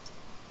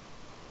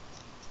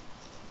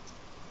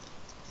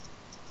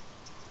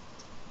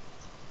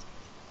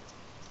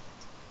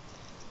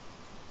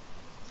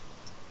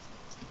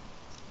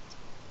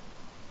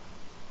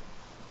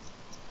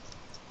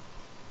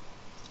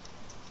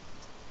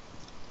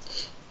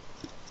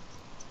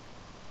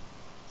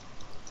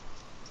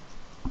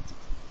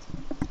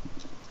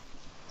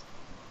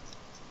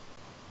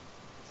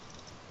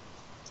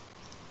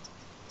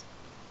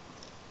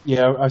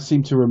 Yeah, I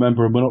seem to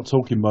remember, and we're not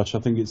talking much. I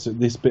think it's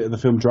this bit of the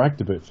film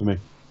dragged a bit for me.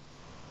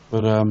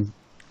 But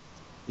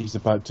he's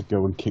about to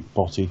go and kick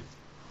Botty.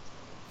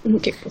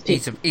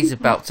 He's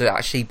about to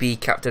actually be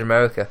Captain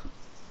America.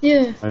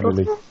 Yeah.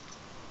 Finally.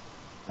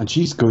 And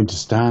she's going to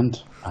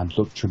stand and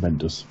look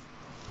tremendous.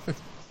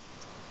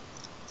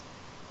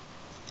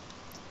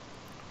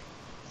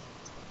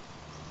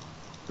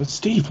 But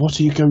Steve, what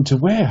are you going to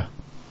wear?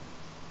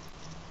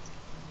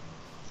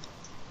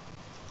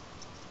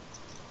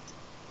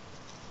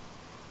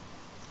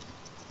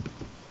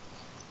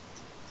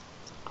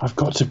 I've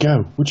got to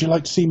go. Would you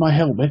like to see my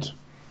helmet?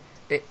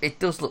 It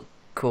does look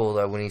cool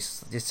though when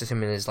he's just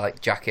him in his like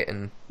jacket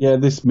and Yeah,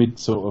 this mid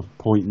sort of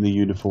point in the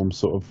uniform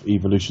sort of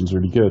evolution's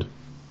really good.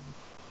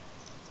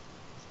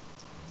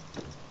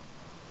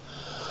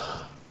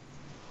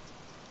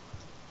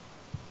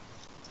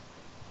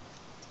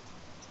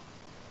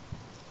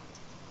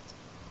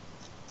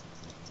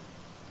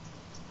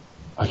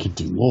 I could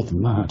do more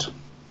than that.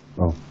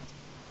 Well,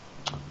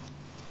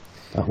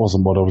 that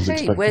wasn't what I was hey,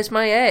 expecting. where's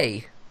my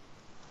A?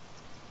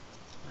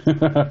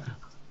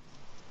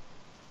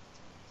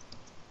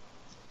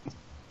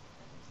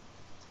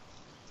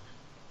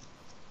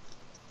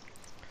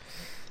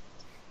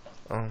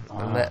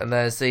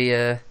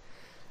 And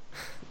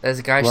there's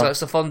a guy she likes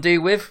to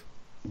fondue with.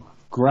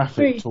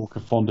 Graphic talk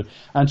of fondue,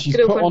 and she's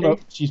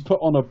put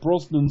on a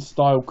Brosnan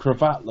style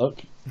cravat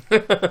look.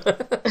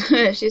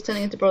 She's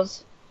turning into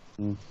Bros.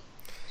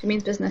 She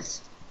means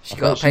business. She's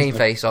got a pain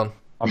face on.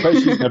 I bet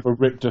she's never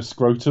ripped a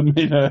scrotum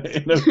in a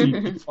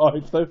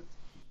BP5 though.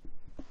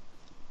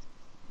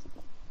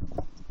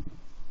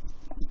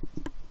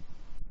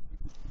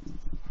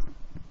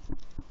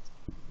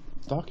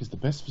 Stark is the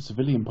best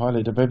civilian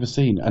pilot I've ever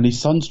seen, and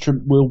his sons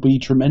will be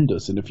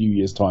tremendous in a few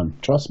years' time.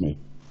 Trust me.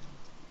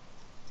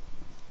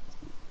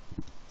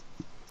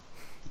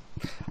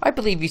 I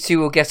believe you two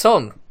will get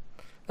on.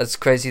 As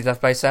crazy as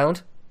that may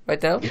sound,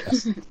 right now.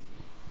 Yes.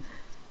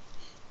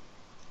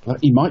 Like,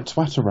 he might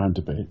twat around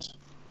a bit,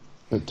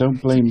 but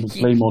don't blame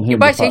on him. You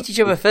might hate each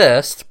other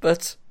first,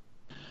 but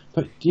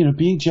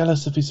being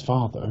jealous of his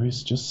father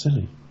is just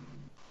silly.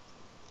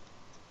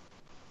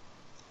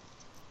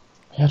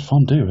 He had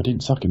fondue. I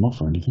didn't suck him off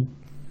or anything.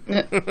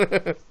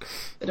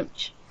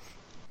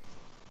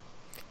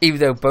 Even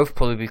though both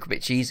probably a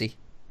bit cheesy.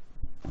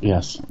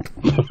 Yes.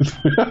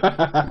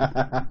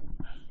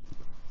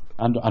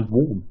 and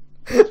warm.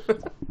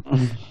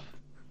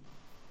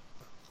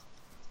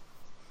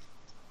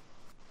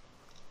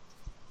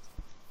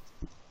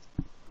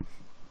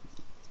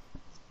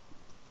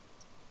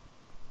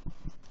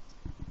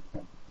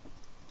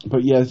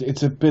 But yeah,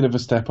 it's a bit of a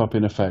step up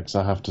in effects,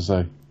 I have to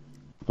say.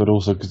 But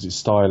also because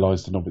it's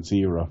stylised and of its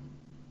era.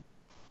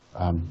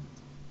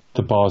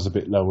 The bar's a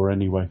bit lower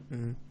anyway.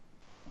 Mm.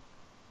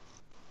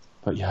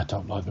 But yeah, I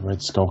don't like the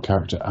Red Skull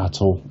character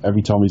at all.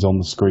 Every time he's on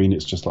the screen,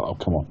 it's just like, oh,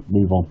 come on,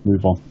 move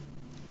on.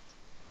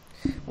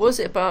 What is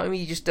it about him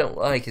you just don't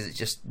like? Is it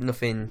just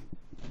nothing?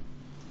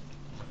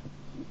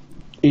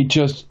 It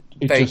just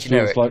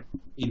feels like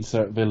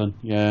insert villain,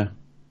 yeah.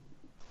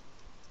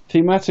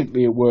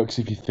 Thematically, it works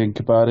if you think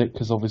about it,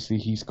 because obviously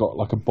he's got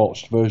like a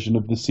botched version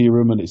of the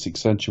serum, and it's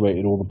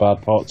accentuated all the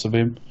bad parts of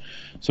him.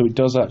 So it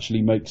does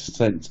actually make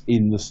sense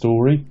in the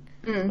story.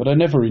 Mm. But I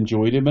never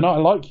enjoyed him, and I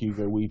like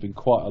Hugo Weaving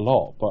quite a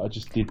lot, but I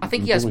just didn't. I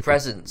think he has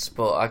presence,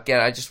 but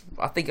again,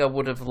 I think I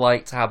would have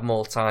liked to have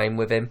more time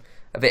with him,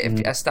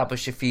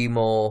 establish a few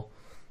more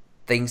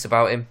things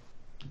about him.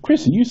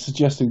 Chris, are you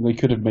suggesting they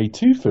could have made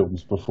 2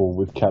 films before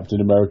with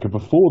Captain America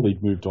before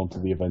they'd moved on to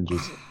the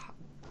Avengers?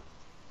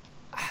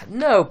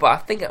 No, but I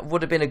think it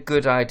would have been a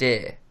good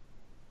idea.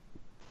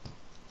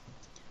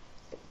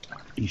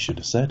 You should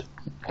have said.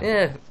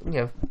 Yeah,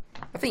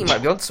 I think you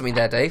might be onto something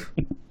there, Dave.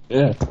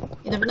 Yeah.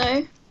 You never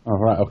know. All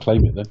right, I'll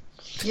claim it then.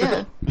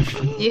 Yeah.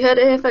 You heard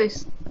it here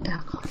first.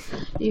 Oh, God.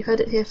 You heard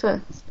it here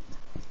first.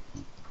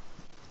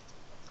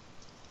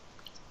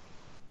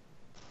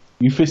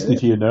 You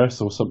fisted your nurse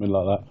or something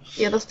like that.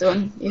 Yeah, that's the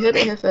one. You heard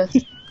it here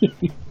first.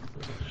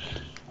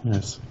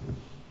 Yes.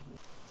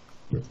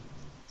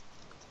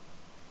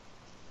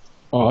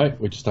 All right,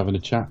 we're just having a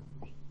chat.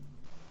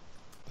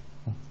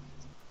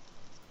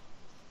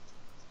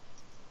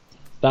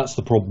 That's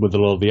the problem with a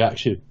lot of the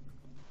action.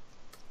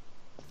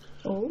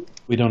 Oh.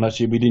 We didn't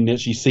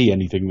actually see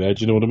anything there.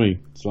 Do you know what I mean?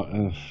 It's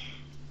like,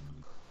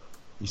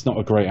 he's not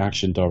a great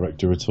action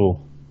director at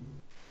all.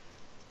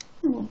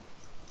 Oh.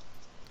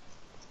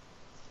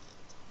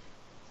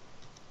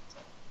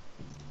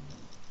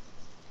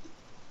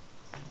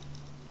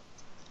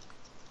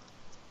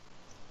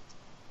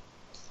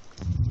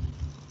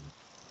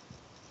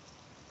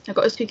 I've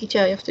got a spooky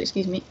chair, you have to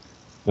excuse me.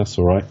 That's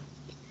alright.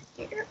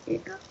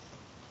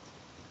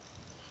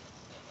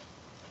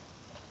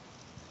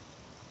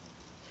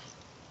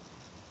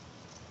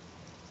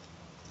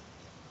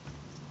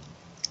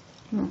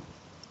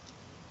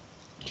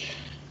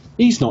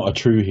 He's not a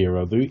true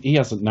hero, though. He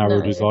hasn't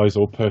narrowed his eyes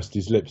or pursed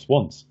his lips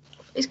once.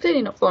 He's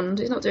clearly not Bond.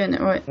 He's not doing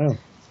it right. Oh.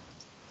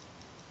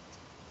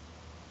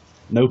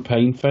 No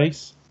pain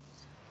face?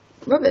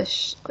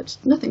 Rubbish. It's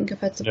nothing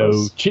compared to No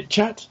Buzz.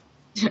 chit-chat?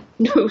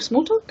 No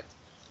small talk?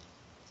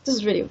 This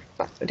is really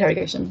bad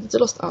interrogation. It's a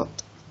lost art.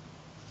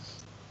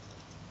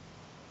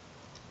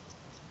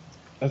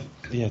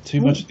 Yeah,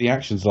 too much of the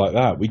action's like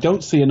that. We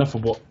don't see enough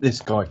of what this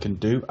guy can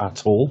do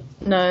at all.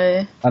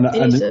 No. And he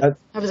needs to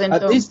have his own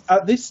film.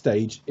 At this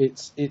stage,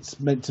 it's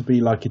meant to be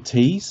like a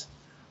tease,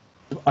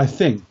 I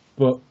think.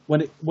 But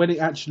when he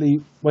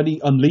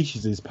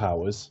unleashes his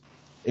powers,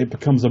 it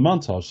becomes a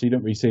montage. So you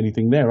don't really see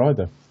anything there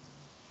either.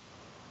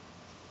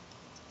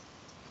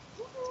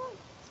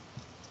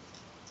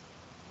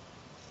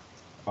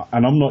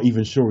 And I'm not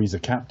even sure he's a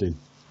captain.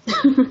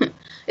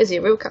 Is he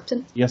a real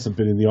captain? He hasn't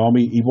been in the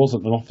army. He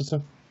wasn't an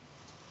officer.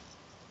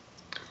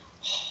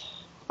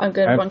 I'm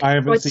going to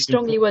write a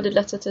strongly worded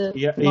letter to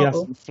He Marvel.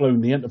 hasn't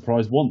flown the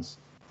Enterprise once.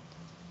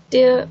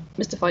 Dear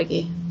Mr.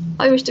 Feige,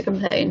 I wish to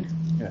complain.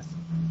 Yes.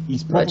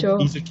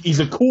 He's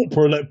a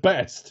corporal at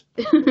best.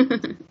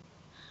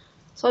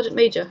 Sergeant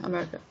Major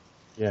America.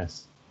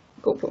 Yes.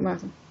 Corporal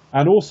America.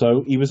 And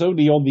also, he was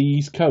only on the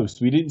East Coast.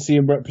 We didn't see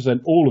him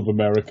represent all of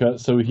America,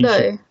 so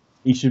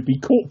he should be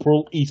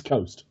Corporal East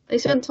Coast. They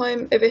spent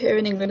time over here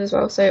in England as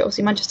well, so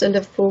obviously Manchester,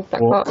 Liverpool,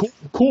 Black Park.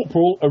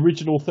 Corporal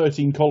Original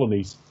 13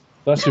 Colonies.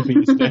 That should be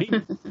his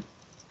name.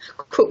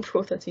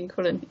 Corporal 13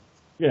 Colony.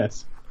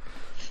 Yes.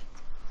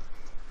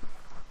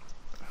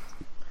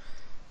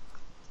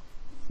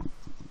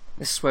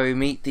 This is where we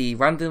meet the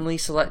randomly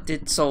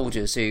selected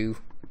soldiers who.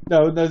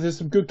 No, there's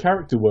some good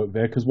character work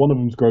there because one of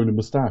them's grown a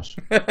moustache.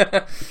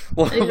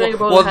 one He's wearing a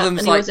bowler one of hat, them's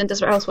and he like. was in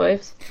Desperate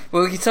Housewives.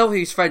 Well, you can tell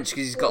he's French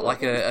because he's got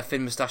like a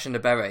thin moustache and a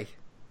beret.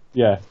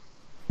 Yeah.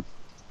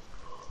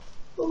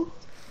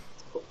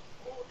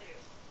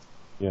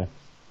 Yeah.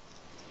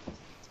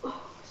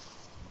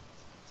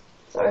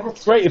 Sorry, I had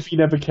to... Great if he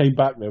never came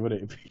back there,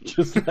 wouldn't it? If he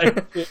just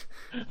left it.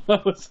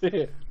 That was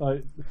it.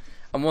 Like,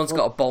 And one's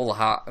got a bowler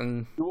hat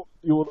and. you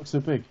all look so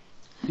big.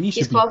 He should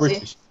He's be classy.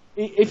 British.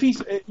 If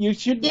he's, you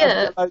should.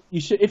 Yeah. You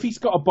should. If he's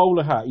got a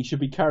bowler hat, he should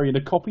be carrying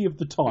a copy of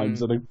the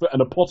Times and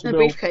a pot A of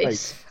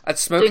briefcase. And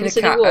smoking Doing a a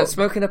silly cat walk. and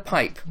smoking a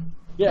pipe.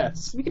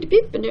 Yes, We could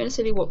have been doing a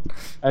silly walk.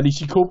 and he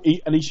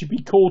should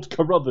be called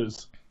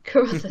Carruthers.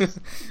 Carruthers.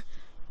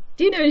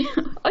 Do you know any...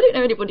 I don't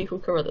know anybody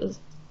called Carruthers.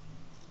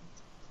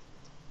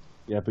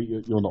 Yeah, but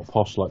you're not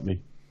posh like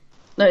me.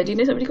 No, do you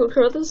know somebody called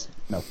Carruthers?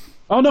 No.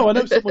 Oh no, I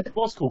know someone who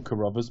was called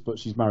Carruthers, but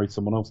she's married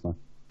someone else now.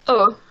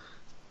 Oh.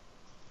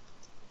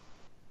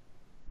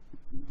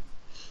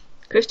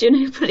 Chris, do you know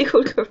anybody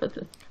called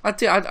Carruthers? I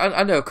do.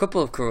 I know a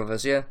couple of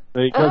Carruthers, yeah.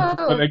 There you go.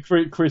 Oh. And then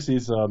Chris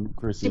is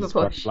Super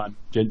posh. black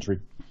gentry.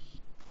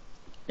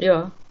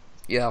 Yeah.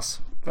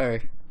 Yes,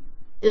 very.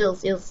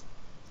 Ills.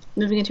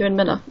 Moving into an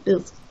manor.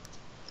 Ills.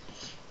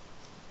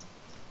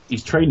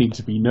 He's training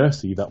to be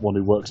Nursey, that one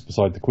who works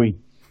beside the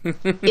Queen.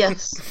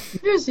 Yes.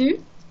 Here's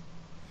you.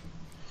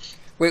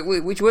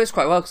 Which works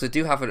quite well because I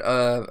do have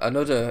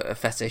another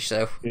fetish,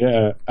 so.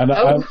 Yeah, and,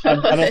 Oh.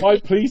 and am I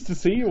pleased to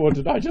see you, or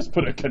did I just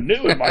put a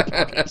canoe in my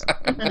pocket?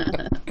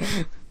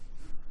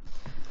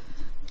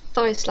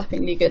 Thigh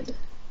slappingly good.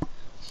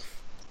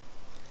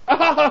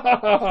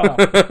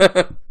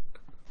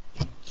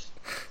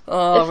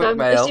 Oh, Rick If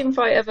Mail. Stephen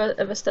Fry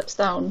ever steps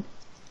down,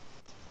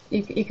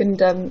 you can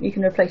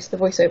replace the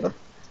voiceover.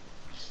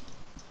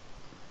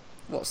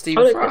 What,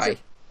 Stephen Oh, Fry?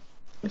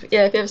 If he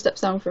ever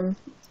steps down from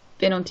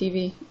being on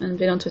TV and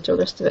being on Twitter, all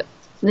the rest of it,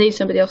 they need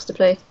somebody else to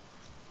play.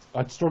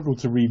 I'd struggle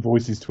to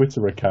revoice his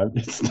Twitter account.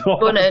 It's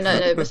not. Well,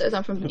 no, but steps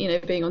down from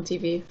being on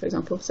TV, for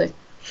example. So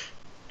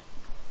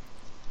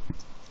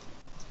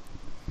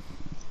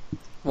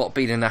What,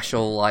 being a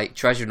national like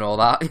treasure and all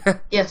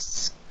that?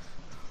 yes,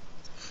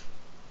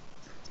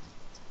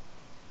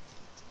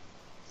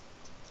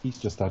 He's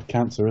just had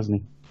cancer,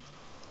 hasn't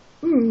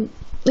he?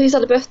 he's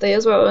had a birthday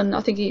as well, and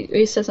I think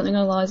he said something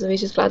along the lines of he's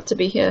just glad to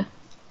be here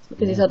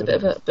because he's had a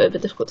bit of a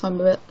difficult time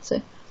with it.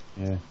 So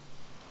Yeah.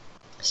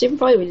 Stephen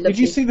Fry really lovely. Did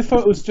you see the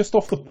photos just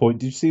off the point?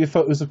 Did you see the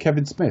photos of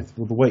Kevin Smith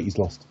with the weight he's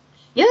lost?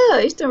 Yeah,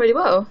 he's doing really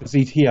well. Because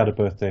he had a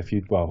birthday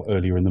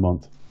earlier in the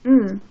month,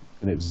 and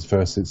it was his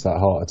first since that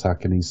heart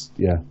attack, and he's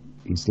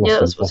lost. Yeah,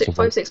 that was a lot of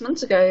weight. 6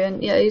 months ago,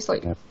 and he's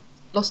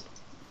lost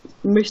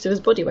most of his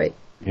body weight.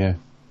 Yeah,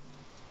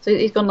 So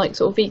he's gone like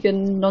sort of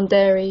vegan,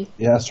 non-dairy,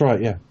 yeah, that's right.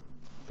 Yeah,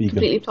 vegan.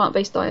 completely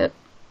plant-based diet.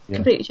 Yeah.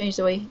 Completely changed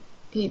the way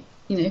he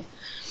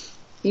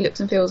looks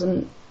and feels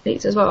and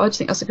eats as well. I just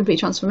think that's a complete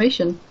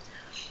transformation.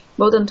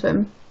 Well done to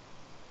him.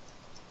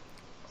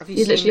 Have you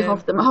He's seen,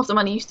 literally half the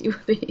money he used to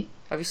be.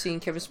 Have you seen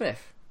Kevin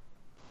Smith?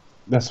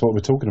 That's what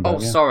we're talking Oh,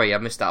 about. Yeah. sorry, I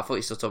missed that. I thought you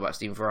were still talking about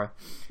Stephen Fry.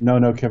 No,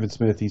 Kevin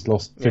Smith. He's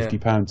lost 50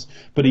 pounds,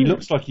 but he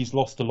looks like he's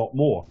lost a lot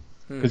more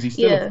because he's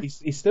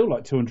still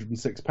like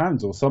 206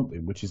 pounds or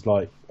something, which is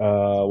like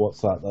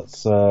what's that?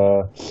 That's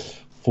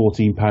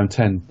 14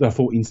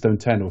 stone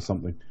 10 or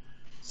something.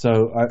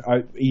 So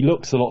he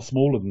looks a lot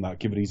smaller than that,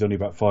 given he's only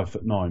about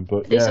 5'9".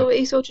 But yeah,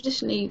 He sort of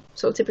traditionally,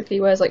 sort of typically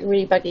wears like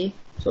really baggy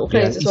sort of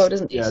clothes as well,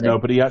 doesn't he? Yeah, So- no,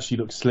 but he actually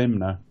looks slim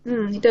now.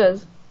 He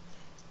does.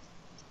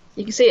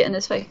 You can see it in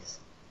his face.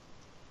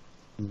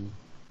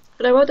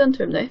 But well done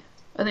to him though.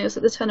 I think it's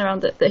the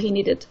turnaround that he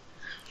needed.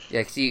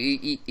 Yeah, because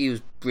he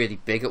was really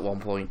big at one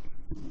point.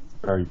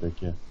 Very big,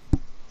 yeah.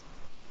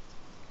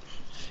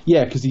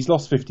 Yeah, because he's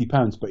lost 50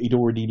 pounds, but he'd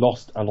already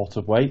lost a lot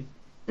of weight.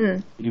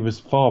 He was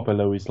far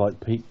below his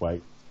peak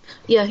weight.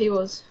 Yeah, he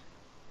was.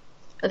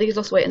 I think he's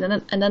lost weight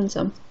and then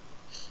some.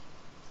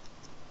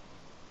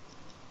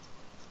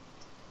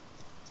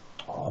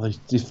 Oh,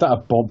 if that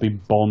had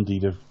been Bond,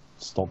 he'd have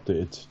stopped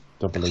it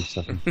at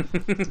 007.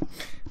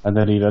 And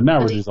then he'd have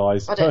narrowed his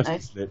eyes, I don't pursed know.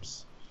 his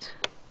lips,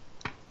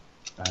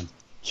 and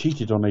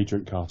cheated on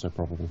Agent Carter,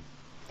 probably.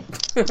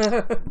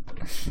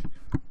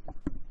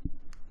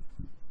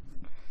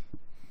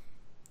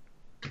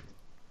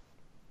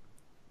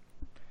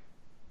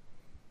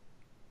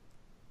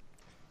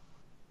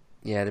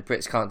 Yeah, the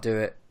Brits can't do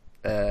it.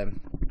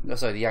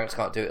 Sorry, the Yanks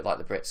can't do it like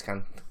the Brits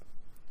can.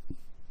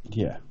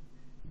 Yeah.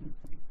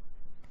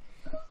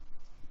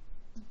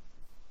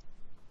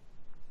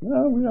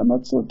 No, we are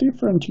not so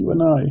different, you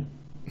and I.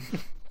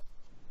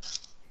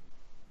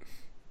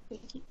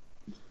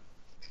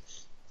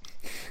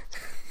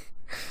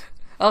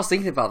 I was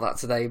thinking about that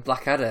today,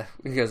 Blackadder.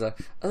 He goes,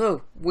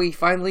 "Oh, we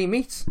finally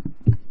meet."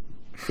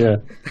 Yeah.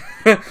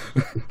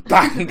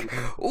 Bang!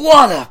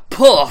 What a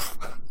puff!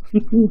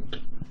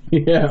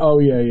 Yeah, oh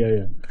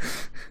yeah.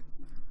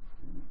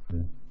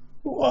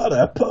 What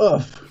a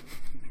puff!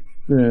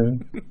 Yeah,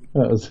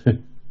 that was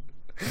it.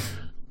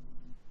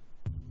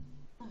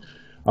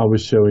 I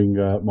was showing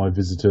my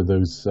visitor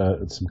those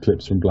some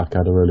clips from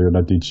Blackadder earlier, and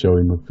I did show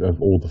him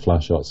of all the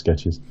Flash art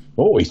sketches.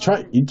 Oh,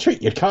 you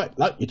treat your kite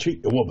like you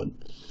treat your woman.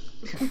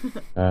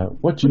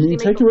 What do you mean?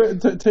 Take her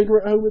at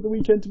home at the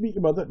weekend to meet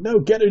your mother? No,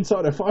 get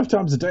inside her 5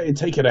 times a day and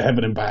take her to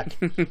heaven and back.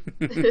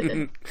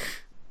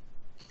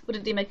 What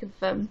did he make of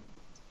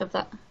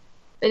that?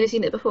 Had you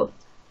seen it before?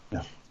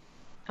 No.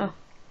 Oh.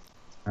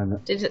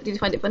 And Did you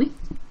find it funny?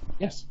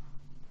 yes,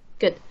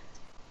 Good.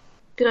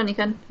 Good on you,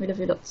 Ken. We love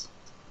you lots.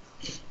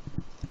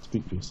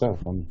 speak for yourself.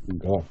 I'm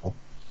God.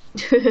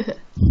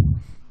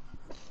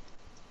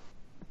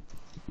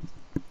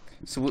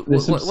 So,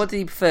 what do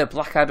you prefer,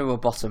 Blackadder or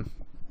Bottom?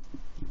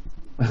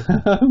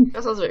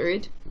 That sounds a bit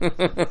rude.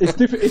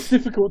 It's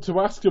difficult to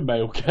ask a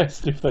male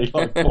guest if they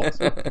like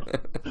Bottom.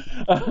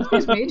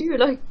 Excuse me, do you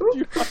like... Do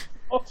you like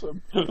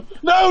Bottom?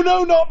 No,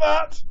 not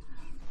that.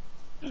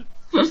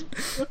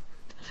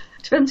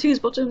 Depends whose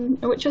bottom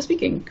and which you're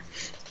speaking.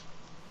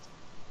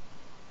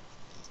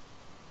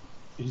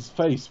 His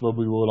face when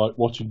we were like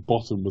watching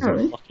Bottom was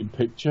really? a fucking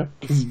picture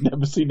because he'd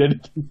never seen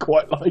anything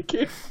quite like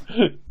it.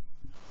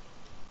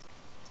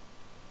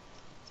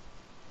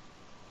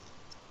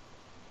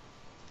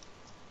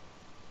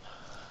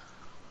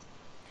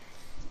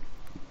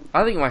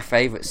 I think my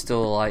favourite's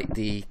still like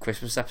the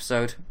Christmas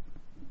episode.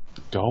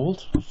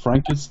 Gold,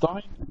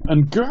 Frankenstein,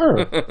 and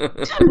Grr.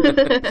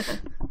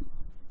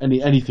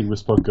 Anything with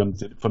Spud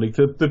Guns in it funny.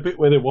 The bit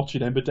where they're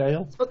watching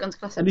Emmerdale, Spud Gun's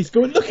classic. and he's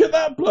going, "Look at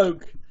that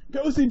bloke!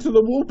 Goes into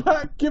the wool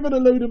pack, given a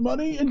load of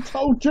money, and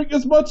told drink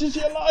as much as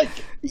you like.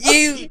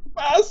 You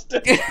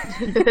bastard!"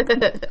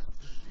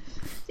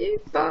 You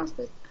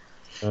bastard.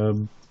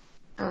 Oh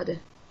dear.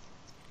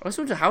 I was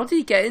wondering, how did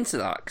he get into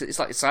that? Because it's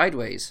like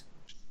sideways.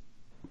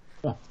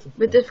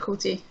 With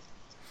difficulty.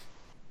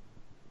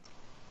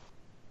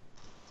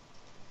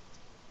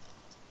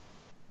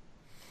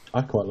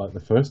 I quite like the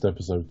first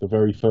episode, the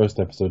very first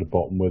episode of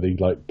Bottom, where they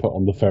like put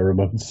on the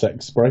pheromone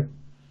sex spray.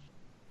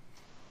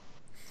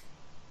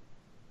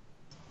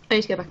 I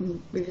need to go back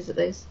and revisit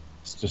those.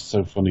 It's just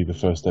so funny, the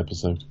first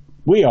episode.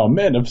 We are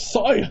men of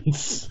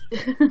science!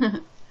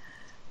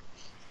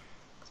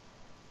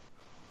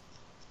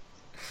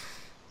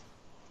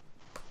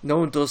 No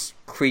one does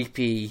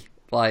creepy,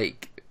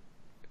 like,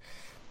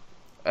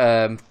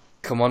 come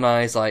on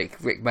eyes like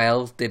Rick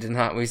Mail did in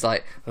that, where he's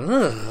like,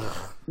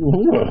 ugh.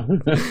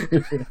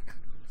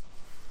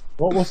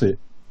 What was it?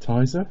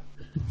 Tizer?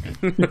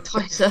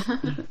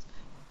 Tizer.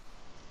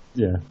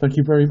 Yeah, thank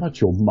you very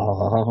much, your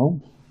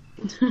mom.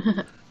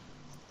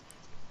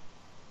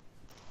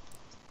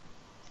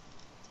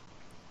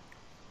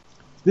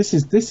 This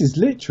is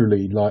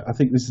literally like, I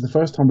think this is the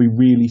first time we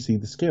really see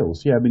the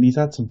skills. Yeah, I mean, he's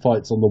had some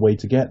fights on the way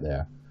to get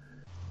there.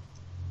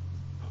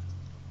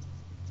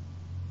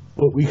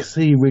 But we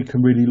see Rick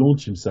can really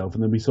launch himself,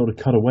 and then we sort of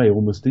cut away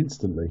almost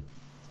instantly.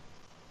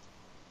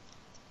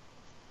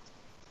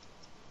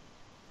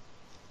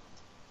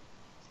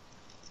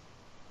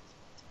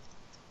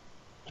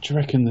 What do you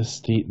reckon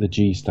the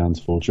G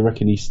stands for? Do you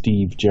reckon he's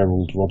Steve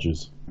Gerald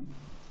Rogers?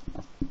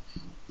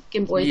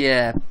 Gimboid.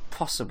 Yeah,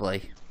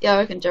 possibly. Yeah, I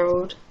reckon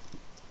Gerald.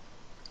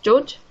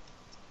 George?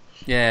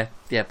 Yeah,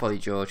 probably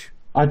George.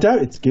 I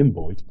doubt it's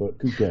Gimboid, but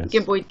good guess.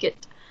 Gimboid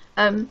Git.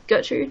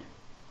 Gertrude?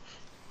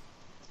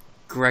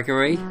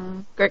 Gregory?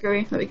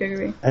 Gregory, maybe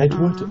Gregory.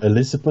 Edward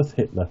Elizabeth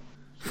Hitler.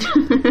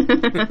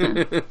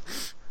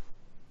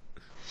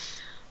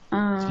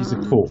 She's a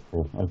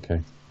corporal,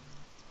 okay.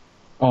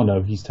 Oh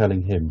no, he's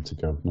telling him to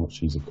go, not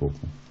she's a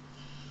corporal.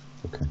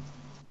 Okay.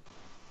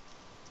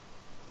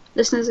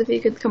 Listeners, if you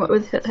could come up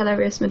with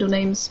hilarious middle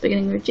names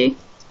beginning with G.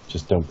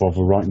 Just don't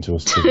bother writing to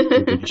us to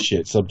be a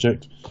shit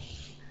subject.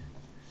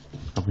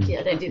 I mean,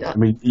 Yeah, don't do that. I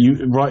mean,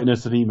 you writing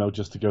us an email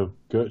just to go,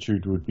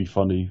 Gertrude would be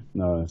funny.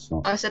 No, it's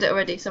not. I said it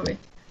already, sorry.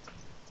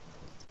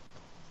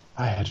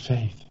 I had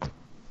faith.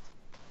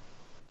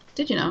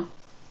 Did you know?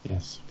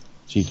 Yes,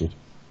 she did.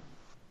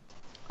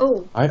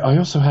 Oh, I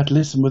also had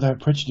Listen Without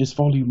Prejudice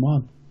Volume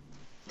 1.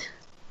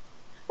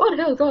 what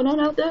the hell's going on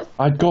out there?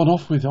 I'd gone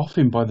off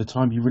him by the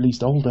time you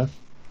released Older.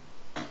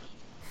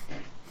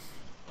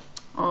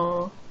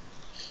 Oh,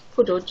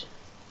 poor George.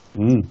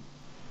 Mm.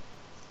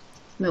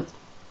 Milk.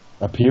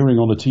 Appearing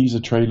on a teaser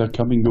trailer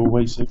coming your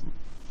way soon.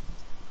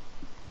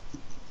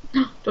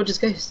 George's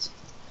ghost.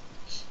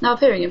 Now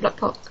appearing in Black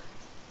Park.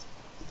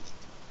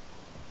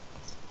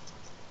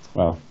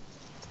 Well,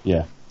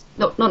 yeah.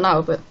 No, not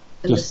now, but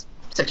in Just-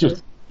 this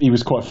section. He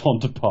was quite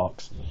fond of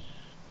parks.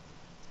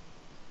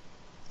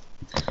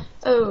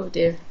 Oh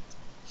dear.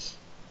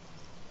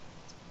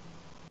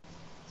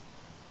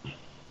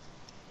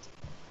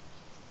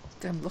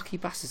 Damn lucky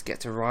bastards get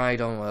to ride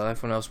on while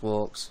everyone else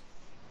walks.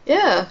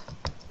 Yeah.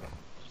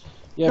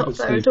 Yeah, Not but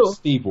fair at all.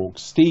 Steve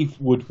walks. Steve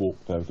would walk,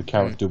 though. The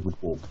character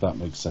would walk. That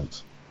makes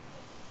sense.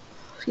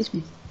 Excuse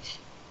me.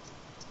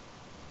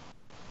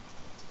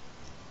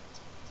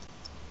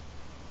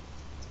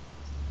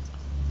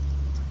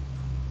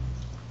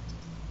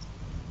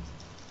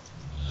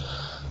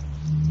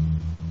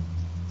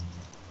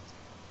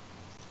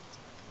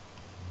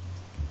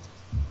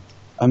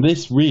 And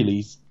this really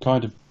is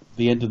kind of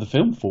the end of the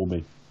film for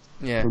me.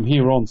 Yeah. From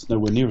here on, it's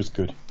nowhere near as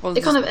good. Well,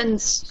 It kind of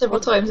ends several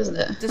times, doesn't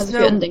it? there's Has a few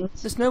no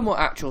endings. there's no more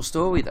actual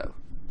story though.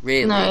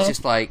 Really, No. it's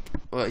just like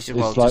It's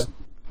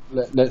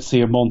let's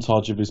see a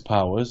montage of his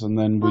powers, and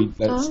then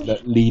let's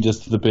lead us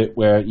to the bit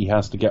where he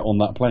has to get on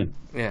that plane.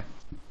 yeah.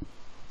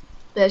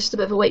 There's just a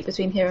bit of a wait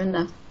between here and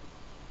there.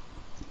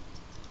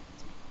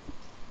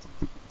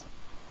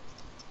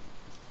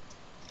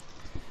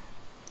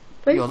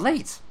 But You're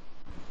late.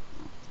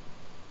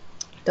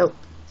 dope.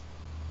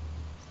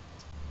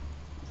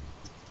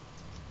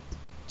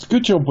 It's a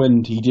good job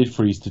when he did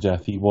freeze to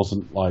death, he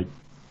wasn't like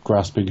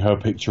grasping her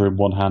picture in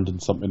one hand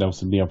and something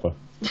else in the other.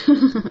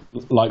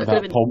 like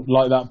That could've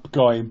like that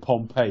guy in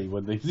Pompeii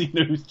when they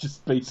was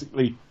just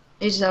basically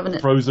He's just having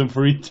it. frozen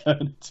for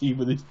eternity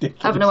with his dick.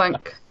 in Having a his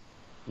wank.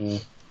 Yeah.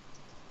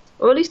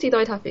 Or at least he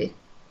died happy.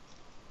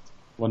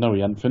 Well, no,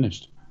 he hadn't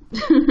finished.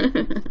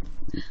 It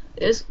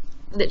was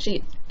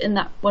literally in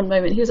that one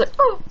moment. He was like,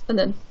 oh, and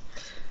then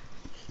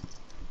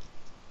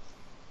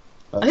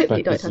That's I hope he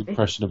died Becca's happy.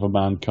 impression of a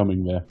man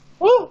coming there.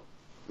 Oh,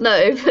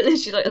 no, but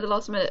literally like at the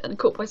last minute and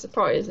caught by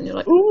surprise, and you're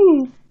like,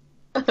 ooh.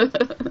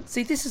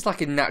 See, this is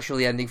like a natural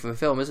ending for a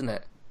film, isn't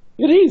it?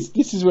 It is.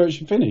 This is where it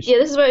should finish. yeah,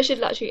 this is where it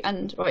should actually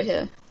end, right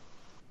here.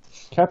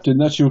 Captain,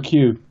 that's your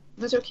cue.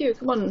 That's your cue.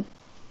 Come on,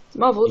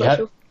 Marvel. He That's had-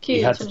 your he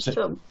cue had to finish to the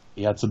film.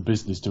 He had some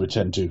business to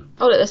attend to.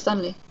 Oh, look, there's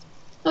Stanley.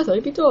 I thought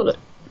he'd be taller.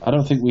 I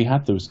don't think we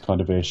had those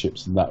kind of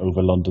airships in that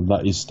over London.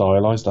 That is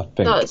stylised, I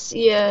think. That's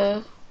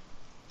yeah.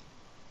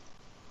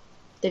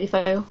 Did he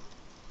fail?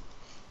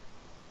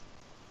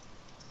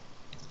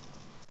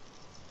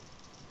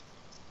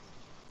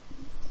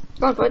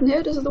 Can't fight in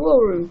here. This is the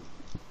war room.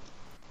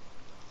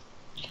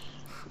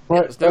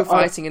 Right, There's no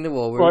fighting in the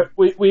war room.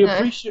 Right, we No.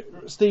 appreciate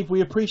Steve.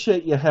 We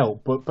appreciate your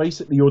help, but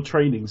basically your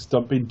training's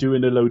been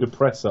doing a load of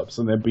press ups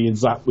and then being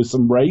zapped with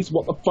some rays.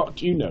 What the fuck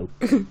do you know?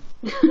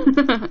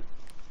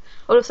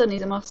 All of a sudden,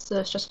 he's a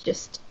master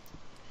strategist.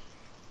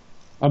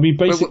 I mean,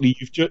 basically,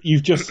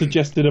 you've just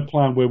suggested a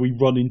plan where we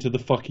run into the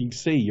fucking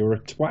sea. You're a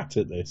twat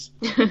at this.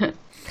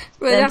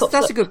 Well, Then that's pops a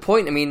up- good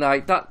point. I mean,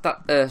 like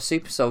that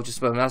super soldier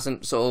sperm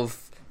hasn't sort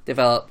of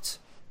developed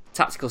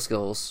tactical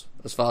skills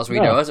as far as we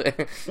No. know, has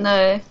it?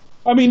 No.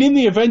 I mean, in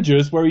the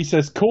Avengers, where he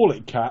says "call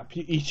it, Cap,"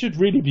 he should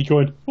really be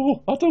going,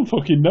 "Oh, I don't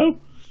fucking know.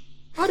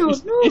 I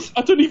don't know.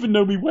 I don't even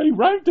know my way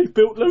round. They've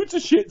built loads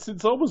of shit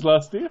since I was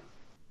last here."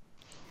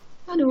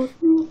 I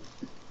don't know.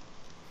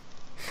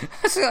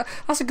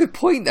 That's a good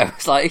point, though.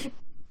 It's like,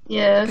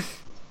 Yeah.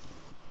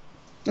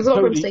 There's a lot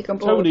of room to take on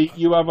board. Tony,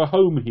 you have a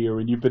home here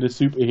and you've been a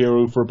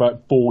superhero for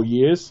about 4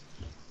 years.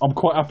 I'm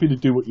quite happy to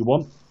do what you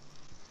want.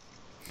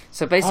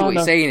 so basically, what no.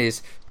 you're saying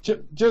is,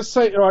 Just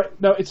say, all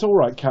right, no, it's all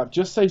right, Cap.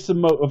 Just say some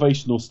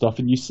motivational stuff,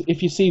 and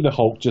if you see the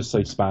Hulk, just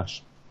say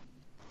smash.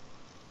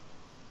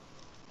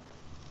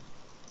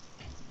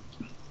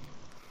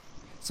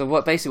 so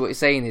what you're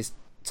saying is,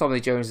 Tommy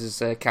Lee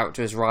Jones's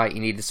character is right. He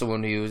needed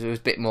someone who was a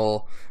bit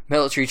more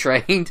military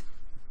trained.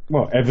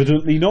 Well,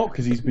 evidently not,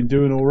 because he's been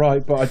doing all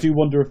right. But I do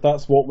wonder if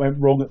that's what went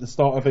wrong at the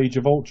start of Age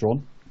of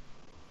Ultron.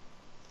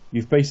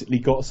 You've basically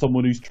got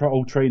someone whose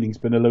whole training's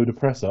been a load of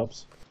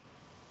press-ups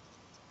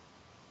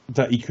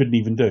that he couldn't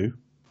even do.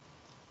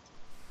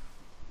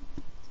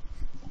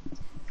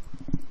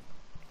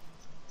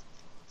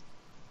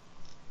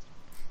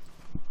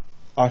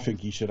 I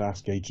think you should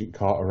ask Agent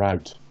Carter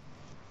out.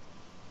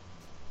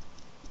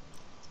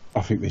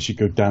 I think they should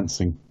go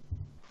dancing.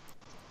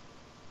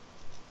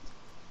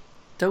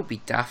 Don't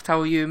be daft.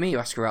 How are you and me? You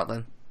ask her out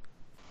then.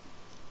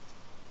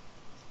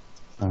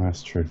 Oh,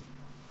 that's true.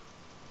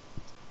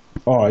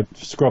 All right,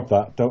 scrub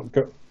that. Don't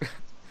go.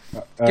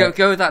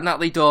 Go with that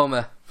Natalie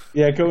Dormer.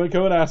 Yeah, go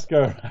and ask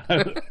her,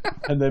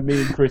 and then me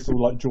and Chris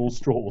will like draw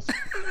straws,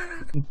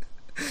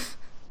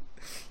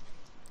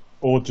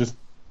 or just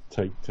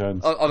take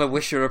turns. On a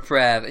wish or a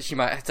prayer that she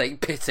might take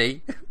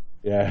pity.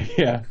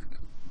 Yeah.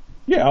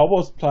 I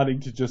was planning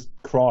to just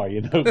cry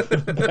and hope for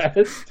the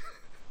best.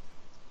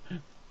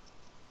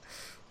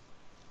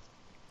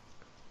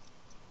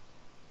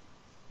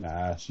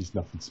 Nah, she's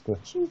nothing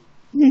special.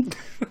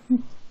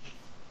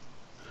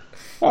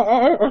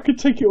 I could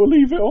take it or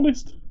leave it,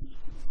 honest.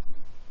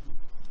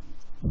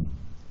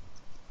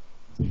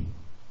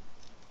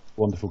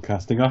 Wonderful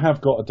casting. I have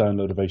got a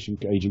download of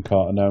Agent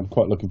Carter now. I'm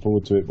quite looking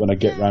forward to it when I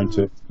get round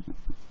to it.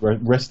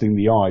 Resting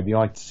the eye. The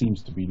eye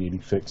seems to be nearly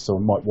fixed, so I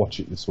might watch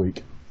it this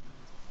week.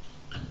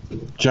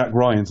 Jack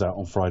Ryan's out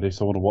on Friday,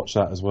 so I want to watch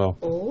that as well.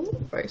 Oh,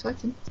 very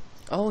exciting.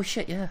 Oh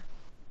shit! Yeah.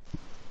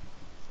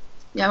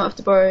 Yeah, I might have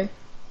to borrow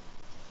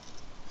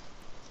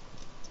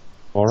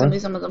Borrow?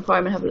 somebody's Amazon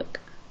Prime and have a look.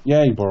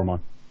 Yeah, you can borrow mine.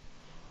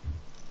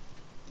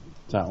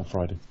 It's out on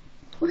Friday.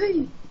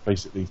 Woohoo!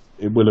 Basically,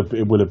 it will have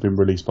been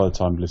released by the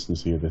time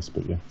listeners hear this,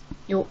 but yeah.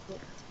 Yo.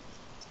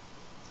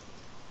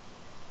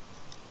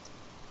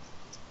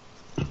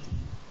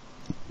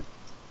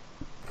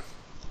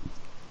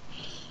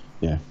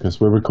 Yeah, because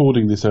we're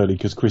recording this early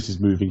because Chris is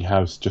moving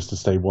house just to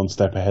stay one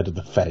step ahead of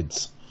the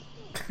feds.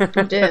 Oh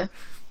dear.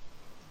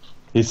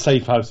 His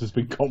safe house has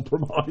been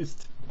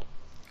compromised.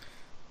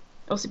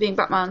 Obviously, being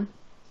Batman.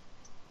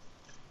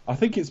 I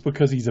think it's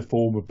because he's a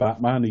former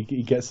Batman. He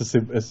gets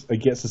he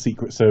gets a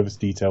Secret Service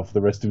detail for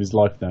the rest of his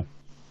life now.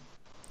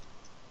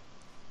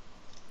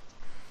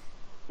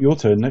 Your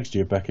turn next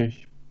year,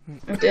 Becky.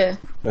 Oh dear.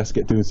 Let's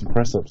get doing some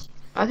press ups.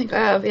 I think I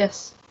have,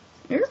 yes.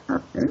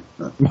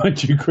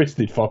 Mind you, Chris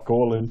did fuck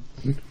all in.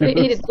 He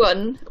did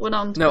one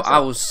armed. No, I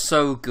was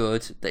so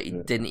good that he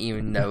didn't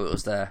even know it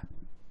was there.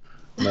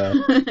 No.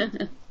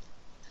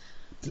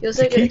 You're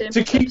so good at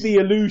To doing keep push-ups. the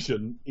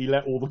illusion, he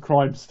let all the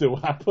crimes still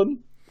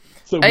happen.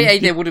 So Hey,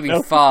 there would have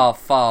been far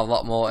a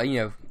lot more. You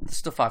know, the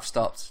stuff I've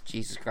stopped.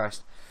 Jesus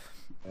Christ.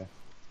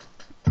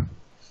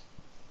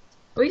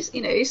 Well,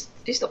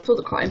 he stopped all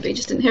the crime, but he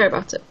just didn't hear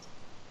about it.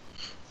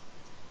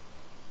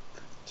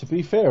 To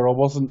be fair, I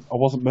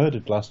wasn't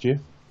murdered last year.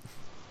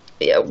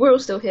 But yeah, we're all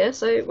still here,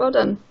 so well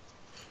done.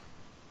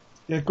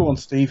 Yeah, go on,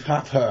 Steve.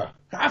 Have her.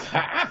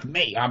 Have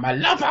me. I'm a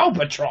love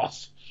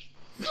albatross.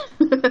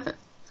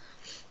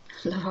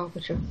 Love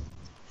Albatross.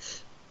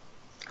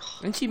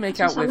 Didn't she make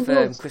That's out with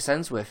Simon Wells. Chris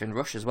Hemsworth in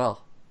Rush as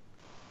well?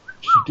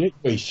 She did.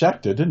 Well, he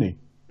shagged her, didn't he?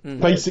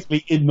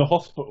 Basically in the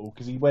hospital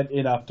because he went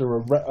in after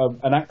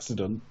an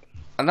accident.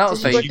 And that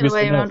was So she's very working her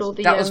way the around nurse. all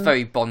the that was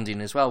very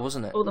bonding as well,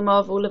 wasn't it? all the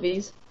Marvel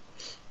lovies.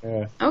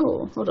 Yeah.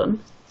 Oh, hold on.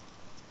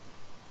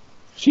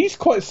 She's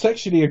quite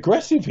sexually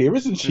aggressive here,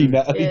 isn't she,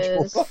 Natalie?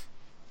 Yes.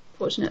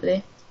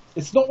 Fortunately.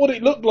 It's not what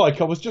it looked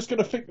like. I was just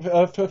going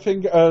to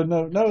finger.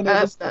 No.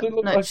 That's what it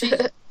looked no.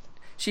 like.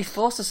 She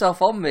forced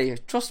herself on me.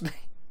 Trust me.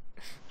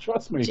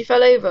 Trust me. She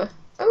fell over.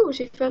 Oh,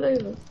 she fell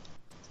over.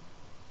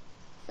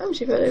 Oh,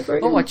 she fell over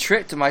again. Oh, I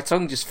tripped and my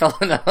tongue just fell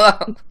in her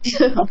lap.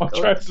 Oh, My God.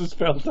 trousers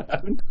fell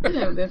down. I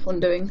know what been fun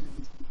doing.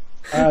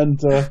 And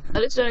I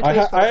looked down I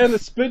had a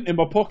splint in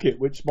my pocket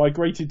which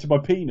migrated to my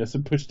penis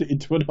and pushed it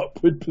into an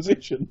upward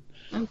position.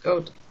 Oh,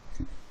 God.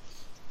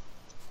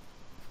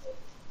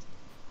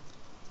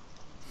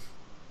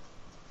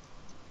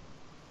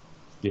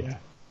 Yeah,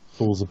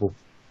 plausible.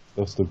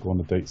 They'll still go on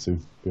a date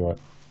soon. Be alright.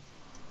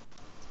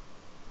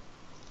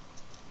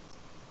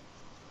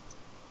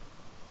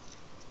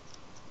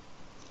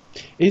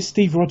 Is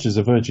Steve Rogers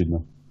a virgin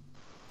though?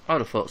 I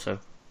would have thought so.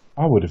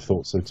 I would have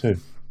thought so too.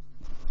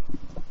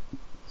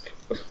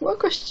 What a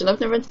question. I've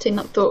never entertained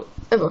that thought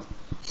ever.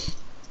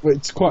 Well,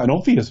 it's quite an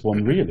obvious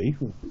one, really.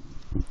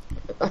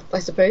 I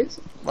suppose.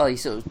 Well,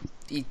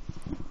 he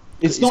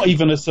It's not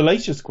even a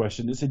salacious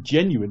question. It's a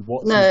genuine.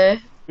 What's No.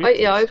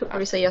 his- I would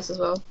probably say yes as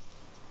well.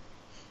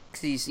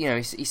 cause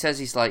he says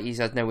he's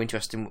had no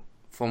interest in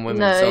from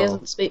women No, at he all.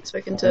 hasn't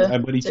spoken to,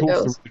 And when he to talks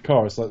girls. through the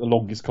car, it's like the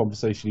longest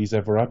conversation he's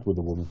ever had with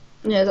a woman.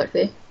 Yeah,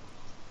 exactly.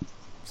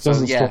 So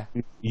Doesn't yeah,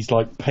 stop he's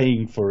like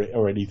paying for it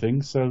or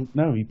anything. So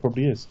no, he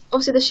probably is.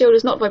 Obviously, the shield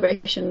is not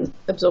vibration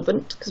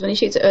absorbent because when he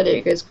shoots it earlier,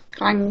 it goes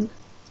clang.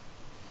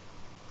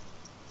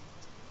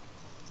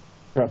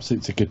 Perhaps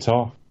it's a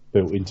guitar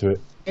built into it.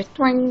 Goes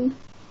twang.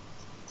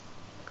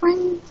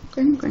 Clang,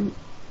 clang, clang.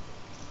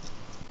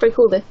 Very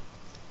cool, though. I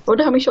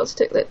wonder how many shots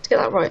it took to get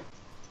that right.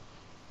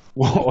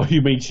 What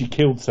you mean? She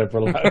killed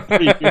several out of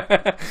three? John Well,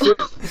 no,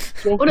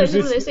 it's one of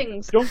those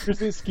things. John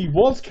Krasinski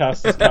was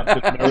cast as Captain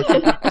America.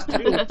 He was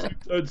killed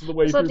 2/3 of the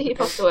way Suddenly he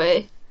through. passed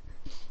away.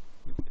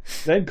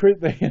 Then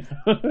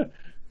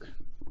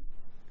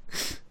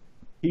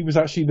he was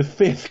actually the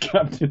 5th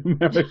Captain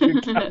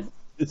America cast in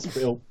this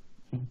film.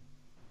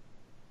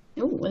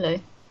 Oh, hello.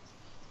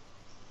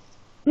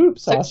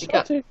 Oops, Sexy I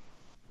cat. shot it.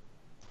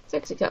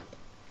 Sexy cap.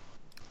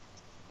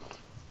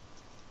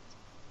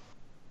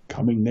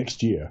 Coming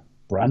next year,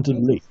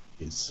 Brandon Lee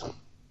is.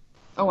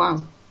 Oh,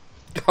 wow.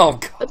 oh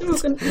I think we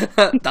can...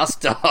 god, that's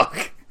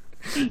dark.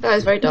 That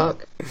is very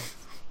dark.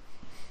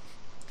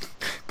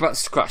 But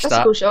scratch That's a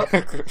that. cool shot.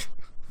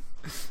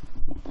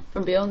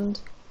 From beyond.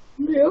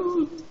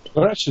 Beyond.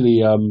 But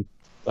actually,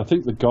 I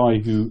think the guy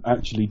who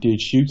actually did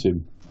shoot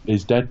him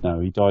is dead now.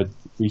 He died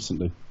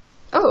recently.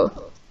 Oh.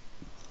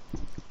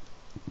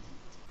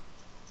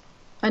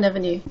 I never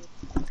knew.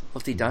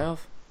 What did he die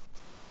of?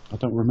 I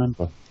don't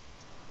remember.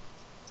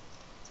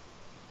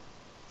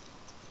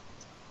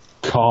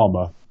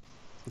 Karma.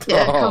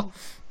 Yeah, Oh.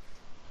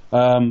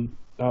 cool.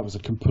 That was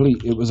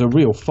it was a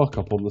real fuck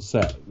up on the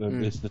set.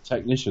 It's the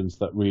technicians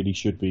that really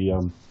should be.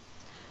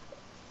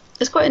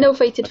 It's quite an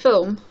ill-fated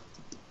film.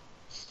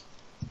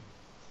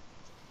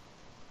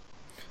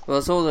 Well,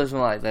 there's all those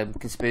like the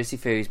conspiracy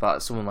theories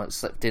about someone like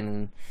slipped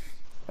in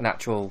an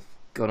actual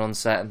gun on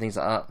set and things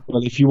like that.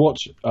 Well, if you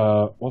watch,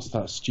 what's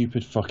that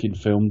stupid fucking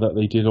film that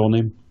they did on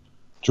him?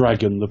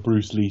 Dragon, the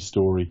Bruce Lee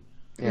story.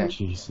 Yeah.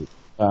 Jesus,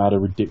 that had a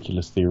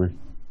ridiculous theory.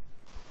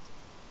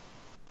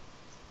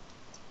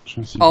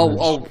 Trying to see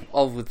Oh,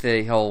 where with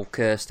the whole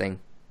curse thing.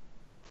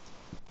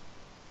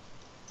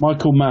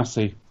 Michael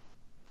Massey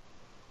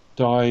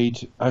died.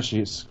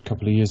 Actually, it's a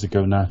couple of years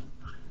ago now.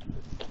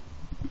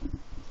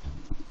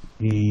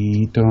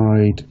 He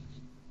died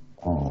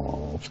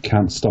of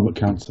stomach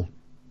cancer.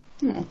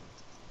 Hmm.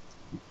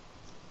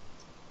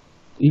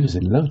 He was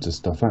in loads of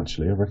stuff,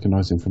 actually. I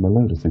recognise him from a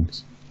load of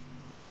things.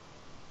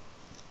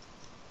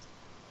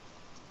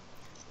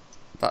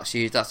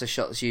 That's a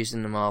shot that's used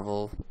in the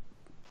Marvel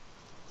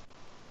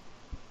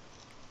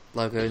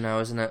logo now,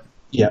 isn't it?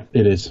 Yeah,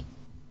 it is.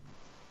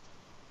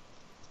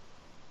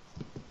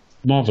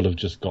 Marvel have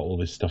just got all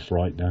this stuff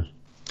right now.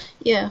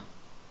 Yeah.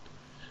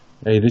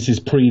 Hey, this is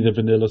pre the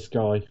Vanilla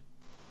Sky.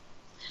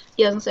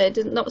 Yeah, I was gonna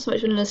say, not so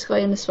much Vanilla Sky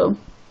in this film.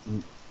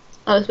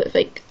 That was a bit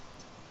fake.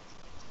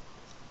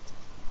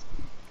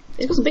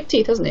 He's got some big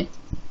teeth, hasn't he?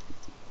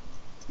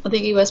 I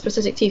think he wears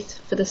prosthetic teeth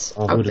for this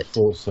I would outfit. have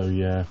thought so,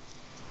 yeah.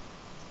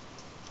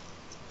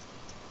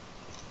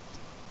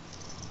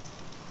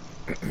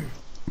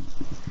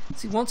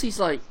 See, once he's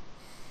like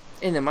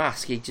in the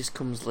mask, he just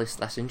comes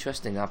less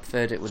interesting. I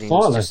preferred it when he Far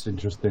was less just,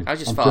 interesting. I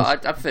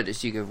preferred it to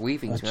Hugo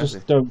Weaving. I to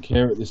just don't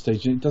care at this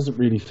stage. It doesn't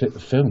really fit the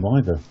film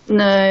either.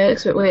 No, it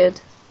looks a bit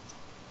weird.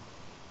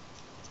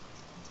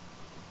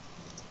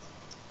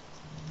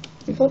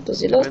 What does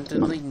he love?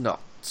 Evidently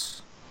not.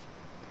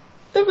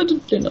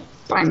 Evidently not.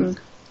 Bang.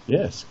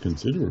 Yes,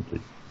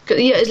 considerably.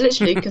 Yeah, it's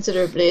literally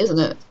considerably, isn't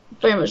it?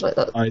 Very much like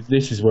that.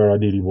 This is where I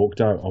nearly walked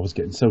out. I was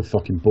getting so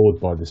fucking bored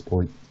by this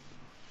point.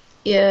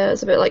 Yeah,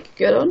 it's a bit like,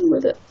 get on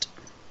with it.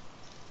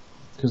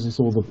 Because it's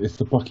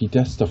the Bucky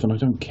death stuff, and I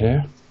don't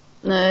care.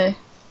 No,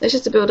 it's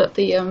just to build up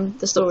the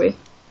story.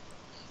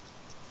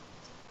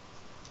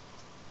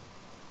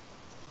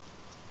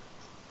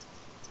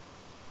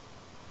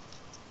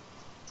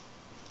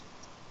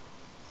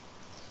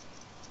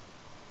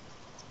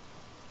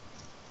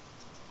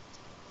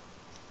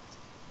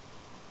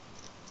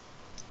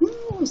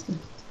 What was that?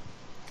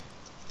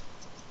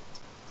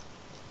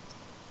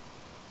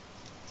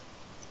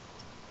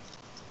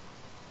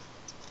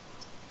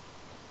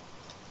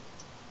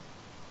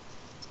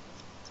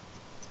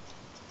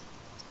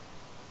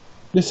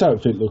 This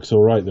outfit looks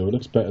alright, though. It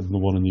looks better than the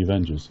one in the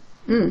Avengers.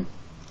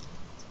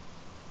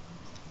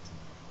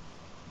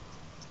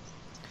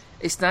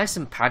 It's nice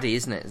and paddy,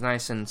 isn't it? It's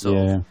nice and sort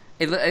of...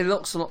 It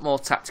looks a lot more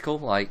tactical,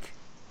 like...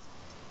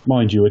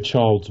 Mind you, a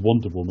child's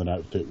Wonder Woman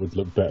outfit would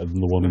look better than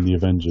the one in the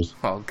Avengers.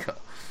 Oh, God.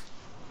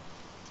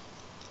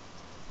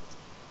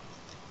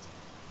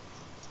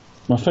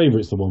 My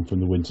favourite's the one from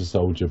the Winter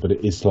Soldier, but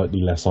it is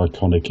slightly less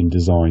iconic in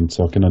design,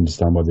 so I can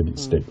understand why they didn't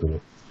stick with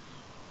it.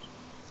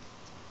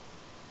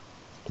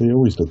 But he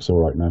always looks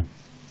alright now.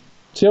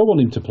 See, I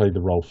want him to play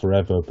the role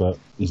forever, but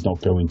he's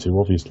not going to,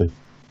 obviously.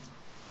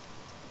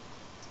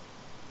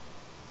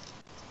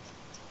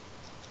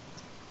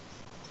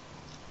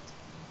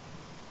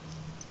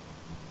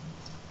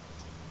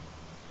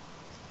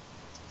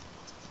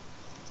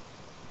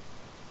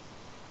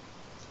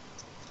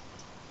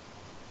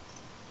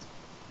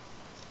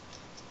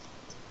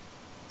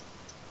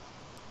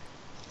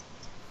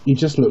 He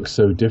just looks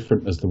so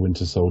different as the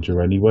Winter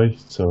Soldier anyway,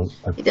 so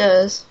He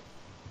does.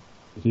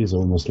 it is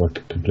almost like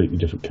a completely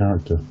different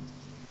character.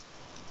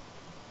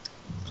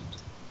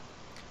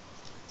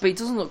 But he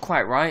doesn't look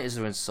quite right as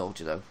a Winter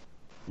Soldier, though.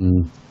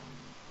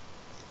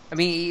 I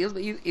mean,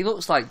 he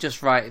looks like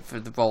just right for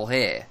the role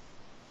here.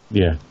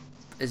 Yeah.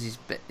 As he's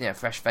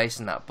fresh face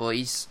and that, but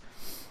he's...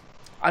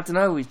 I don't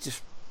know, you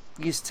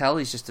just tell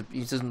he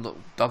doesn't look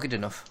dogged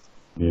enough.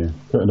 Yeah.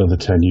 Put another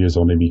 10 years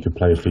on him, he could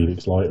play a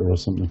Felix Leiter or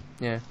something.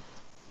 Yeah.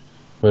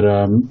 But,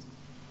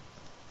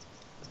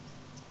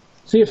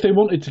 see, if they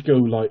wanted to go,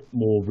 like,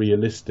 more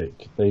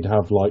realistic, they'd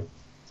have, like,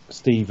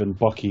 Steve and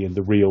Bucky in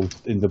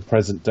the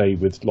present day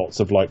with lots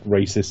of, like,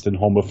 racist and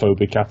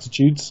homophobic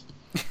attitudes.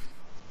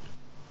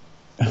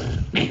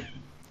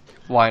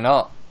 Why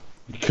not?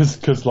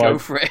 Because like... Go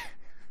for it.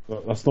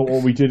 That's not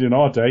what we did in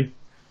our day.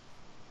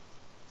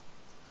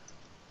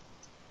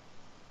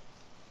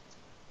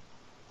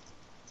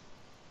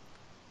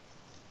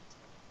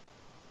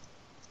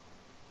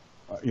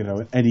 You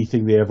know,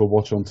 anything they ever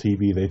watch on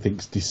TV they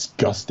think's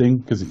disgusting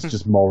because it's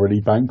just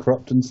morally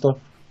bankrupt and stuff.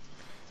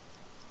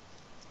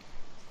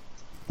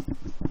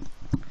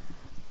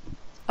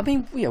 I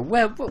mean,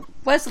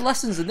 where's the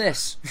lessons in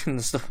this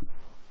and stuff?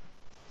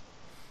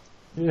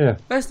 Yeah.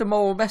 Where's the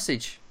moral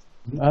message?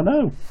 I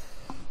know.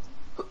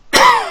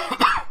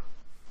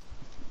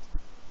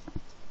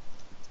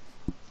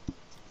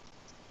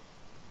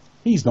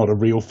 He's not a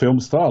real film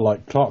star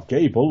like Clark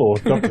Gable or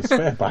Douglas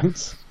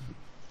Fairbanks.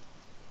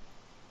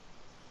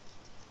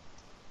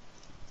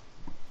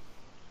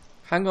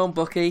 Hang on,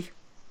 Bucky.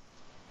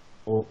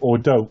 Or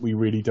don't. We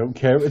really don't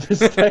care at this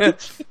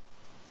stage.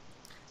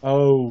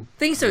 Oh.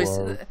 The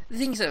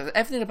thing is,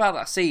 everything about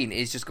that scene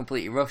is just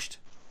completely rushed.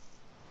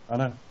 I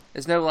know.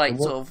 There's no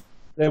sort of...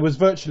 There was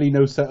virtually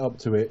no set up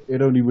to it.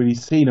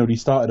 Scene only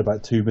started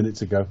about 2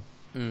 minutes ago.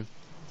 Mm.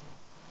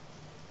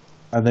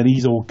 And then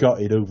he's all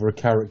gutted over a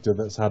character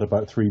that's had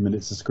about 3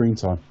 minutes of screen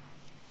time.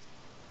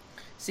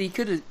 So you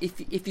could have,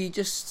 if you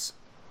just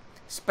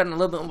spent a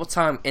little bit more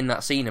time in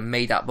that scene and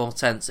made that more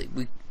tense,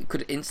 we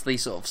could have instantly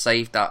sort of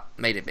saved that,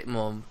 made it a bit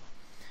more...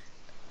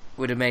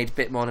 Would have made a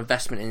bit more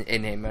investment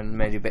in him and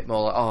made it a bit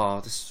more like,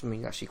 oh, this is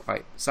something actually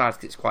quite sad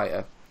because it's quite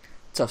a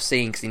tough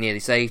scene because he nearly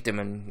saved him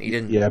and he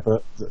didn't. Yeah,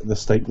 but the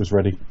steak was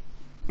ready.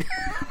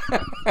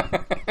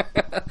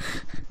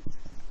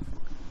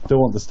 Don't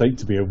want the steak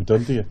to be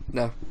overdone, do you?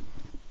 No.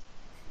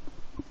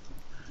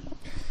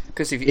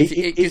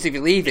 Because if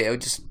you leave it, it'll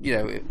just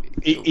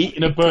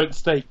eating a burnt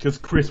steak because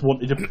Chris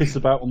wanted to piss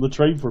about on the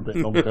train for a bit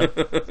longer.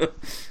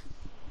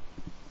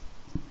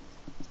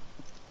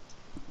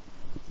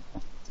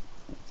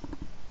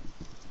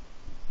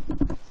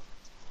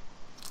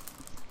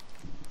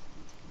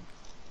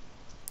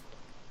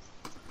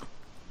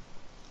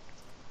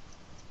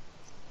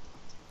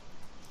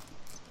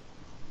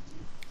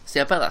 See,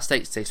 I bet that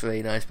steak tastes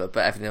really nice, but I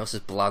bet everything else is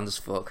bland as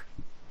fuck.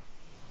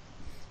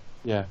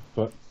 Yeah,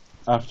 but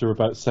after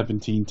about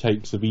 17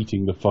 takes of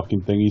eating the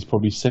fucking thing, he's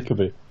probably sick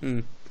of it.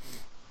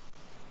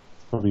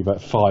 Probably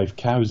about 5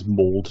 cows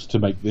mauled to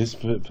make this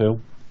Phil.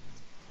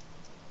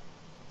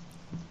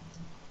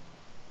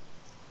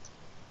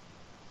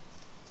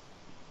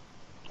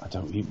 I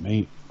don't eat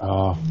meat.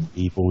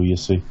 Evil, you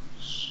see.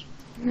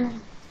 No.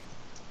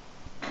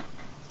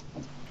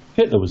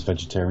 Hitler was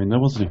vegetarian though,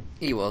 wasn't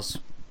he? He was.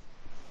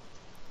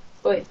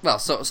 Wait. Well,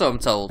 so I'm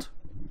told.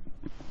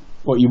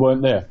 What, you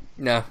weren't there?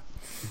 No.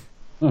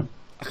 Huh.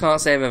 I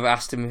can't say I've ever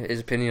asked him his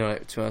opinion on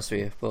it, to be honest with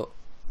you, but...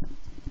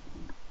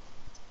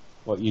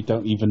 What, you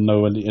don't even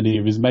know any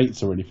of his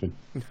mates or anything?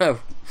 No.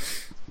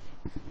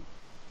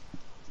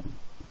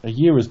 A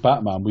year as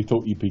Batman, we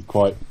thought you'd be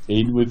quite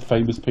in with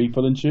famous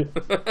people and shit.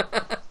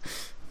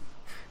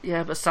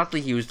 Yeah, but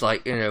sadly he was,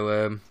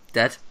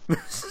 dead.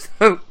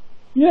 So...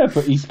 Yeah,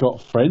 but he's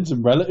got friends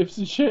and relatives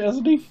and shit,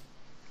 hasn't he?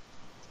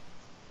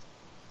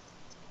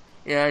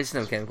 Yeah, I just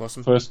never came across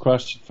him. First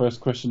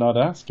question I'd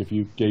ask if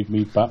you gave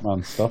me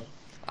Batman stuff.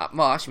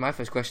 Well, actually, my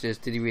first question is,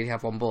 did he really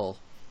have one ball?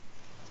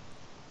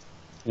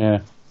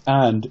 Yeah.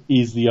 And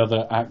is the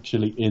other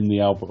actually in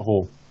the Albert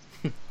Hall?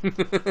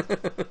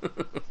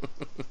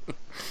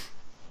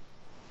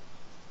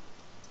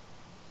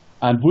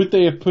 And would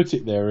they have put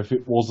it there if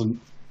it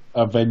wasn't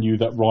a venue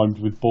that rhymed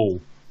with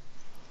ball?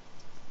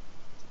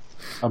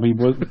 I mean,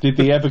 did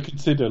they ever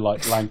consider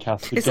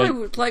Lancaster It's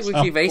Gate? like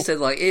Ricky Gervais said,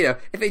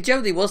 if it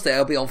generally was there,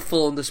 it'll be on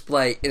full on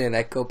display in an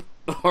egg cup.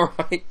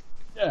 Alright.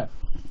 Yeah.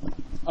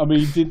 I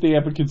mean, did they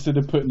ever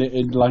consider putting it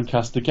in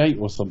Lancaster Gate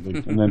or something,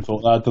 and then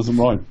thought that doesn't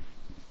rhyme?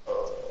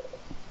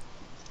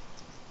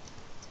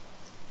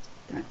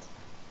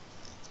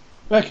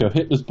 Becca,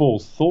 Hitler's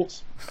balls.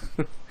 Thoughts?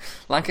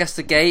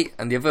 Lancaster Gate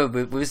and the other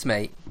with his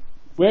mate.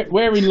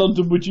 Where in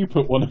London would you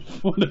put one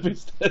of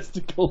his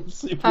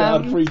testicles if you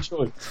had free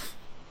choice?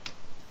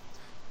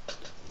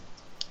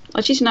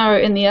 I'd choose to narrow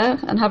it in the air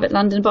and have it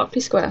land in Berkeley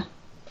Square.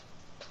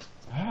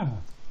 Ah.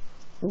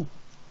 Cool.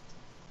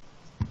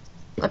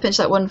 I pinched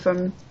that one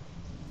from...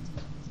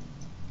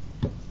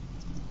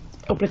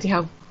 Oh, bloody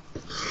hell.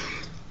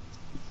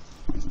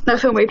 That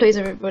film where he plays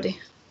everybody.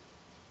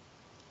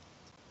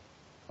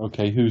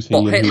 Okay, who's he?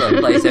 Well, Hitler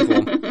plays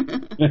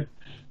everyone.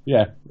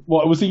 Yeah.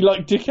 What, was he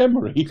like Dick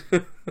Emery?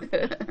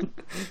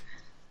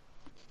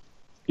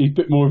 He's a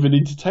bit more of an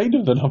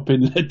entertainer than I've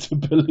been led to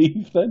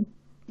believe then.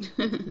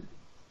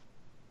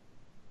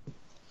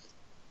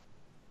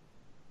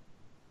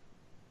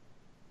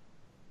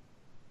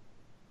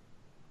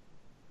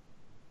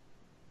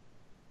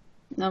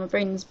 Now my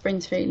brain's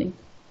failing.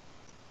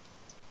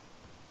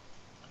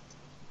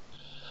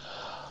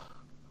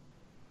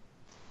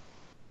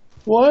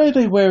 Why are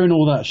they wearing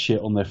all that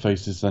shit on their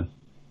faces then?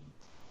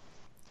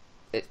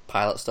 It's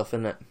pilot stuff,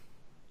 isn't it?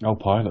 Oh,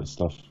 pilot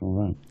stuff.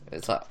 All right.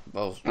 It's like,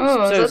 well,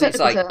 Oh, so so it's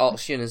like that's it.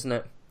 oxygen, isn't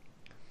it?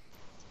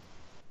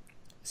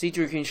 Is he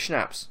drinking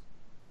schnapps?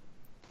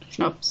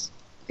 Schnapps.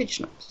 Good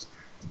schnapps.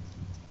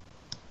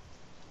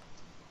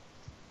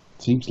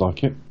 Seems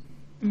like it.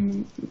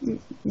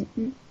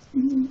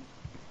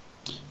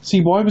 See,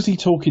 why was he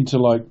talking to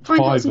like Fine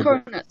five Hearts and of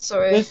them? Coronets,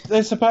 sorry.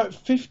 There's about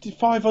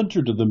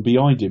 500 of them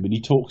behind him, and he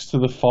talks to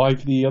the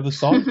 5 the other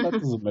side. That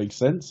doesn't make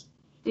sense.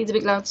 Needs a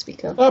big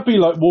loudspeaker. That'd be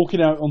like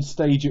walking out on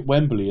stage at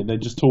Wembley and then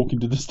just talking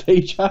to the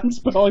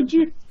stagehands behind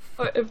you.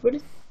 Alright,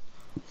 everybody.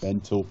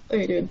 Mental. What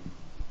are you doing?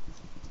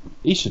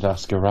 He should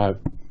ask her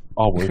out.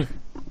 I would.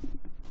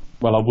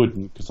 Well, I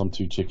wouldn't because I'm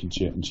too chicken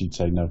shit, and she'd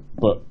say no.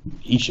 But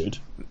he should.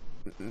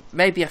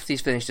 Maybe after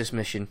he's finished this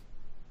mission.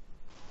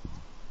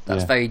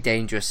 That's very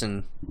dangerous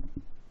and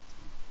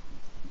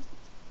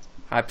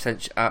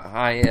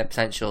high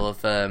potential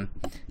of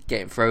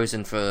getting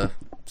frozen for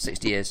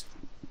 60 years.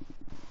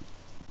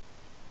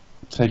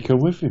 Take her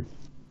with him.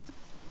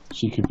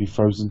 She could be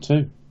frozen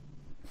too.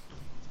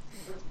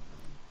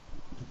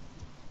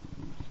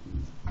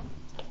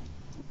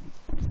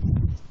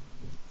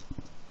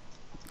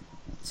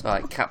 So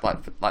like Cap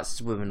likes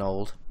to women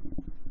old.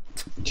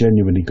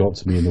 Genuinely got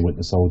to me in The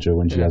Winter Soldier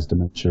when she has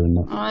dementia and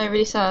that. Oh,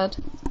 really sad.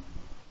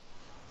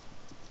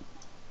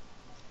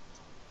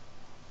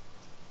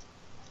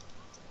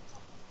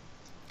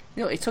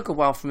 You know, it took a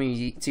while for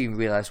me to even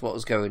realise what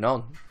was going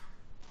on.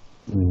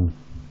 Mm.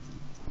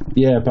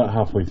 Yeah, about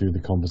halfway through the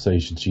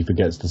conversation, she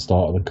forgets the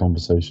start of the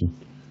conversation.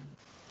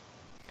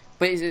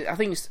 But I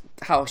think it's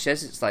how she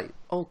says it's like,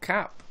 oh,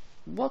 Cap,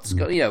 what's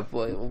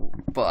going,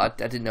 but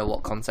I didn't know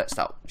what context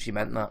that she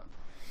meant that.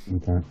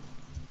 Okay.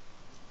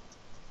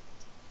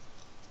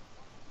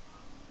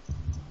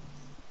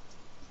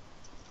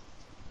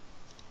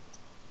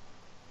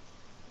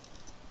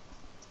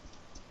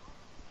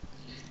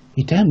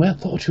 You damn well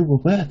thought you were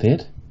worth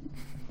it.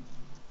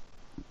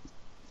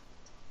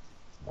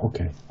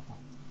 Okay.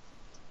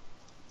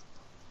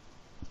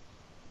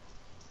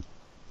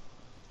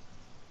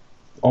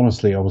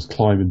 Honestly, I was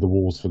climbing the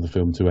walls for the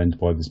film to end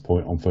by this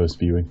point on first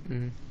viewing.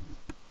 Mm.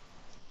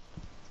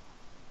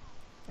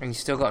 And you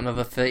still got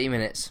another 30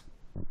 minutes.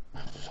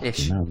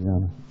 Ish.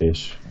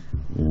 Ish.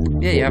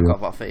 Yeah, you have got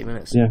about 30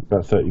 minutes. Yeah,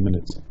 about 30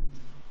 minutes.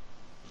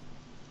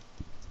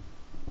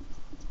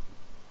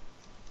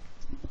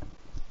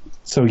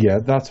 So yeah,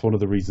 that's one of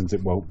the reasons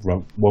it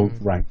won't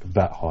rank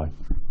that high.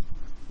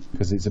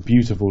 Because it's a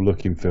beautiful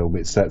looking film.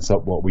 It sets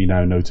up what we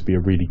now know to be a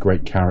really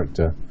great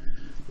character.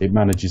 It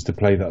manages to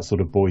play that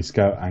sort of Boy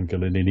Scout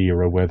angle in an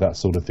era where that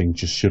sort of thing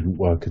just shouldn't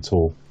work at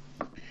all.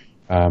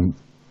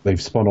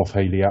 They've spun off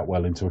Hayley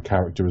Atwell into a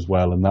character as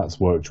well, and that's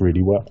worked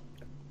really well.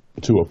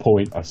 To a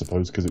point, I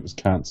suppose, because it was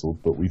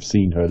cancelled, but we've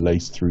seen her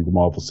laced through the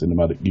Marvel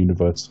Cinematic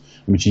Universe.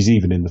 I mean, she's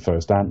even in the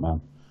first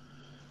Ant-Man.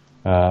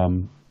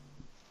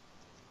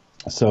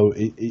 So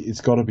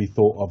it's got to be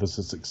thought of as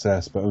a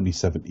success, but only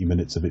 70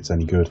 minutes of it's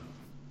any good.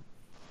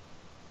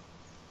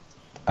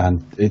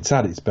 And it's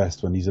at its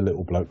best when he's a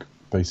little bloke,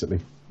 basically.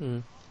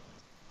 Mm.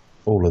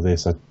 All of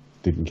this, I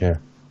didn't care.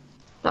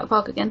 Black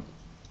Park again.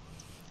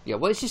 Yeah,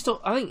 well, it's just,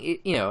 I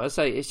think, I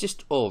say, it's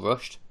just all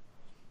rushed.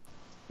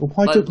 Well,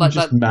 why don't you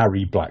just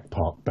marry Black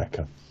Park,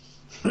 Becca?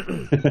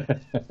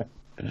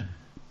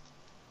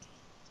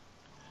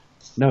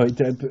 No,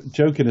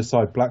 joking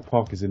aside, Black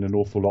Park is in an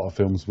awful lot of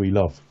films we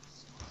love.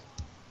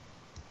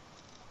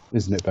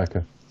 Isn't it,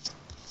 Becca?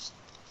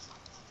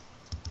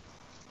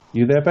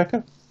 You there,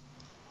 Becca?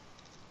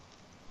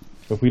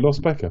 Have we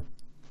lost Becca?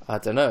 I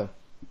don't know.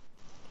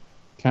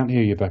 Can't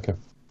hear you, Becca.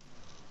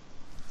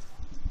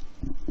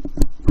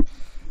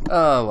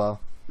 Oh,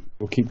 well.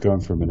 We'll keep going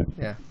for a minute.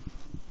 Yeah.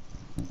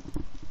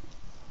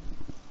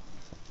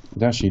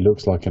 It actually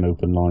looks like an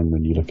open line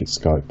when you look at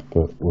Skype,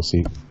 but we'll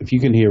see. If you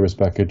can hear us,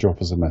 Becca, drop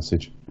us a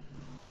message.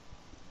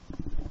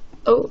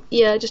 Oh,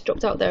 yeah, I just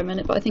dropped out there a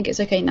minute, but I think it's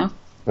okay now.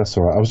 That's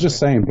all right. I was just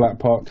saying Black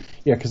Park.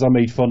 Yeah, because I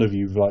made fun of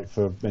you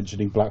for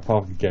mentioning Black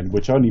Park again,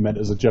 which I only meant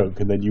as a joke,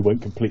 and then you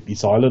went completely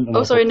silent.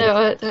 And sorry,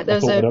 no, there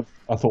was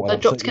a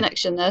dropped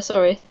connection there.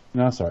 Sorry.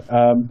 No, that's all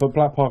right. But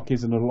Black Park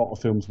is in a lot of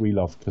films we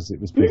love because it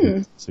was big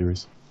in the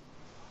series.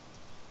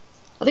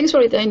 I think it's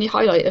probably the only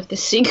highlight of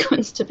this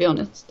sequence, to be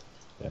honest.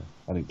 Yeah,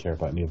 I didn't care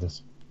about any of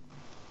this.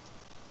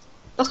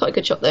 That's quite a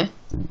good shot, though.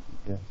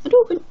 Yeah.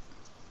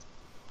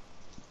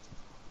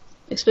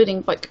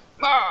 Exploding like.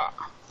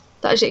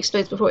 That actually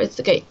explodes before it hits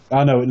the gate.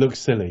 I know, it looks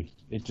silly.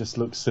 It just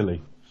looks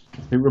silly.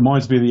 It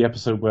reminds me of the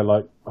episode where,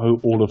 like,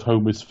 all of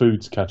Homer's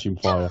food's catching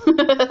fire.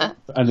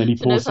 And then he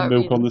pours some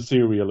milk on the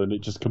cereal and it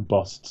just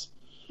combusts.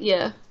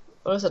 Yeah.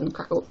 All of a sudden,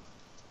 crackle.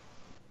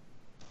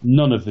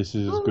 None of this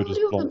is as good as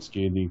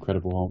Blonsky in The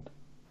Incredible Hulk.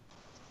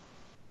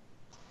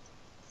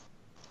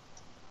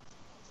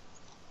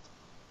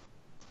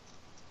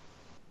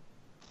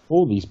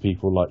 All these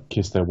people, like,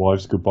 kissed their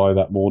wives goodbye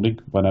that morning,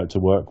 went out to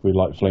work with,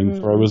 like,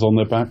 flamethrowers on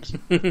their backs.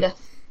 Yeah.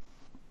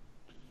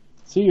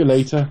 See you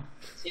later.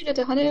 See you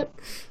later, honey.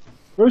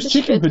 Roast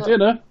chicken for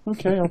dinner.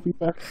 Okay, I'll be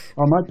back.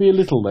 I might be a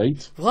little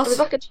late. What? I'll be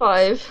back at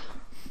 5.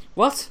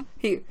 What?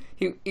 He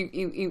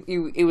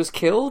was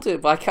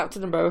killed by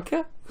Captain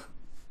America?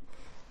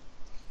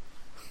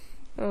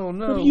 Oh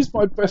no. But he's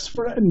my best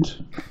friend.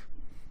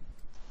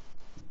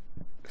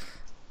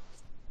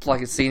 It's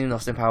like it's seen in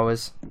Austin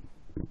Powers.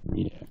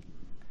 Yeah.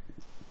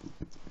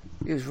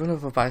 He was run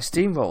over by a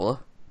steamroller.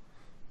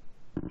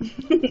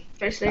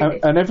 Very slowly.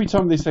 And every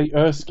time they say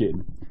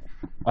Erskine,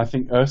 I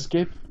think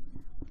Erskine,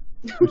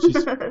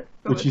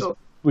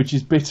 which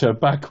is bitter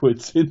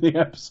backwards in the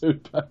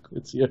episode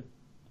backwards. Yeah.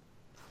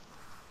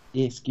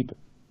 Yeah, skip it.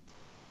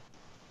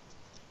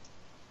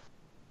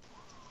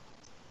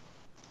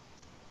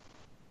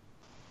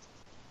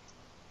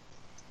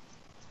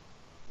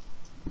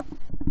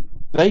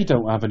 They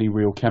don't have any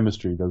real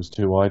chemistry, those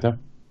two, either,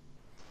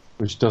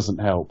 which doesn't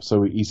help.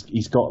 So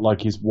he's got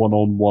like his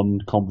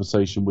one-on-one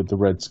conversation with the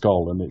Red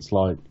Skull, and it's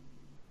like,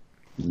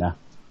 nah,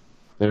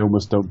 they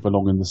almost don't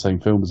belong in the same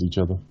film as each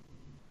other.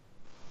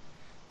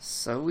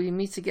 So we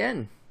meet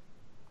again.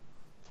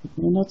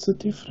 You're not so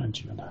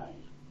different, you and I.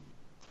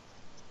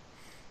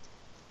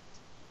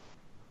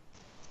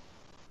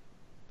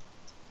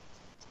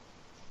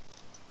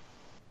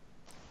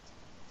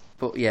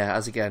 But yeah,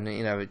 as again,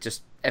 it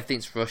just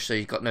everything's rushed, so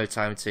you've got no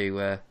time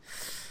to.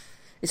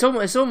 It's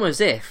almost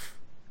as if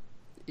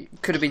it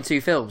could have been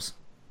 2 films.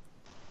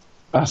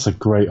 That's a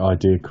great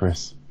idea,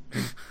 Chris.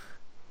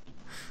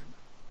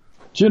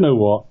 Do you know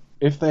what?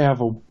 If they have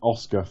an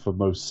Oscar for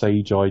most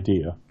sage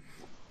idea,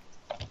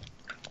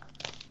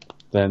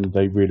 then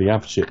they really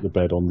have shit the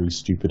bed on these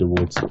stupid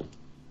awards.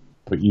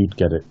 But you'd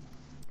get it.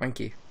 Thank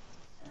you.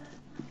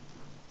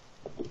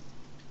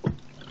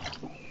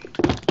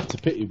 It's a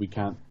pity we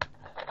can't.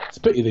 It's a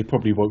pity they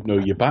probably won't know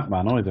you're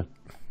Batman either,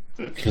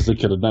 because they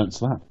could announce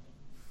that.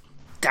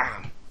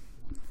 Damn.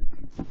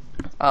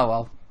 Oh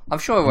well, I'm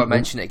sure I won't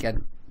mention it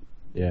again.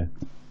 Yeah.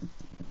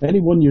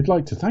 Anyone you'd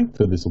like to thank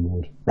for this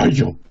award?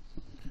 Rachel.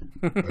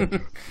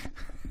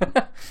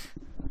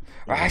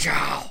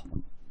 Rachel!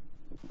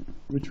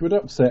 Which would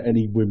upset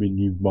any women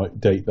you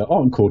might date that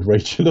aren't called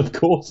Rachel, of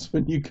course,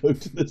 when you go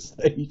to the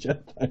stage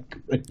and thank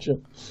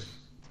Rachel.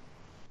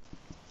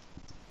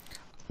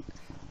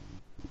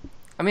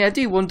 I mean, I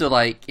do wonder,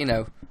 like, you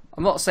know,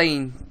 I'm not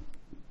saying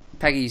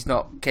Peggy's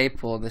not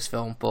capable in this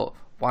film, but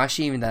why is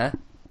she even there?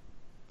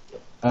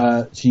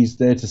 She's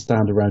there to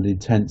stand around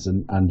intense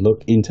and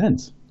look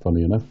intense,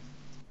 funny enough.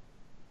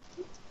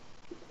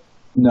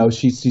 No,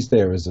 she's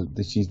there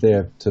she's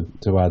there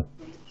to add,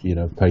 you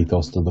know,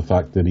 pathos to the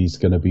fact that he's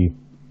going to be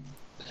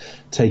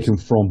taken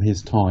from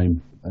his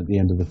time at the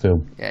end of the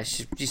film. Yeah,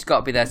 she's got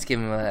to be there to give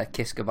him a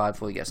kiss goodbye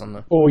before he gets on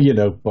there. Or, you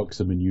know,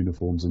 buxom in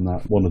uniforms and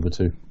that, one of the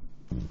two.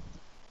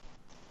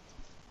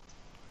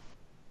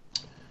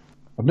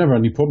 I've never had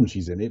any problem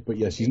she's in it, but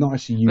yeah, she's not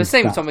actually used. But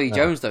same with Tommy Lee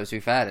Jones, though, to be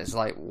fair. It's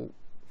like...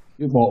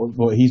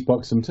 Well, he's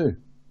buxom too.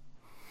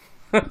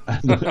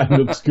 and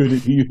looks good in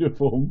the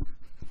uniform.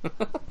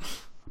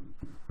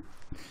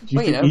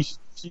 Do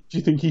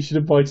you think he should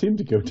invite him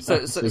to go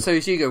to So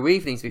is Hugo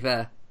Weaving, to be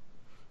fair.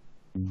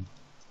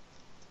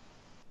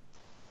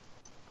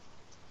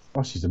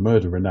 Oh, she's a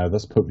murderer now.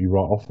 That's put me right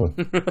off her.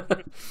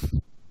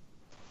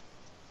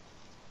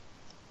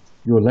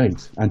 You're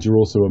late, and you're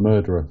also a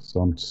murderer,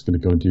 so I'm just going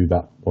to go and do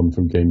that one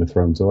from Game of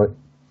Thrones, alright?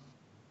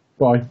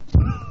 Bye.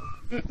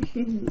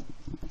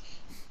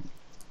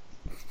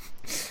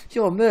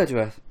 You're a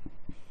murderer.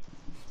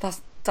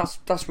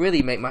 That's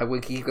really make my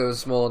winky go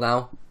small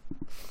now.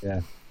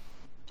 Yeah.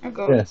 Oh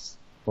god. Yes.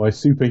 My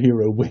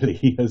superhero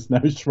Willie has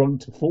now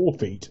shrunk to 4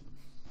 feet.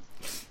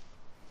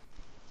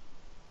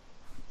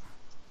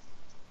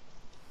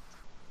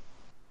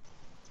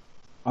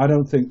 I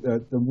don't think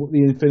that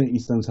the Infinity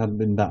Stones hadn't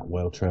been that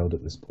well trailed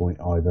at this point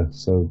either,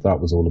 so that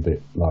was all a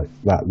bit like,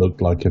 that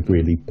looked like a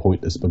really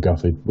pointless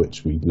MacGuffin,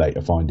 which we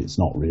later find it's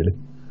not really.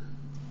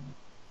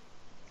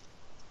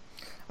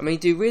 I mean,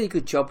 do a really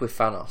good job with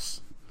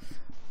Thanos.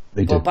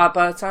 They do. But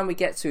by the time we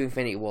get to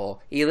Infinity War,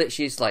 he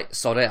literally is like,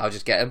 sod it, I'll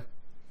just get him.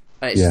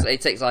 And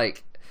it takes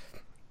like...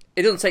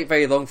 It doesn't take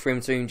very long for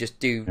him to just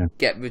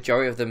get the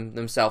majority of them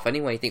themselves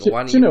anyway. You think,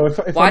 why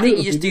didn't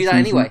you just do that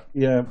anyway?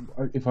 Yeah,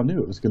 if I knew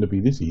it was going to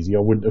be this easy, I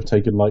wouldn't have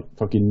taken like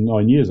fucking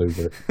 9 years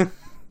over it.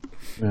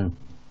 Yeah.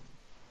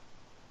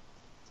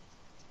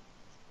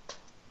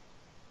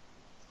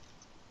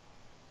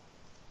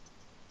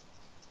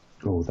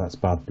 Oh, that's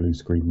bad blue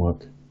screen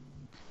work.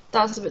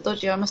 That's a bit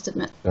dodgy, I must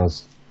admit.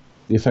 The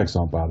effects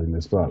aren't bad in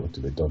this, but that looked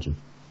a bit dodgy.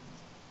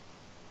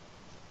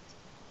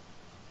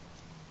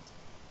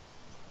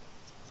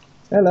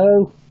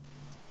 Hello.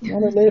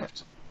 Want a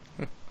lift?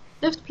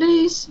 Lift,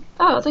 please.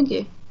 Oh, thank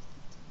you.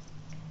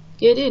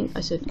 Get in.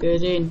 I said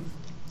get in.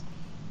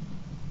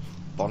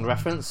 Bond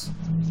reference?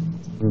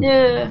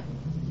 Yeah.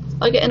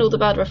 I get in all the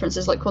bad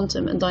references like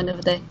Quantum and Die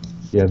Another Day.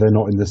 Yeah, they're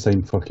not in the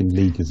same fucking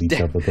league as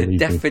each other, believe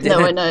Death me. for dinner.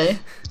 No, I know.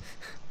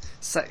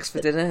 Sex for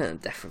dinner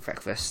and death for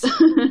breakfast.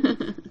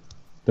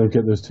 Don't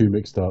get those two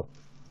mixed up.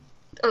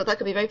 Oh, that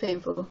could be very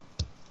painful.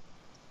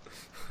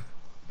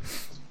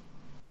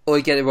 Or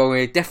you get it wrong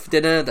with death for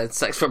dinner, then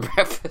sex for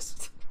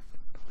breakfast.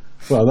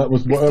 Well, that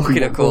was what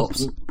Fucking a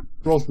corpse.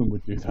 Brosnan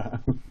would do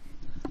that.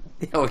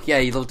 Oh yeah,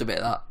 he loved a bit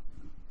of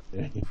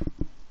Yeah.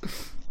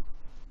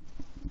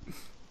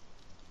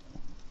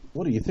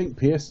 What do you think,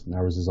 Pierce?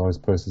 Narrows his eyes,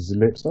 purses his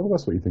lips. Oh,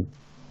 that's what you think.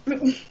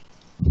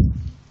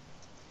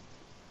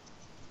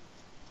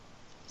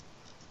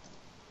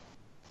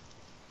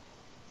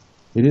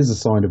 It is a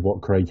sign of what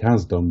Craig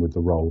has done with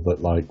the role,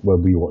 that like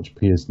when we watch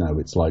Pierce now,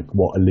 it's like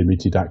what a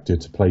limited actor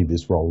to play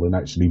this role, and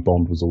actually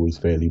Bond was always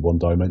fairly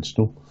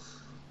one-dimensional.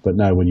 But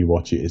now when you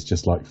watch it, it's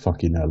just like,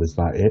 fucking hell, is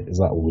that it? Is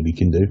that all he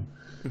can do?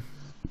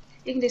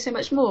 He can do so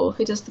much more.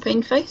 He does the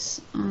pain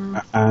face.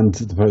 And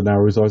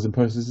narrows his eyes and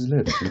purses his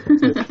lips.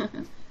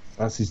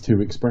 That's his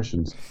two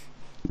expressions.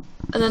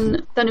 And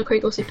then Daniel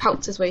Craig also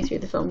pouts his way through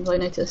the films, I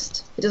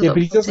noticed. But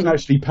he doesn't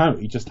actually pout,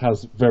 he just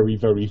has very,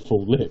 very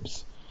full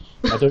lips.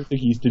 I don't think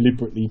he's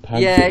deliberately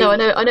pouting. Yeah, no, I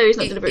know he's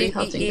not deliberately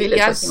pouting. He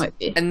looks like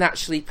he might be. A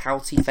naturally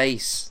pouty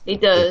face. He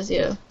does,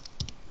 yeah.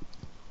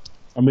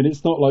 I mean,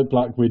 it's not like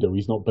Black Widow.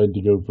 He's not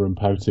bending over and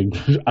pouting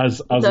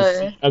as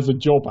a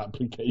job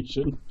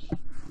application.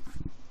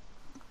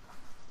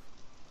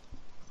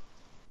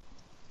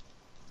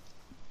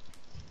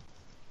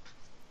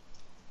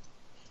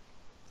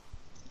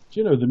 Do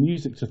you know, the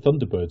music to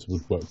Thunderbirds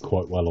would work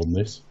quite well on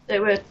this.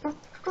 They would.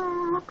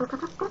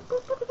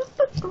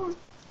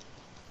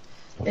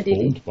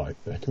 Performed by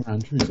Becca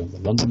Andrews and the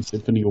London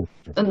Symphony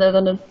Orchestra. And the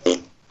London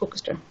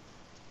Orchestra.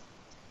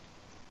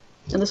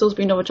 And the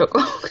Salisbury Novichok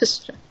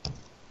Orchestra.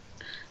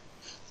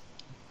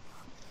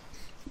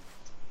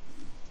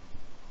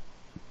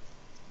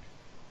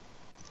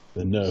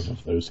 The nerve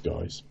of those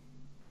guys.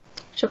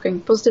 Shocking.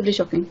 Positively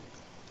shocking.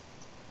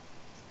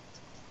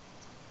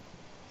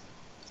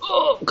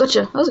 Oh,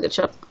 gotcha. That was a good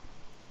shot.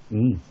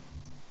 Mm.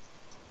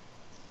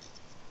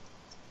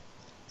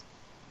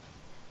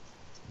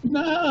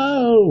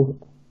 No!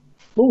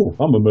 Oh,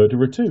 I'm a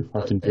murderer too.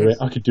 I can do it.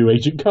 I could do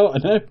Agent Carter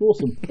now.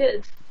 Awesome.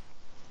 Good.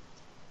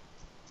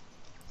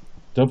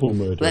 Double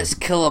murder. Let's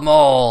kill them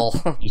all.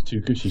 She's too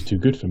good. She's too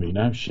good for me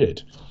now.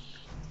 Shit.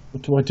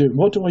 What do I do?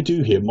 What do I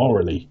do here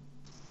morally?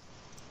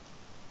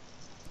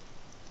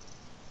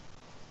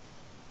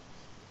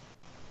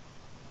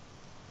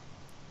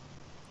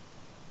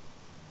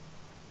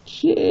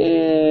 Shit.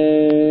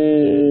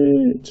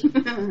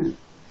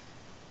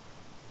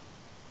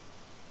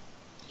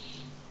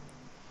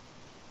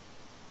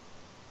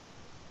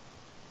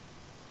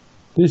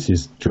 This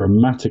is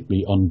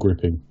dramatically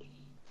ungripping.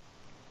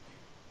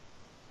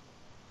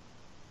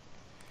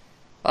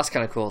 That's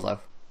kind of cool, though.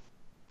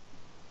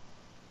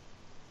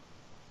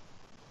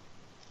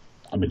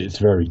 I mean, it's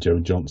very Joe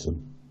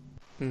Johnson.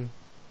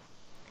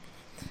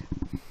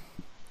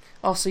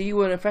 Oh, so you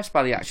weren't impressed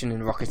by the action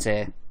in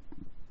Rocketeer?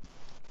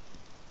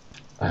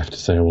 I have to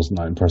say I wasn't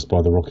that impressed by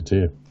The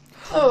Rocketeer.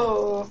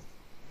 Oh.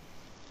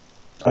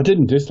 I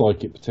didn't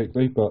dislike it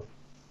particularly, but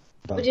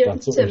Would you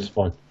it was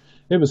fine.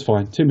 It was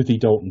fine. Timothy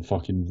Dalton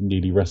fucking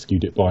nearly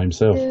rescued it by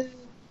himself.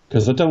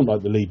 Because I don't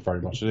like the lead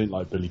very much. I didn't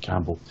like Billy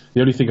Campbell.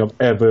 The only thing I've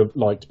ever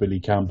liked Billy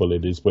Campbell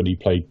in is when he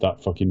played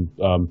that fucking...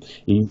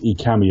 he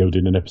cameoed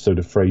in an episode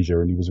of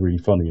Frasier and he was really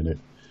funny in it.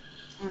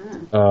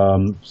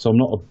 So I'm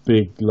not a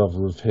big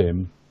lover of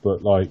him,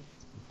 but like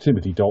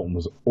Timothy Dalton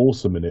was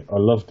awesome in it. I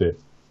loved it.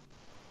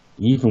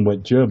 He even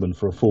went German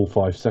for a full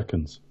 5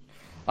 seconds.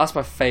 That's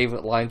my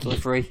favourite line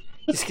delivery.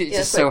 It's Yeah,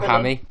 just so funny.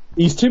 hammy.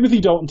 He's Timothy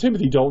Dalton.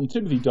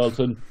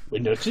 We're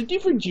not so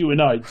different, you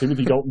and I.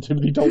 Timothy Dalton.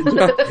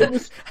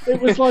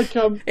 It was like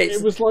Ian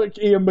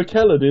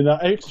McKellen in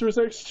that extra.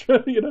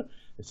 You know,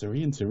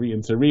 Syrian. Thou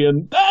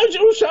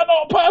shalt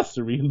not pass,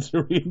 Syrian.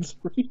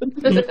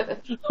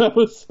 That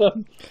was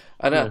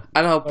And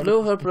I'll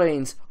blow her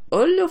brains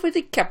all over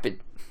the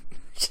cabin.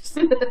 just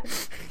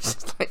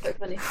like, So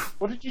funny.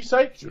 What did you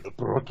say? To the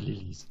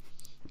Brockies.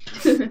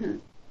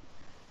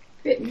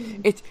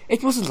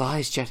 it wasn't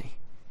lies, Jenny.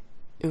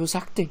 It was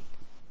acting.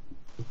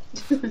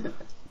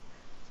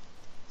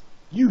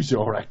 Use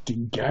your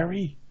acting,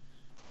 Gary.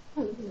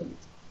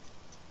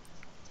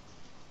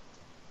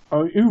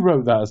 Oh, who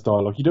wrote that as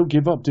dialogue? You don't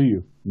give up, do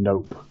you?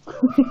 Nope.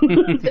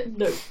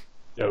 No.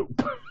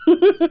 Nope.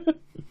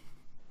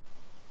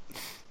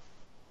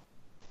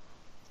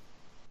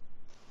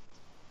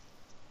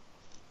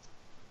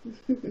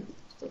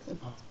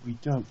 We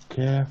don't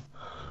care.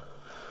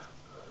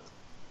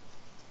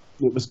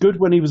 It was good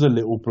when he was a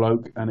little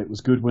bloke, and it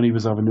was good when he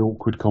was having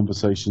awkward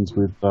conversations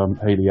with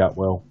Hayley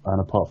Atwell,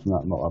 and apart from that,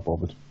 I'm not that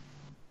bothered.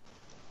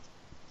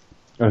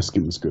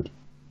 Erskine was good.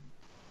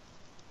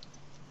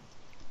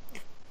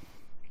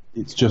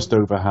 It's just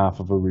over half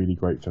of a really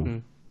great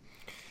film.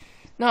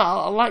 No,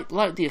 I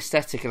like the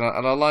aesthetic and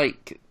I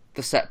like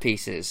the set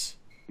pieces.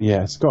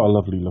 Yeah, it's got a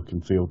lovely look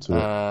and feel to it.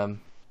 I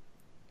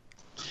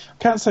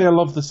can't say I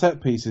love the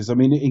set pieces. I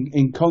mean,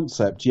 in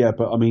concept, yeah,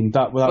 but I mean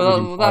that.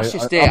 Well, that's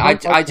just it.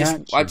 I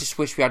just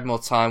wish we had more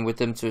time with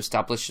them to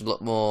establish a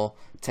lot more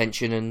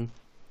tension and.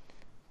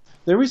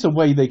 There is a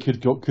way they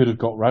could have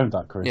got round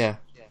that, Chris. Yeah.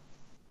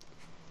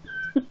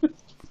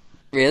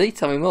 Really?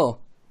 Tell me more.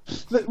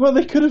 Well,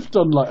 they could have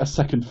done like a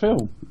second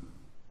film.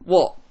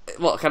 What?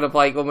 What kind of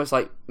like almost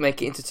like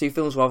make it into 2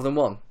 films rather than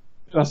 1?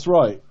 That's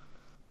right.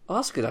 Oh,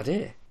 that's a good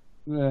idea.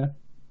 Yeah.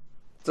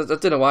 I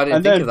don't know why I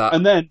didn't think of that.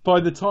 And then by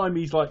the time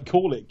he's like,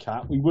 call it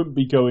Cat, we wouldn't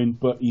be going,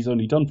 but he's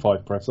only done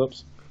 5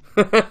 press-ups.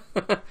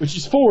 Which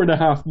is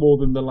 4.5 more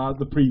than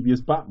the previous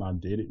Batman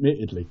did,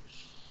 admittedly.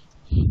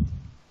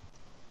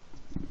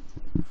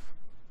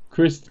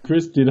 Chris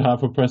did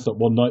have a press-up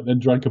one night, then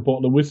drank a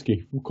bottle of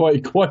whiskey.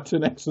 Quite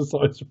an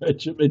exercise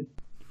regimen.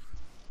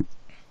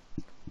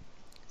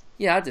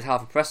 Yeah, I did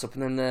half a press-up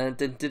and then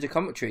did a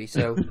commentary,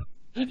 so...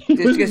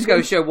 Just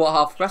go show what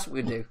half press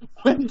we can do.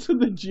 Went to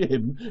the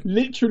gym,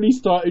 literally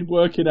started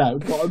working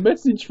out, got a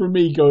message from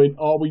me going,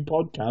 "Are we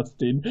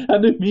podcasting?"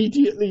 and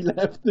immediately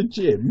left the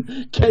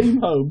gym, came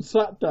home,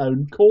 sat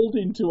down, called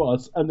into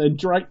us, and then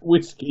drank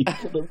whiskey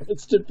for the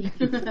rest of the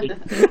evening.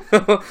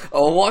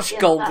 Or watch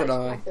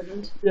GoldenEye.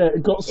 Yeah,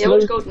 it got Yeah, slow.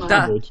 watch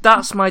GoldenEye.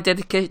 That's my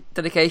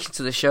dedication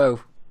to the show.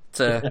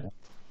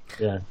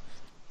 Yeah.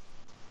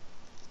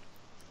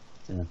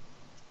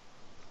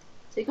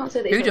 So you can't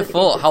say that. Who'd have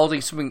thought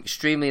holding something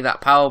extremely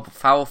that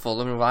powerful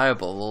and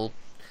reliable will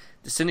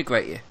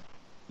disintegrate you?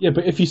 Yeah,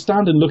 but if you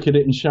stand and look at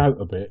it and shout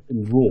a bit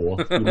and roar,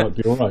 you might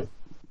be alright.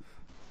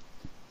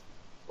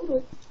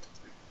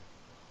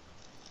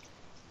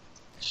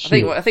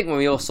 I think when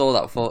we all saw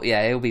that, we thought,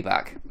 yeah, he'll be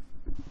back.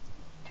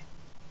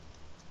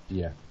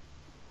 Yeah.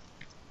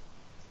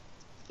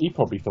 He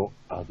probably thought,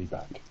 I'll be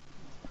back.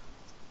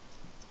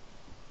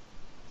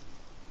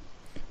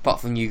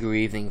 Apart from Yuga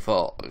Evening,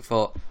 thought,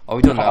 are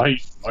we done now? I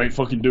ain't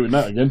fucking doing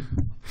that again.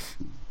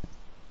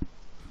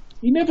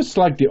 He never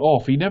slagged it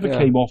off. He never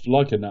came off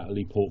like a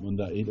Natalie Portman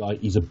that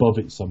he's above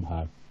it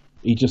somehow.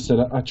 He just said,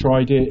 I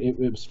tried it,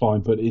 it was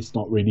fine, but it's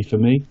not really for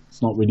me.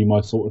 It's not really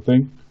my sort of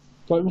thing.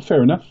 Like, well,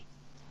 fair enough.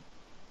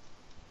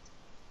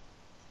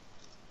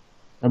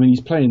 I mean,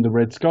 he's playing the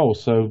Red Skull,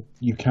 so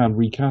you can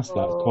recast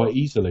that quite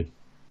easily.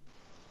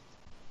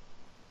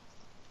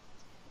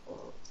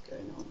 What's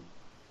going on?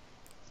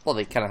 Well,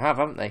 they kind of have,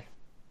 haven't they?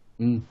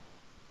 Mm.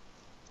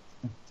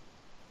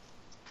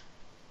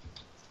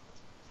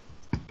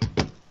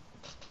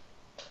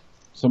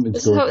 Something's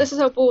This is going how on. this is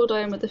how bored I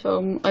am with the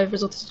film. I've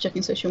resorted to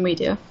checking social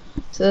media.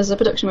 So there's a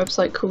production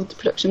website called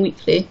Production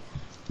Weekly,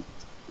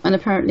 and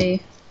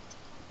apparently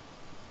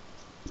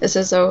it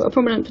says a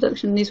prominent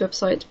production news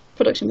website,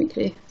 Production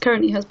Weekly,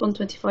 currently has Bond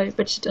 25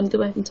 registered under the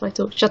working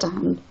title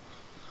Shatterhand.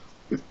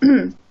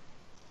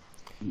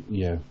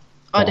 Yeah.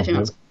 I don't think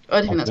that's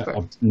I've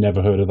correct.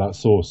 never heard of that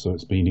source, so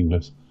it's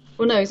meaningless.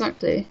 Well, no,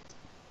 exactly.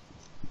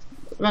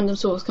 Random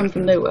source come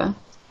from nowhere.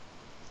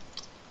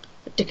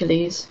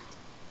 Ridiculous.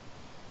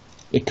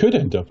 It could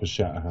end up as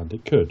Shatterhand.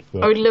 It could.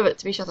 But I would love it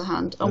to be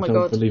Shatterhand. Oh I my don't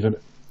god. believe in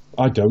it.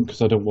 I don't,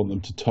 because I don't want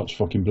them to touch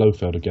fucking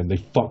Blofeld again. They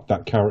fuck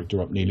that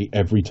character up nearly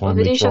every Well, time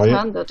if they they do try it.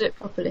 Shatterhand, they'll do it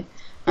properly.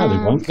 No, they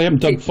won't. They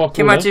haven't done fuck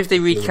Can you all imagine that. if they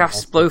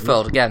recast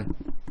Blofeld again?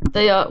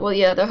 They are. Well,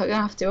 yeah, they're gonna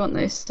have to, aren't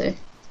they? So.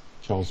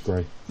 Charles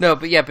Grey. No,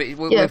 but Yeah, with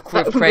that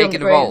would be Craig on in the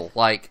the role,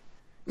 like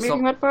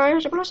Moving Red Fire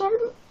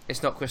 007?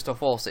 it's not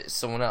Christoph Waltz, it's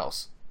someone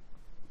else.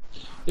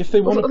 If they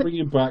want to bring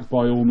him back,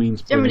 by all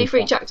means, bring Generally, him for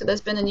back. each actor,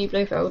 there's been a new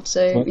Blofeld,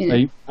 so But you know.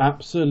 they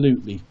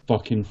absolutely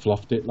fucking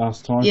fluffed it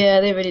last time.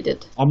 Yeah, they really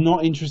did. I'm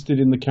not interested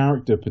in the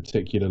character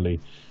particularly,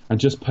 and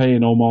just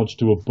paying homage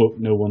to a book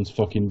no one's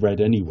fucking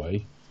read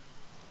anyway,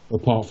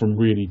 apart from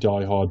really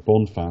die-hard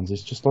Bond fans.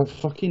 It's just like,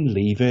 fucking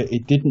leave it.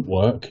 It didn't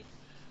work.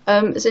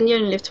 It's in You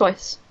Only Live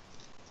Twice.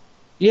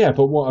 Yeah,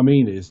 but what I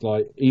mean is,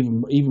 like,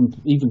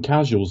 even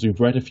casuals who've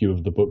read a few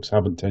of the books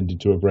haven't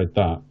tended to have read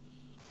that.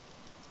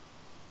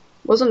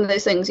 Well, it's one of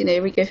those things, you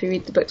know, if you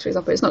read the books, for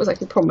example, it's not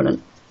exactly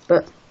prominent,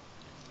 but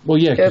Well,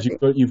 yeah, because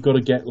Go you've got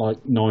to get like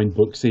 9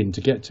 books in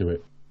to get to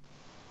it,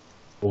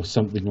 or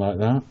something like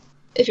that.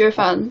 if you're a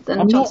fan,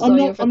 then I'm not- chances I'm are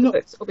not- you've read I'm the not-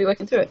 books or be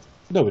working through it.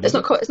 No, it It's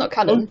isn't. not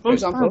canon, for Most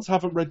example. fans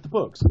haven't read the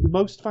books.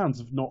 Most fans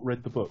have not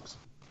read the books.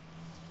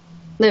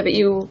 No, but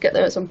you'll get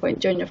there at some point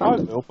during your I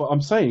fandom. will, but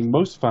I'm saying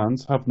most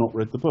fans have not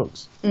read the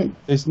books. Mm.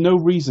 There's no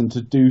reason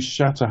to do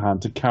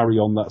Shatterhand to carry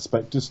on that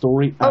Spectre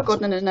story. Oh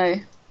god, no.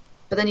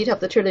 But then you'd have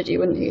the trilogy,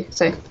 wouldn't you?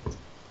 So,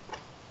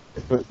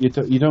 But you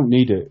don't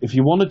need it. If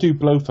you want to do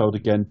Blofeld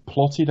again,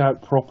 plot it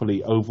out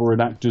properly over an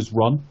actor's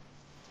run.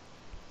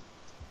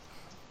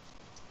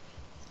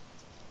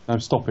 Now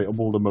stop it, I'm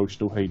all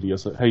emotional.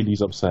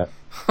 Haley's upset.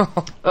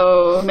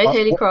 oh, made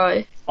Haley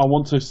cry. I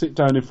want to sit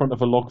down in front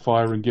of a log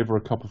fire and give her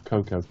a cup of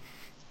cocoa.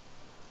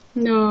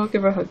 No,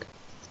 give her a hug.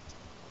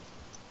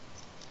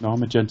 No,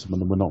 I'm a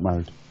gentleman and we're not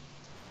married.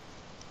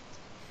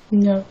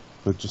 No.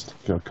 But just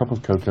a cup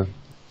of cocoa.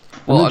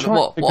 What then try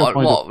and pick up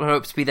my- I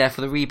hope to be there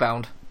for the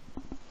rebound.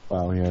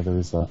 Well, yeah, there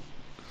is that.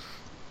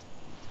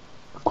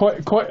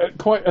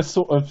 Quite a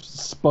sort of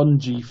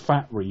spongy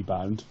fat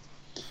rebound,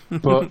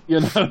 but you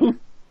know,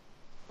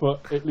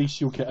 but at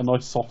least you'll get a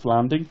nice soft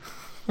landing.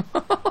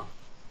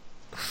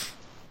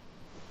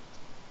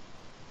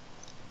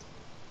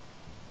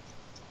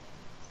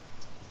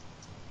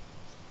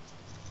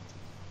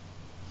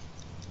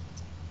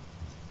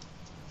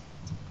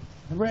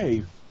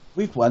 Hooray!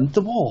 We've won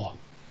the war.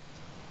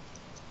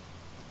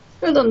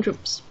 Well done,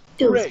 troops.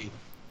 Kills. Hooray!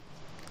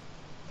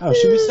 How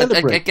should we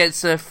celebrate?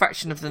 Against a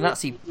fraction of the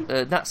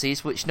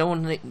Nazis, which no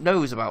one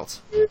knows about.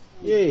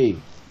 Yay!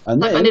 And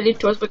Like my then, nearly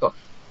towards Wick off.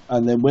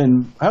 and then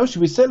when? How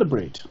should we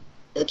celebrate?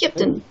 The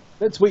captain.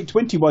 Let's wait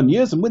 21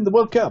 years and win the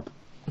World Cup.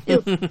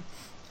 And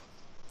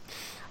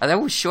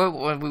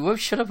then we won't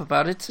shut up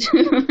about it.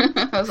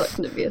 How's that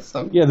going to be a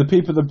song? Yeah,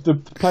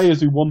 the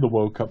players who won the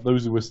World Cup,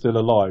 those who are still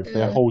alive,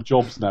 their whole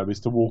jobs now is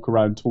to walk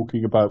around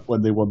talking about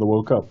when they won the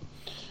World Cup.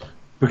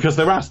 Because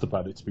they're asked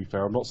about it, to be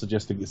fair. I'm not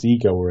suggesting it's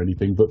ego or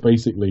anything, but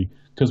basically,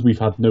 because we've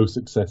had no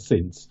success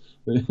since,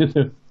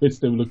 they're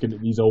still looking at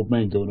these old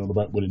men going on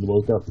about winning the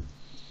World Cup.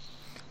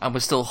 And we're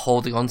still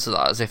holding on to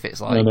that as if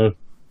it's like...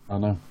 I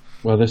know.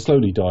 Well, they're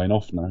slowly dying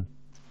off now.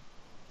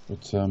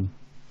 But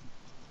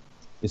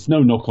it's no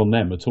knock on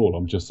them at all.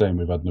 I'm just saying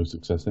we've had no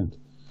success since.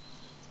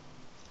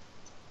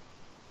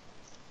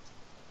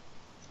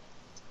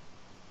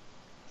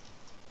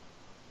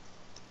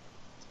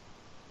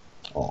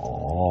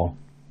 Aww.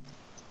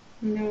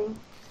 No.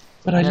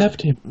 But I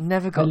loved him.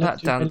 Never got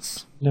that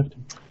dance. Loved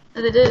him.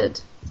 No, they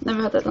did.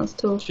 Never had that dance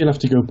at all. She'll have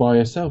to go by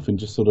herself and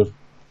just sort of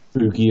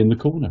boogie in the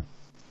corner.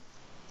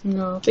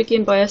 No, Biggie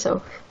in by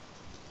herself.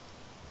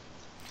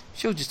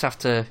 She'll just have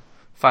to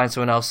find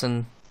someone else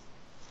and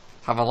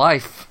have a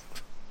life.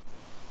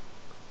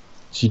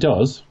 She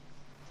does.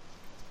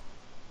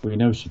 We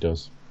know she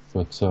does.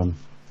 But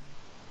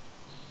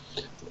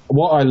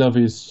what I love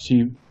is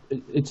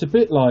it's a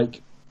bit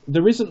like,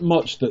 there isn't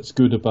much that's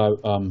good about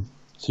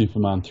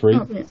Superman 3.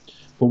 Oh, yeah.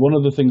 But one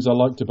of the things I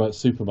liked about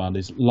Superman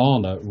is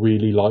Lana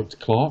really liked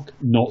Clark,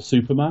 not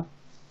Superman.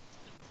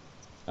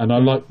 And I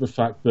like the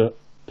fact that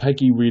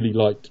Peggy really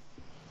liked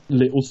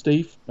Little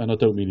Steve, and I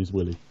don't mean his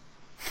Willie.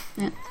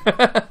 Yeah.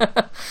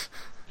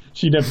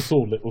 She never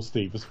saw Little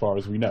Steve, as far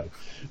as we know.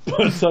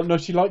 But no,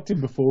 she liked him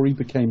before he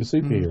became a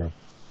superhero.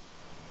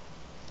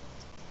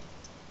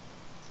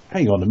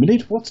 Hang on a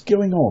minute, what's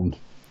going on?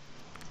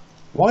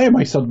 Why am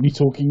I suddenly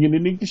talking in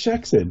an English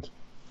accent?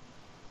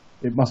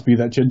 It must be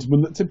that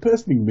gentleman that's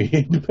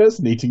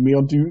impersonating me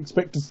on Do You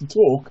Expect Us to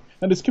Talk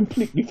and has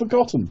completely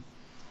forgotten.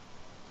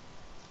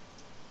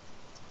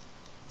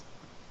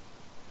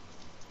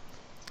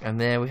 And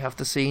there we have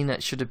the scene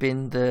that should have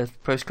been the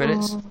post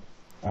credits. Oh.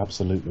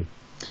 Absolutely.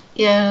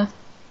 Yeah,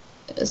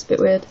 it's a bit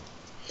weird.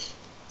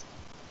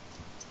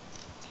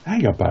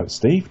 Hang about,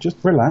 Steve. Just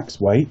relax,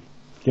 wait,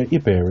 get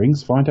your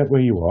bearings, find out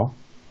where you are.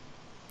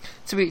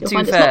 To be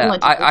find it's fair, not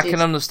in I 1940s.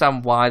 can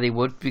understand why they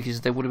would,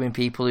 because there would have been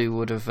people who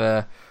would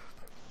have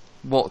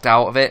walked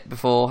out of it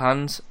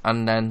beforehand,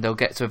 and then they'll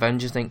get to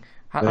Avengers and think,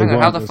 hang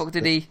on, how the fuck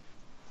did he...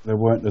 They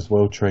weren't as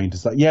well trained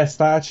as that. Yes,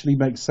 that actually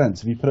makes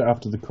sense. If you put it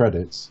after the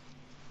credits,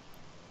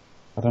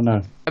 I don't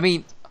know. I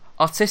mean,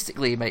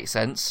 artistically it makes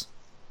sense,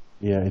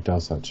 Yeah, it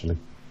does actually.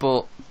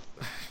 but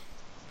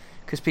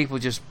because people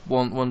just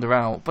wander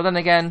out. But then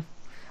again,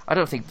 I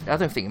don't think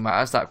it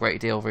matters that great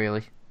deal,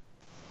 really.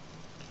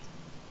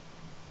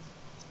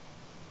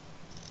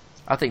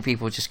 I think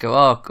people just go,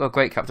 oh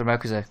great, Captain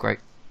America's there, great.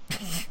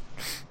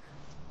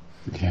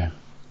 Yeah.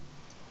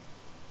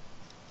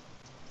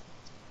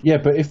 Yeah,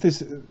 but if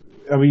this,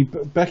 I mean,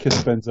 Becca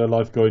spends her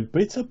life going,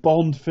 but it's a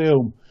Bond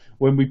film.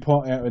 When we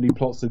point out any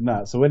plots in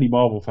that, so any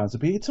Marvel fans would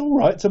be, it's all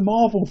right, it's a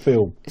Marvel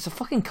film. It's a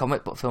fucking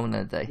comic book film, in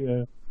the day.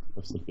 Yeah,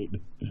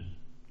 absolutely.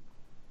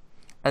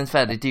 And it's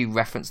fair, they do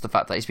reference the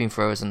fact that he's been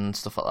frozen and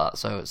stuff like that,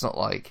 so it's not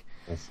like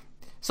Yes.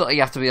 it's not like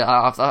you have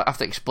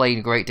to explain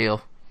a great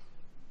deal.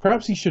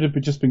 Perhaps he should have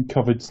just been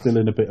covered still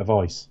in a bit of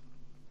ice,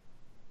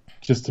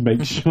 just to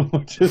make sure.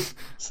 Just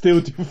still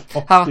do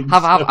fasting.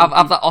 Have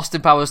that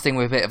Austin Powers thing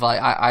with a bit of like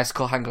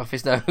icicle hanging off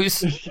his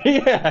nose.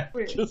 Yeah,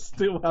 just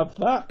still have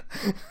that.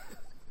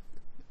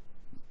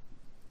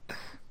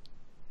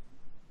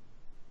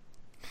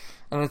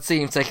 And then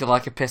see him taking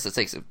like a piss that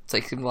takes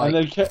him like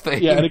And then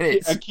 30 and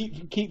minutes. I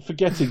keep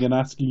forgetting and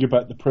asking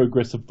about the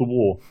progress of the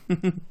war.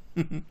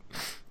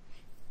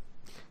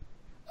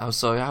 I'm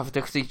sorry, I have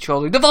difficulty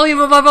controlling the volume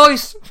of my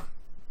voice.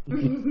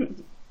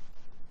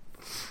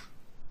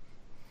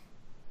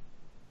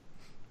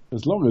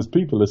 As long as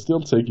people are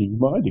still taking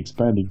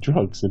mind-expanding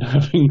drugs and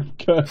having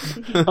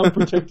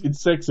unprotected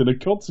sex in a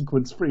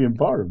consequence-free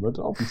environment,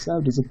 I'll be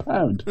sound as a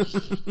pound. We're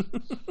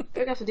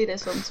gonna have to do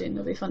this one soon.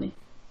 It'll be funny.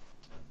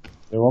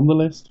 They're on the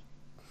list.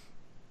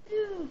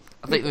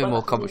 I think there are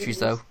more commentaries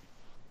though.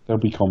 There'll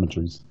be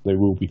commentaries. There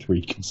will be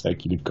 3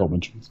 consecutive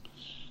commentaries.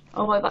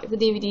 I'll buy back the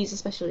DVDs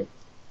especially.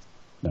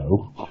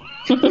 No.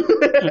 What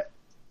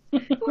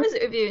is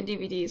it with you and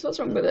DVDs? What's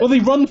wrong with it? Well, they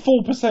run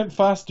 4%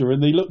 faster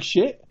and they look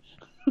shit.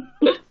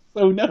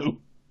 So no.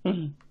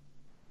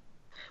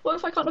 What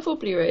if I can't afford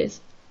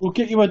Blu-rays? We'll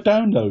get you a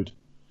download.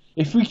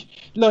 If we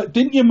look,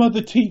 didn't your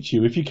mother teach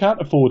you? If you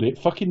can't afford it,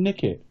 fucking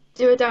nick it.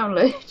 Do a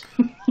download.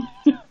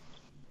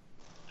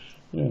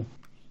 Yeah.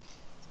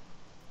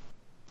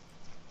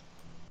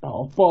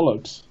 Oh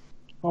bollocks!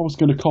 I was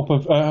going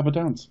to have a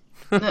dance.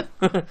 I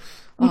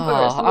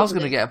was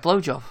going to get a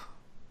blowjob.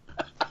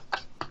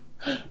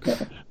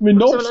 My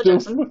knob's Samuel L. still.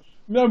 Jackson.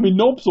 No, my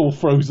knob's all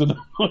frozen. I'm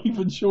not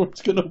even sure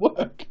it's going to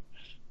work.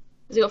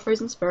 Has he got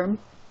frozen sperm?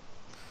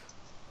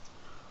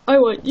 I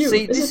want you.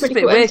 See, this is a pretty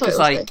bit cool weird end because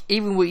title like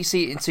even when you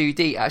see it in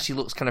 2D, it actually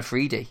looks kind of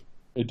 3D.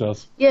 It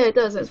does. Yeah, it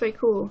does. It's very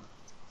cool.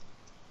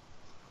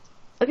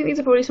 I think these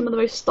are probably some of the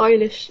most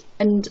stylish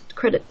end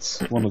credits.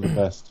 One of the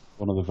best.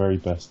 One of the very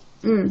best.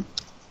 Because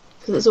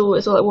it's all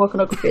like war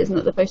iconography, isn't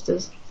it? The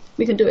posters.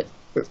 We can do it.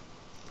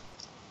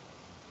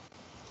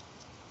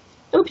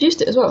 Oh,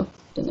 produced it as well.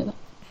 Didn't know that.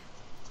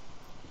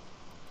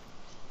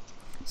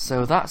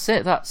 So that's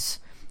it. That's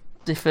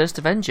the first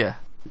Avenger.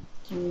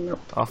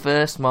 Nope. Our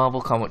first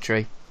Marvel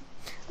commentary.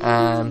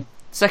 Second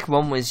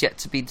one was yet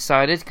to be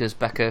decided because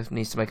Becca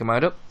needs to make her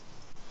mind up.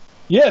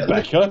 Yeah, Becca,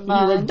 in your own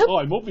Mind up.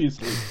 time,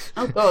 obviously.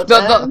 Oh god.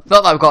 Not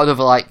that I've got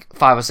another like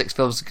 5 or 6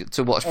 films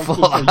to watch before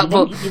that.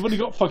 But You've only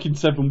got fucking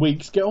 7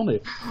 weeks. Get on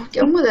it.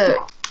 Get on with it.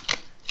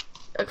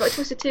 I've got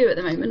Twisted 2 at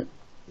the moment.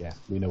 Yeah,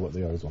 we know what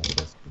they are as well.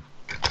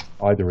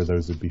 Either of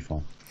those would be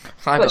fine.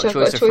 I've got a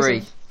choice of 3.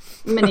 of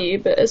many,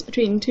 but it's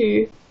between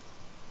 2.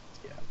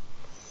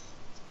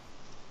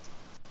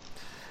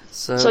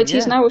 So Shall I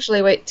tease now or shall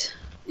I wait?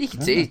 You can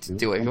Yeah,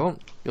 do what you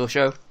want. Your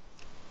show.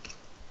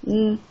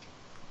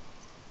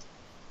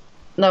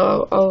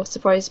 No, I'll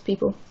surprise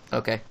people.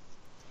 Okay.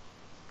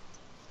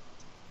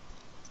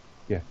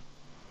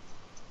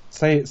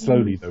 Say it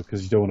slowly though,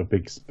 because you don't want a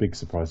big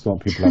surprise. You don't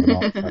want people having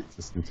heart attacks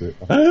listening to it.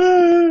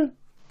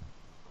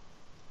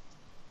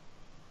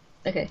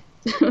 Okay.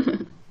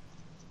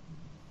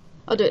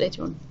 I'll do it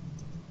later on.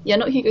 Yeah,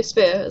 not Hugo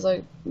Spear, as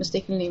I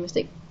mistakenly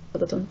mistake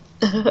other time.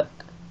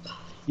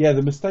 Yeah,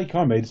 the mistake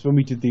I made is when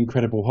we did the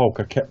Incredible Hulk,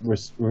 I kept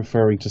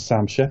referring to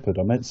Sam Shepard.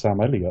 I meant Sam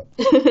Elliott.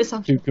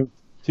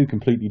 Two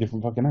completely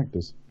different fucking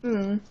actors.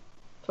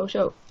 Full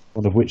show.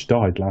 One of which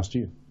died last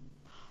year.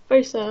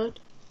 Very sad.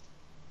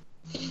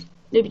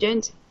 Davy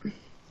Jones.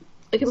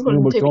 I keep Neil calling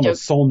him Toby McDonough, Joke.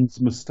 sans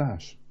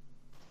moustache.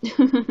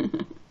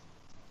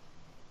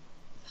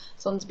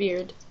 Son's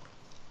beard.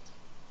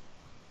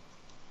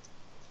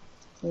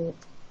 Oh.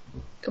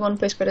 Come on,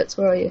 post credits,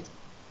 where are you?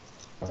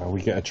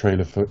 We get a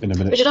trailer in a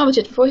minute. Richard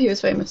Armitage before he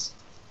was famous.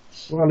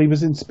 Well, he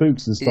was in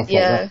Spooks and stuff Yeah.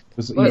 like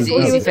that. Well, Is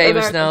before he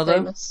famous American now, though?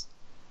 famous.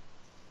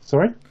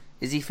 Sorry?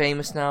 Is he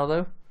famous now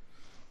though?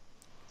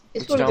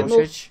 He's Richard probably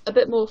Armitage. a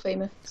bit more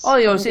famous. Oh,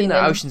 he was in Having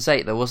that been Ocean's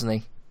 8, though, wasn't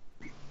he?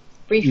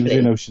 briefly.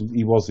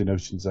 He was in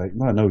Ocean's 8.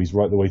 Well, no, he's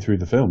right the way through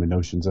the film in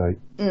Ocean's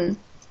 8.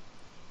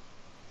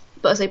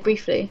 But I say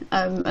briefly,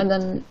 and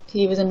then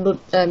he was in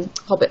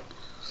Hobbit,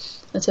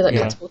 and so that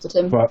catapulted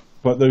him.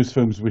 But those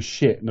films were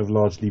shit and have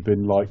largely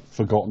been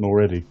forgotten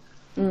already.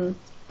 But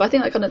I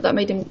think that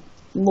made him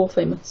more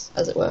famous,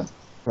 as it were.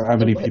 But how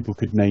many people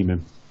could name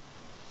him?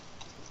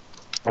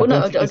 Well,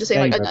 no, I'm just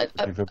saying,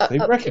 they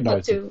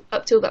recognise him.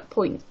 up till that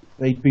point.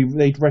 They'd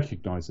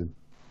recognise him.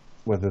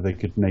 Whether they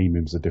could name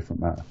him is a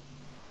different matter.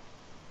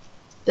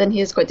 Then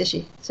he is quite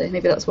dishy, so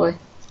maybe that's why.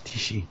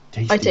 Dishy,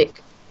 I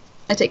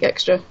take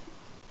extra.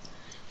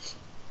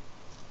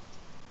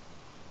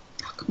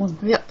 Oh, come on,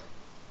 hurry up!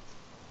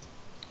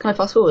 Can I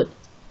fast forward?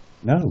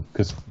 No,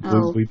 because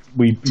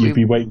We- you'd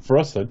be waiting for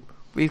us then.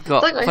 We've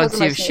got That guy has a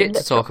plenty of nice shit name, to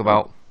let's talk talk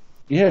about.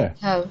 Yeah.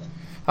 Have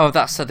Oh,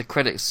 that said, the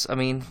credits. I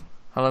mean,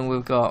 how long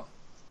we've got?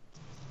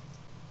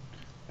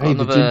 Hey,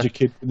 the Another ginger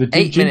kid. The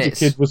 8 ginger minutes.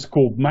 kid was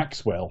called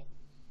Maxwell.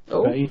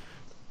 oh. Right?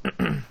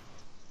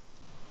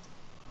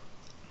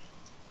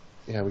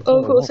 Yeah. Oh,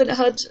 of course, and it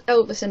had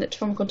Elvis in it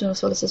from Quantum of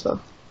Solace as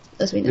well,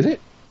 as we know. Did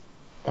it?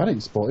 I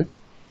didn't spot him.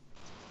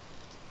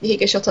 He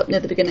gets shot up near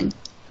the beginning.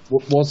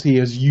 Was he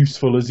as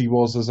useful as he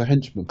was as a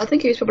henchman? I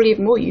think he was probably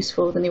even more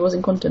useful than he was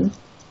in Quantum.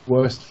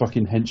 Worst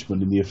fucking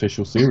henchman in the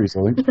official series,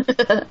 I think.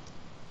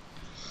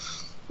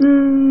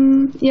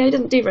 Yeah, he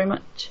doesn't do very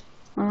much.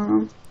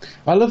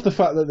 I love the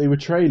fact that they were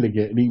trailing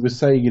it, and he was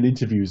saying in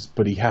interviews,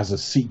 but he has a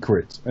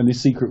secret, and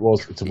his secret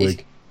was it's a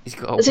wig. He's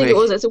got a I think wig. it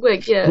was. It's a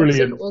wig. Yeah.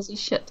 Brilliant. It was. He's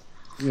shit.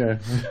 Yeah,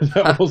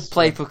 that was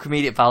Played for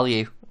comedic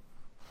value.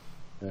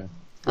 Yeah.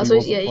 I He suppose,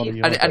 wasn't yeah,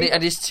 funny And either.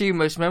 his two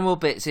most memorable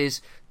bits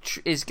is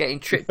getting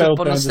tripped fell up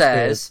on down the the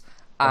stairs stairs.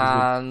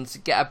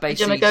 and get a Gemma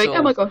basically going, sort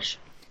oh my of- gosh.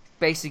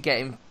 basically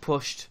getting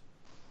pushed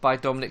by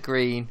Dominic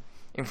Green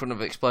in front of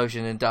an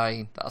explosion and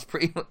dying. That's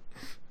pretty much.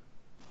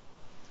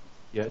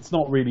 Yeah, it's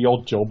not really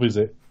Odd Job, is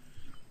it?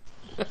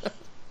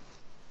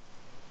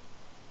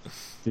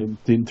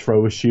 didn't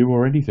throw a shoe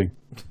or anything.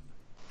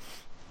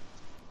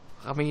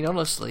 I mean,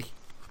 honestly.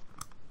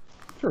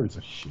 Throws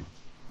a shoe.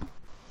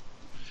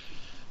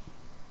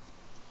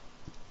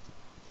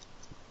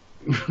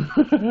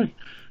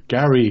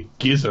 Gary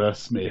Gizzer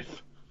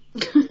Smith.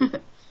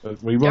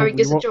 But Gary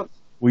gets a job.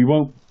 we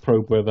won't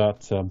probe where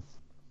that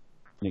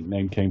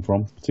nickname came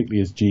from,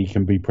 particularly as G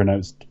can be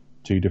pronounced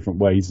two different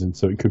ways, and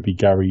so it could be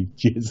Gary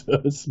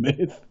Gizzer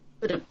Smith.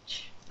 But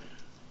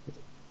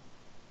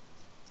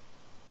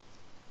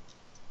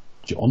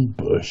John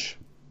Bush.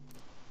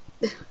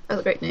 that's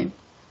a great name.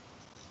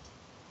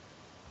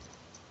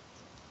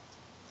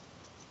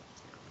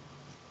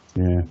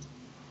 Yeah.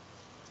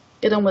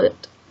 Get on with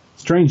it.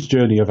 Strange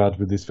journey I've had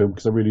with this film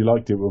because I really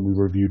liked it when we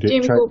reviewed it.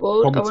 Jamie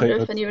Corbald, I wonder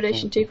Commentator- if any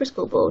relation to Chris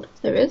Corbald.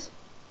 There is.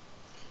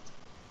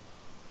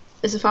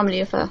 It's a family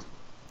affair.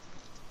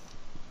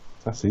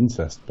 That's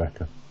incest,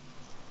 Becca.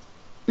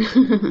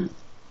 I'm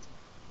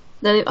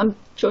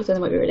sure they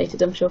might be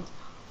related, I'm sure.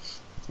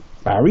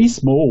 Barry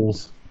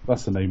Smalls.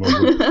 That's the name of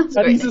it. That's a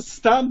And great he's name. a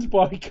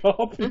standby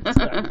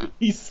carpenter.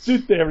 He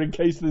stood there in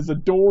case there's a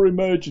door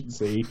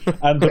emergency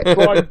and the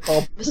crime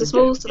pub. Mr.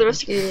 Smalls to the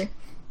rescue.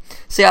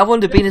 See, I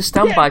wonder, being a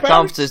standby Yeah, Barry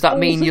carpenter, does that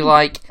mean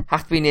Smalls. you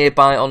have to be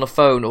nearby on the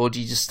phone, or do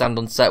you just stand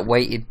on set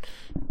waiting?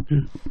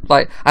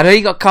 I know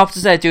you got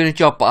carpenters there doing a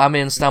job, but I'm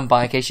in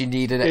standby in case you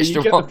need an Yeah, extra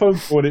you get one. the phone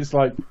call and it's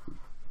like,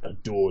 a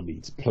door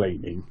needs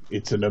planing.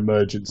 It's an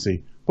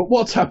emergency. But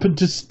what's happened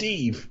to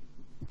Steve?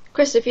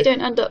 Chris, if you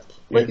don't end up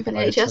working for the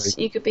I'd NHS,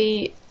 say- you could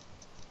be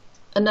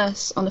a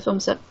nurse on the film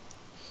set.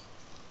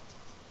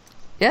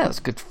 Yeah, that's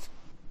good.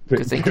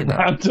 Bit thinking, that.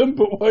 random,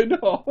 but why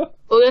not?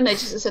 Well, then they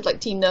just said like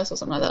team nurse or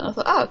something like that. And I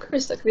thought,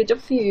 Chris, that could be a job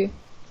for you.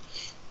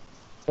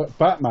 But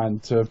Batman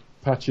to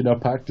patching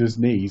up actors'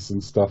 knees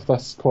and stuff,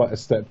 that's quite a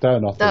step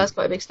down, I think. That's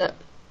quite a big step.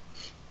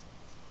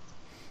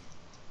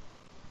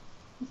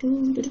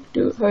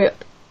 Hurry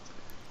up.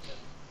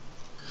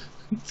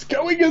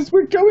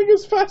 We're going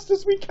as fast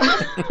as we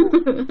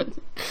can.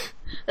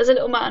 There's a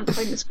little man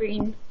behind the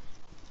screen.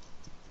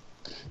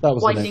 That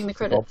was Winding an the excellent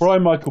credits. job.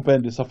 Brian Michael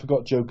Bendis, I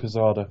forgot Joe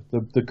Quesada.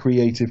 The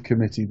creative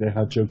committee, they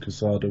had Joe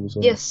Quesada was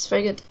on. Yes,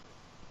 very good.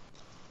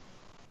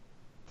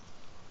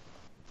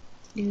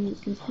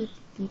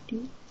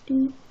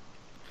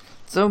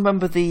 So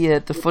remember the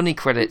funny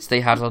credits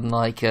they had on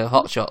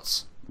Hot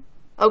Shots.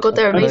 Oh god,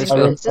 they're amazing I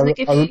credits. Does it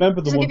give I you,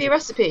 remember the does it one- give you a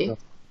recipe?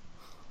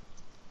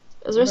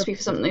 There's a recipe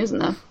for something, isn't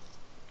there?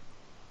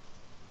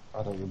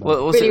 I don't remember.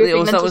 Was Really it? ripping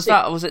Was mental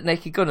that? Was it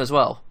Naked Gun as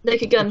well?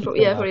 Naked Gun,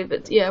 probably, yeah, probably,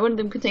 but yeah, one of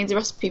them contains a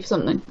recipe for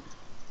something.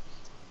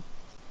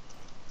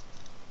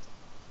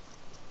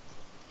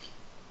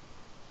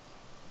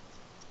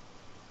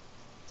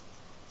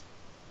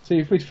 See,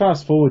 if we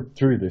fast forward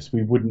through this,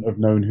 we wouldn't have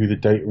known who the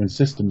data and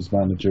systems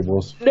manager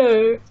was.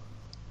 No.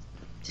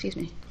 Excuse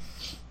me.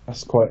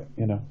 That's quite,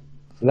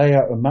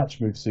 layout and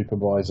match move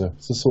supervisor.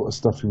 It's the sort of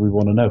stuff we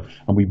want to know.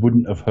 And we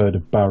wouldn't have heard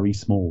of Barry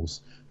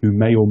Smalls, who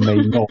may or may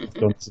not have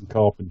done some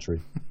carpentry.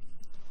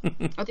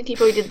 I think he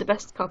probably did the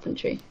best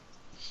carpentry.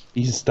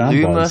 He's a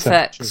standby. Luma He's second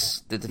effects choice.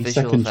 did the He's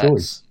visual second effects.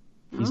 choice.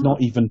 He's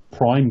not even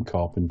prime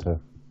Carpenter.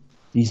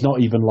 He's not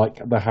even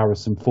like the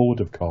Harrison Ford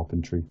of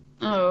carpentry.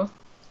 Oh.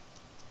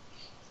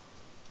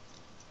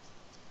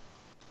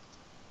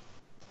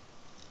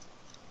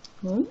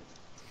 Hmm?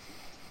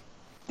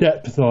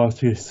 Depth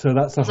artist. So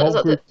that's a Is whole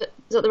that group. is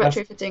that the That's-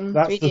 retrofitting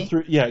That's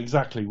 3D? yeah,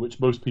 exactly. Which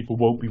most people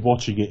won't be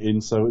watching it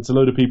in. So it's a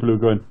load of people who are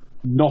going,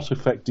 not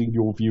affecting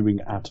your viewing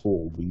at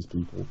all. These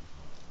people.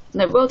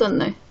 No, well done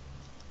though.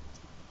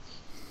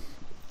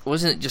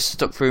 Wasn't it just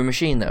stuck through a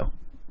machine though?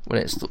 When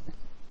it's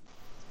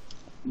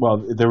Well,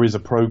 there is a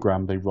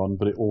program they run,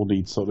 but it all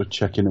needs sort of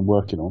checking and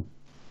working on.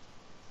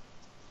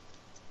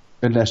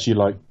 Unless you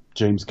like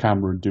James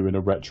Cameron doing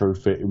a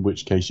retrofit, in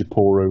which case you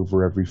pour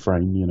over every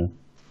frame, you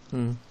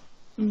know.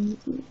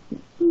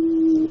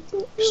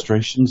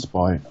 Illustrations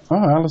by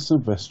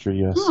Alison Vestry,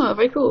 yes. Oh,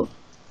 very cool.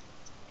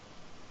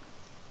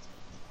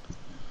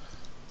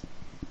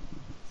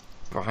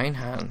 Brian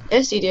Han.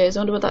 Air Studios,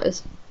 I wonder what that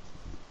is.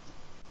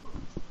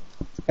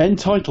 End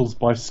titles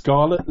by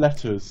Scarlet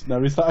Letters.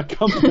 Now, is that a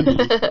company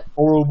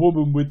or a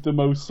woman with the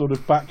most sort of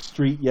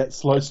backstreet yet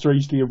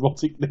strangely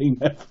erotic name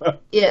ever?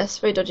 Yes,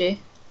 very dodgy.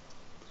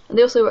 And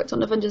they also worked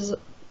on Avengers.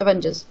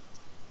 Avengers.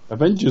 I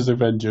was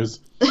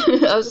going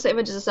to say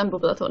Avengers Assemble,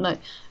 but I thought no.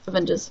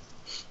 Avengers.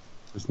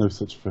 There's no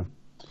such film.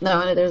 No,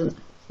 I know there isn't.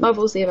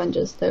 Marvel's The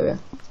Avengers. There we are.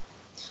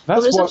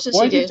 That's there's why. Option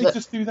Why Studios did they that-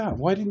 just do that?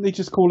 Why didn't they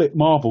just call it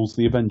Marvel's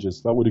The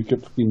Avengers? That would have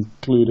fucking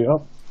clued it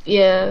up.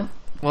 Yeah.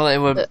 Well, they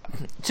were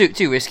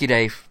too risky,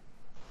 Dave.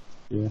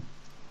 Yeah.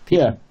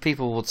 Yeah.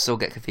 People would still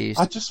get confused.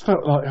 I just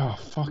felt like, oh,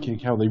 fucking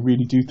hell, they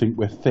really do think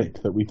we're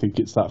thick, that we think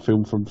it's that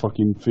film from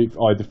fucking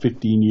either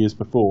 15 years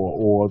before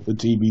or the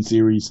TV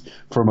series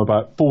from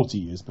about 40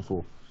 years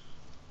before.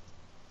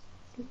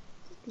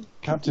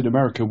 Captain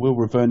America will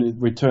return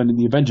in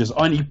the Avengers.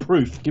 I need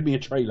proof. Give me a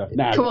trailer.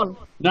 Now. Come on,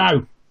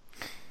 No.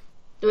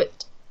 do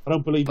it. I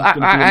don't believe it's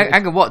going to be...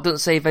 Hang on, what? Doesn't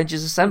say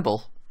Avengers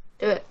Assemble?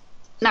 Do it.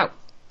 Now.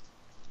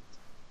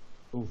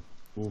 Ooh,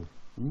 ooh,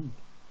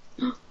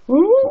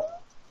 ooh.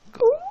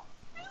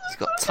 He's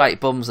got tight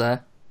bums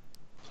there.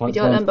 We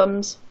do like them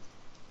bums.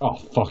 Oh,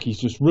 fuck, he's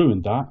just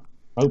ruined that.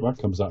 Oh, that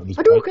comes out of his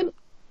I bed. can.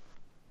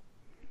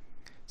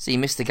 See,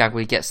 Mr. Gag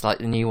where he gets like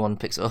the new one,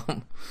 picks it up.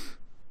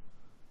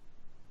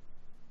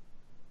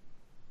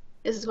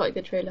 This is quite a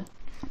good trailer.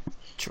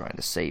 Trying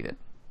to save it.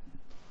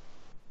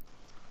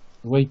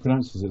 The way he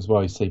pronounces it as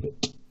well, he save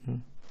it.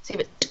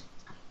 Save it.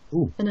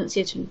 Ooh.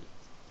 Enunciation.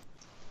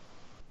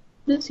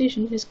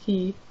 Enunciation is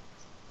key.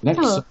 Next.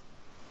 Oh.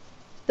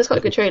 That's quite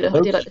a good trailer. I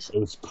do like this.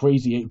 It's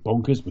Crazy 8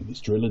 bonkers with its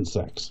drill and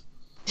sex.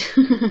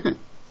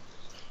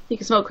 You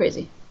can smell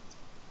crazy.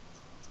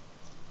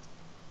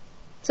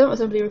 Some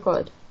assembly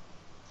required.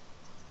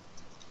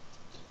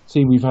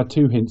 See, we've had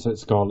 2 hints at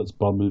Scarlett's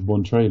bum in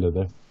one trailer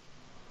there.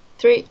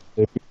 3.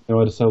 They know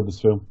how to sell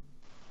this film.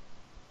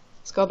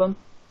 Scarbum.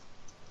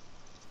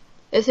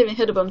 It's even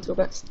Hiddlebum to your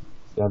best.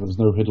 Yeah, there's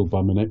no Hiddle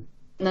bum in it.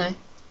 No.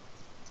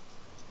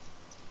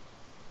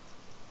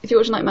 If you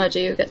watch Night Manager,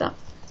 you'll get that.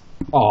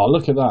 Oh,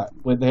 look at that.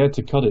 Well, they had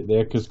to cut it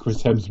there because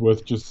Chris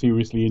Hemsworth just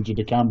seriously injured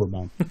a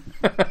cameraman.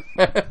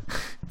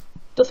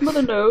 Does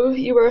mother know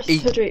you were He,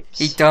 her drapes?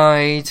 he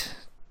died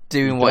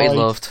doing what he died.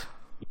 loved.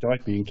 He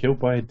died being killed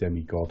by a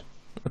demigod.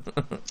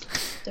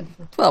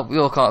 Well, we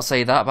all can't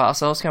say that about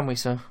ourselves, can we,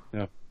 so?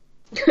 Yeah.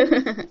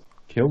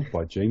 Killed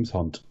by James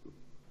Hunt.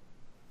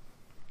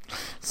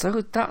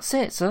 So that's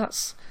it. So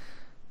that's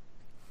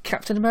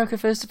Captain America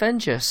First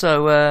Avenger.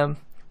 So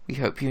we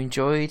hope you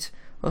enjoyed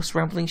us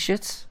rambling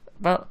shit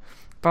about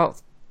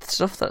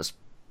stuff that's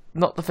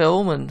not the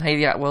film and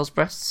Hayley Atwell's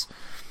breasts.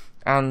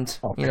 And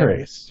Oh, you know,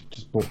 Chris,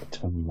 just brought the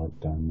tongue right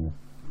down there.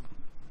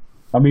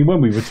 I mean,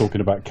 when we were talking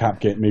about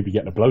Cap maybe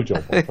getting a blowjob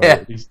off her, Yeah.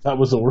 at least that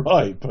was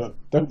alright, but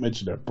don't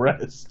mention her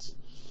breasts.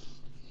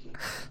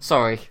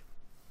 sorry,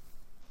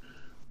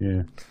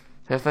 Yeah.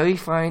 her very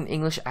fine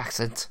English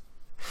accent.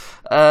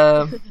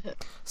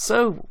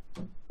 So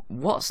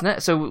what's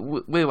next?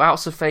 So we're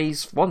out of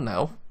phase 1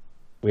 now.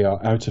 We are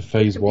out of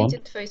phase 1.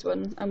 Completed phase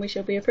 1, and we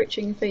shall be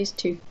approaching phase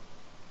 2.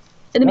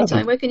 In the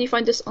meantime, where can you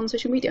find us on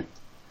social media?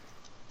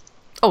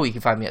 Oh, you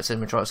can find me at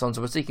Cinematronics on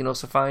Twitter. You can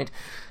also find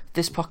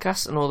this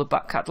podcast and all the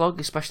back catalogue,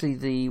 especially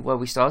the where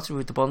we started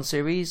with the Bond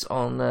series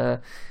on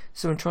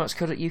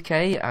cinematronics.co.uk,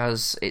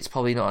 as it's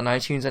probably not on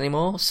iTunes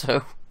anymore.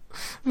 So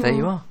there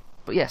you are.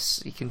 But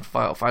yes, you can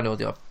find all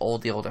the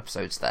old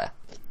episodes there.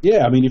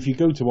 Yeah, I mean, if you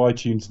go to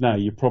iTunes now,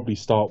 you probably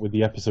start with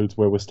the episodes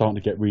where we're starting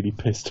to get really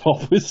pissed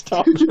off with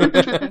Star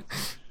Trek.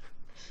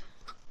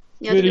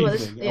 Yeah, Good well,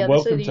 evening, yeah, and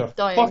welcome they're slowly to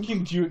dying.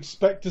 fucking Do You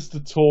Expect Us to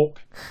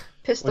Talk?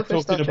 Pissed We're off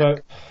with Star talking Trek.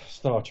 about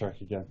Star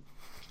Trek again.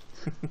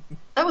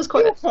 That was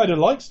quite. I kind of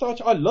like Star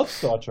Trek. I love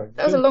Star Trek.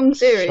 That was a long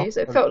series.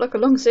 It felt like a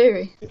long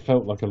series. It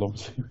felt like a long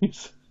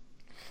series.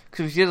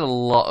 Because we did a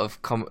lot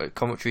of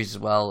commentaries as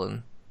well,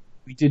 and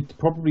We did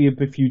probably a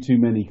few too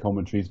many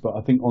commentaries, but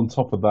I think on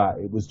top of that,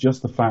 it was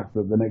just the fact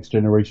that the Next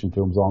Generation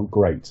films aren't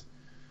great.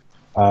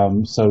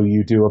 So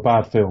you do a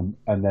bad film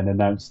and then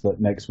announce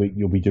that next week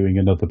you'll be doing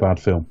another bad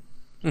film.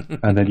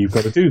 And then you've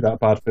got to do that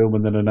bad film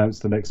and then announce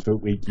the next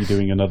week you're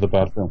doing another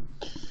bad film.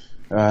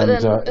 But And then,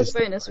 as a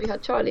bonus, we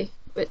had Charlie,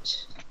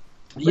 which...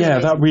 yeah,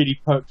 amazing. that really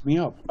perked me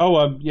up.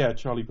 Oh, yeah,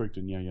 Charlie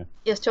Brigden, yeah.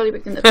 Yes, Charlie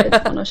Brigden appeared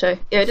on our show.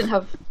 Yeah, I didn't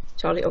have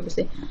Charlie,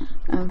 obviously.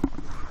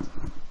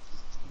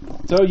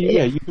 So,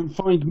 you can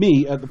find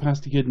me at the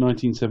Pasty Kid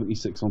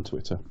 1976 on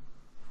Twitter.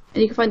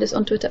 And you can find us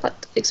on Twitter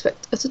at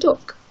Expect Us to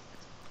Talk.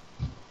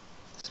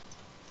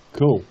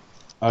 Cool.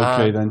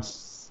 Okay, then.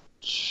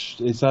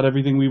 Is that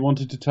everything we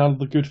wanted to tell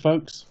the good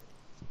folks?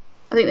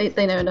 I think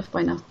they know enough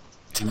by now.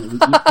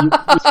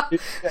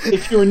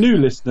 If you're a new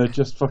listener,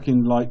 just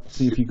fucking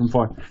see if you can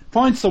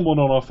find someone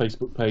on our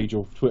Facebook page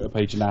or Twitter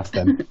page and ask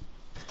them.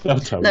 They'll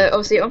tell No, you.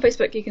 obviously on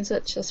Facebook you can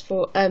search us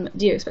for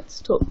Do You Expect Us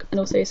to Talk, and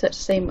also search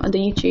the same under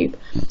YouTube.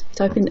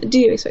 Type in Do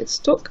You Expect Us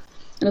to Talk,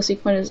 and also you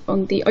can find us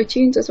on the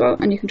iTunes as well,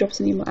 and you can drop us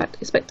an email at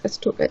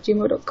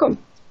expectustotalk@gmail.com.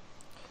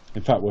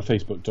 In fact, we're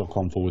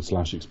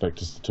facebook.com/expect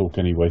us to talk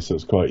anyway, so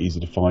it's quite easy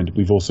to find.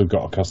 We've also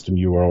got a custom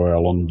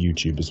URL on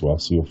YouTube as well,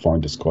 so you'll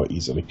find us quite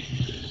easily.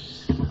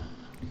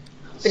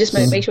 But just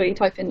make sure you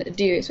type in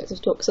Do You Expect Us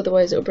to Talk, because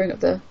otherwise it'll bring up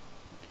the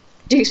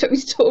Do You Expect Me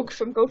to Talk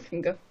from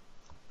Goldfinger.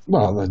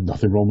 Well, there's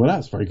nothing wrong with that.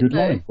 It's a very good No.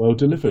 line. Well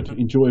delivered.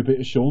 Enjoy a bit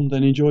of Sean,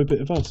 then enjoy a bit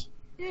of us.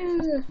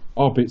 Yeah.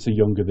 Our bits are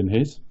younger than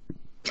his.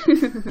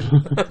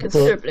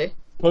 Considerably.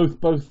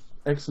 Both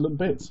excellent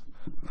bits.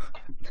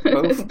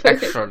 Both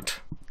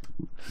excellent.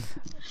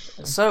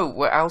 So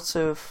we're out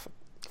of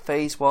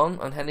phase 1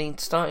 and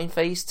starting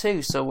phase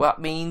 2. So that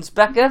means,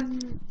 Becca,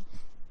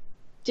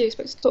 Do You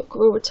Expect Us to Talk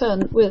will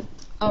return with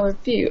our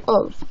review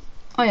of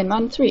Iron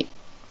Man 3.